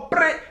no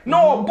opre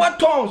no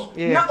buttons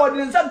na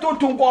ordinance to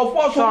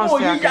nkofo so mo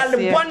yi ya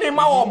le bone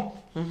ma wo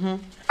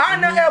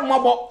ana e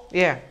mobo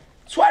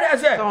so what I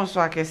say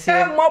so I can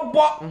say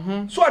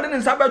mobo so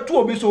ordinance abeto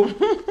obi so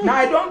now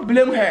I don't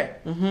blame her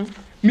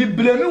me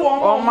blame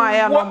oh my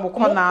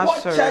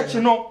church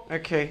no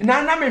okay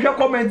na me hwe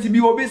comment bi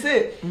obi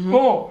say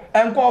oh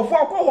enkofo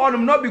akọ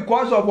not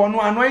because of one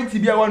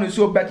anointing bi one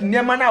so but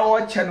nema na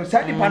o che no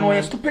say nipa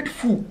no stupid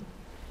fool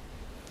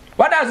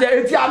what does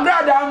it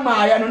Agradaa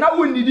ma ya no na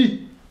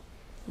wonidi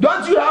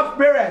don't you have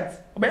parents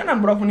obe na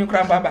brofo ni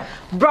kra baba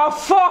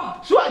brofo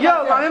yo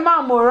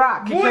mama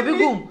mora kike bi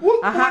gum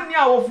ni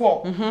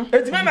awofo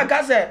etima me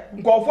ka say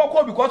nkofo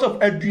ko because of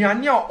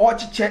aduane o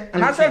chiche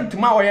na say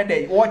ntima o ye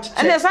dey o chiche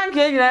and the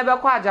sanke nyina be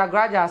kwa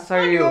Agradaa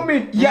sorry you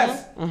mean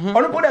yes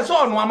onu put the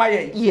so no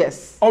amaye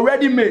yes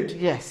already made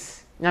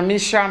yes nyame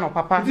hira no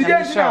papa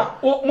nyame hira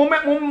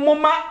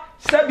moma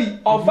sabi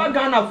ofa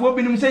Ghana fo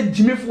binim say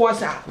jimifo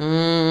sa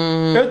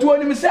etu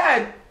onim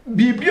say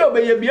bibi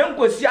obeye bia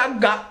nkosi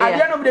aga at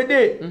the end of the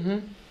day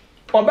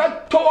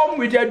oba tom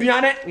with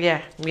aduane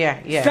yeah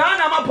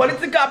sana ma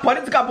political for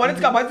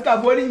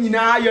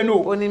nyina ye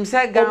no onim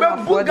say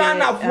Ghana for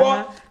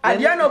at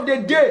the end of the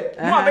day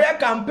no abaya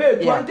campaign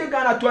 20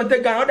 Ghana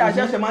other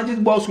share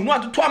magic boss no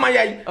atoto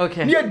amaye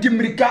ni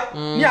edimrika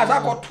ni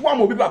azakoto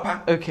am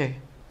papa okay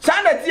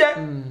sana tie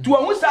to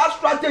won sa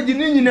strategy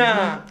ni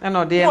nyina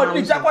no dey no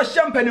dey jakọ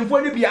champagne fo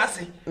ni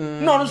biase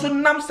no no so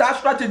nam sa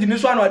strategy ni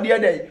so na dey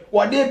dey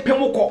wo dey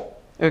pemukọ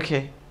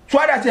okay so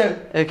that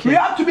we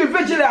have to be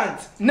vigilant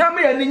na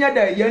me anya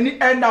dey yani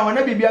end na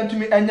na bibia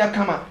ntumi anya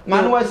kama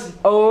manwasi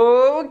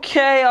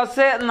okay I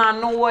said na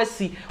no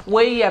wasi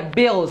we ya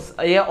bills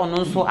ye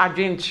ono so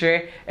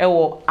adwenkyere e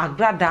wo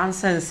Agradaa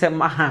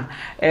nsensem aha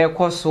e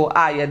koso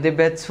a ye de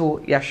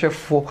beto ya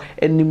hwefo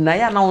enim na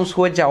ya na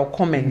onso agya o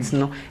comment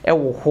no e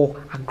wo ho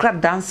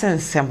Agradaa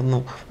nsensem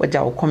no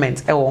agya o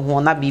comment e wo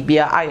ho na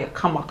bibia aye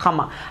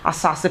kama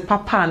asase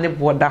papa ne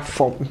border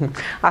form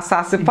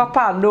asase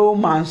papa no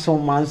man so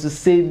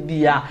say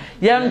bia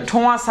yen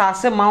ton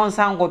asase ma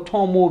onsan go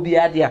ton mo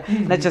bia dia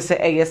na chese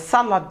e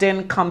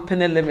Saladin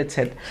Company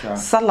Limited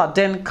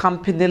Saladin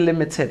Company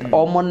Limited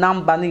omo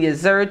number ni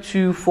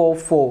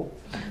 0244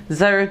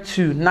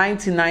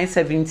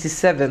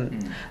 029977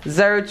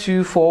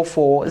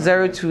 0244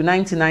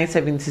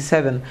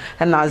 029977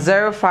 and now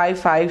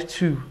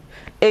 0552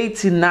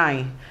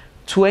 89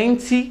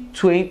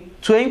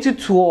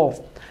 2012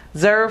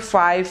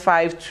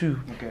 0552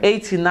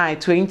 89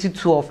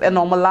 2012 and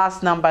our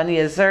last number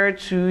is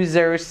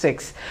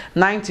 0206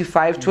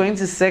 95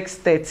 26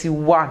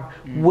 31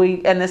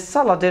 we and a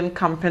Saladin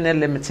Company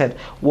Limited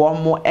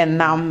one more and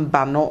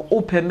number no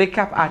open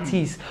makeup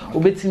artist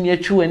obetimi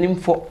achu anim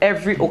for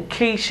every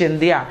occasion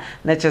there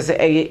na just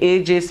say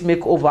AJ's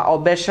makeover or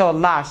special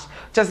lash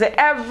just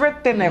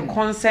everything a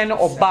concern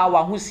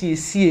obawa who see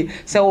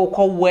say o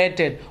call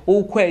wedding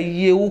o kwa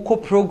ye o call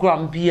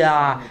program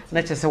bia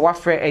na just say wa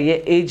frɛ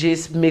AJ's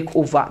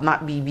makeover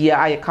not BBI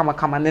I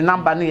come and the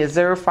number is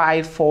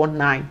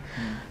 0549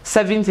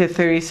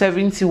 73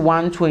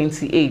 71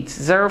 28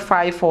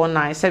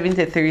 0549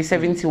 73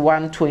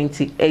 71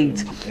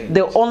 28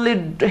 the only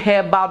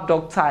herbal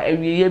doctor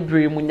ewiye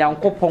bre mu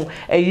nyankopon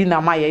eyi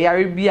na ma ye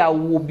yare bia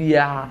wo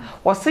bia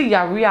wo se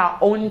yare a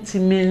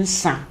ontimi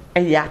nsa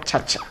eya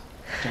chacha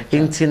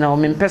inti na o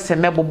mempese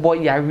mebobo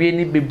yare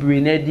ni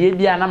bebre na die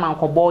bia na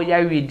mankobo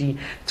yare di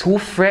to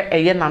frɛ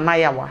eye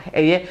nanayawa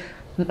eye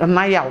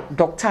Naya,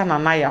 Dr.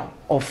 Nanaya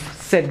of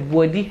said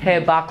Body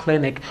Herbal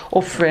Clinic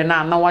of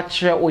Frena na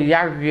wachre o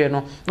yare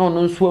no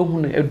nso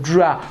ehunu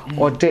edura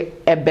or de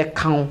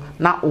ebekan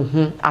na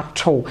ohun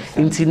ato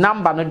inti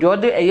number no de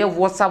ode eye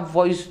WhatsApp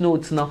voice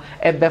note no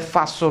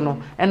ebefa so no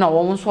e na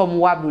won so mo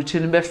wa brochi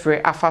no be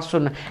frɛ afa so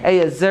no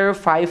eye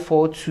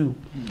 0542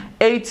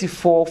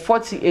 84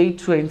 48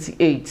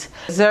 28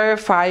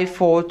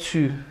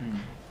 0542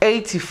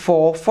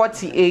 84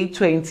 48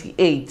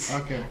 28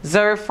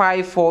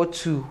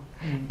 0542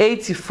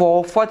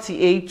 84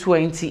 48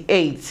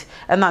 28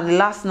 and then the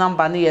last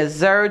number is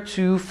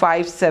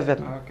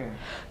 0257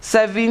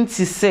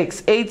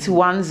 76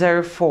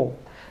 8104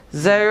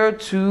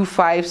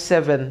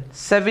 0257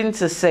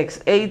 76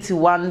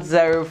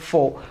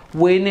 8104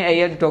 when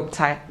a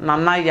doctor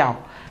Nanaya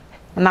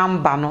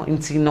number no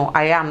intino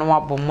aya no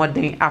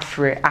abomodin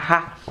afre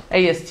aha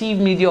Steve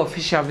Media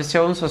official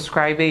vision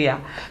subscribe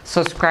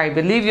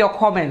leave your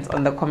comments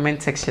on the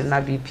comment section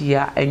na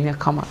bibia enya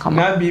kama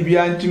na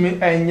bibia ntumi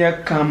enya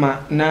kama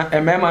na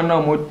emema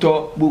na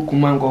moto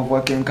bukumango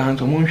working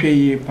kanto munhwe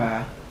yi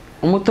pa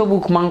moto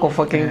bukumango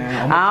working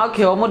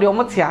okay omo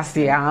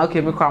ase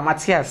okay me kwa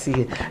mate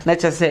ase na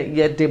chese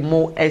ye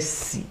demo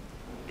SC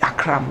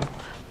akram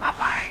bye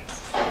bye.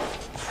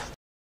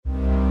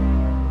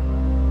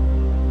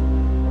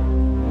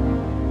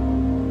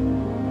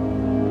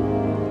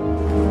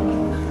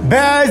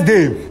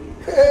 Birthday.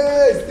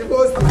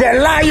 The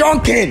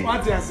Lion King.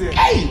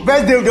 Hey,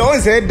 birthday. The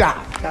one said that.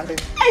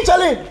 Hey,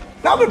 Charlie.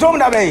 Now we told me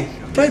that way.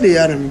 Friday,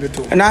 I am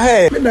better. And I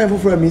heard. Midnight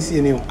for me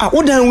seeing you.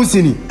 What time we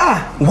seeing?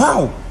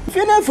 Wow.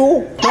 Fina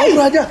for. Hey,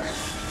 Raja.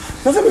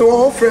 Nasa me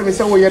wo frɛ me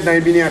sɛ wo yɛ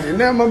dan bi ne ade.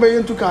 Na ma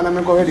bɛyɛ ntu kana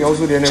me kɔ hɛ de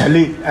also de ne.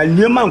 Charlie, a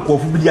new man ko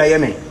fu bi ya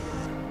me.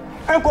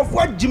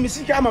 enkofo Jimmy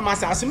sika mama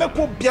asase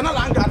meko bia na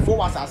landguard for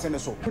asase ne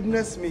so.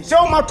 Goodness me. Se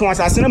o ma to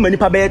asase na mani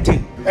pa be te.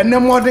 Enne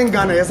modern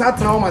Ghana yes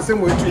atena o ma se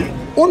mo etu.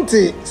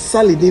 Unti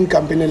Saladin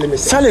Company Limited.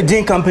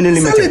 Saladin Company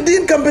Limited.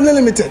 Saladin Company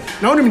Limited.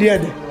 Now dem dey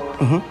there.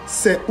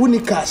 Se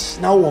Unicash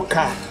na wo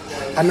car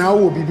ana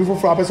wo bibi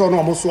foforo apese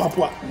no mo so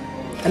apo a.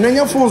 And then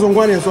your phones on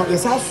one so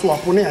yes, I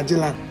swap on a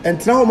Jilan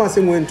and now my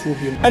same went to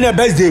him. And your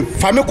best day,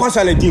 family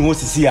consulting was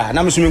to see her.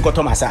 Now I'm assuming got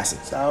Thomas Assassin.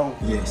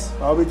 Yes,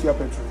 I'll bet you a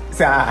petrol.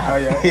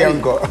 Here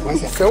go.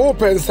 The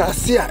open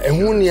Sasia and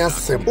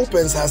Muniasem,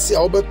 open Sasia,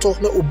 Alberto,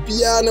 no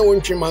Ubiana,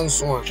 Wintry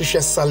Manson,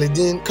 Shisha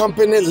Saladin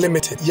Company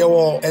Limited,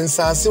 Yawo and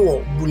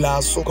Sasiwo,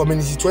 Bulaso,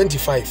 Community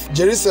 25,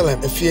 Jerusalem,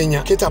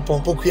 Efienia,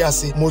 Ketapo,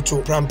 Pokiasi,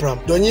 Moto, Pram,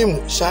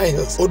 Donimu, Shy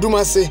Hills,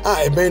 Odumase,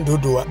 Eben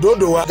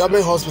Dodoa,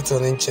 Government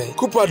Hospital in Chain,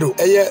 Kupado,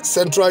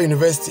 Central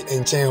University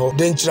in Chenho,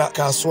 Denchra,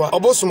 Kaswa,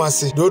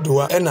 Obosumasi,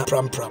 Dodoa, Ena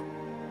Pram.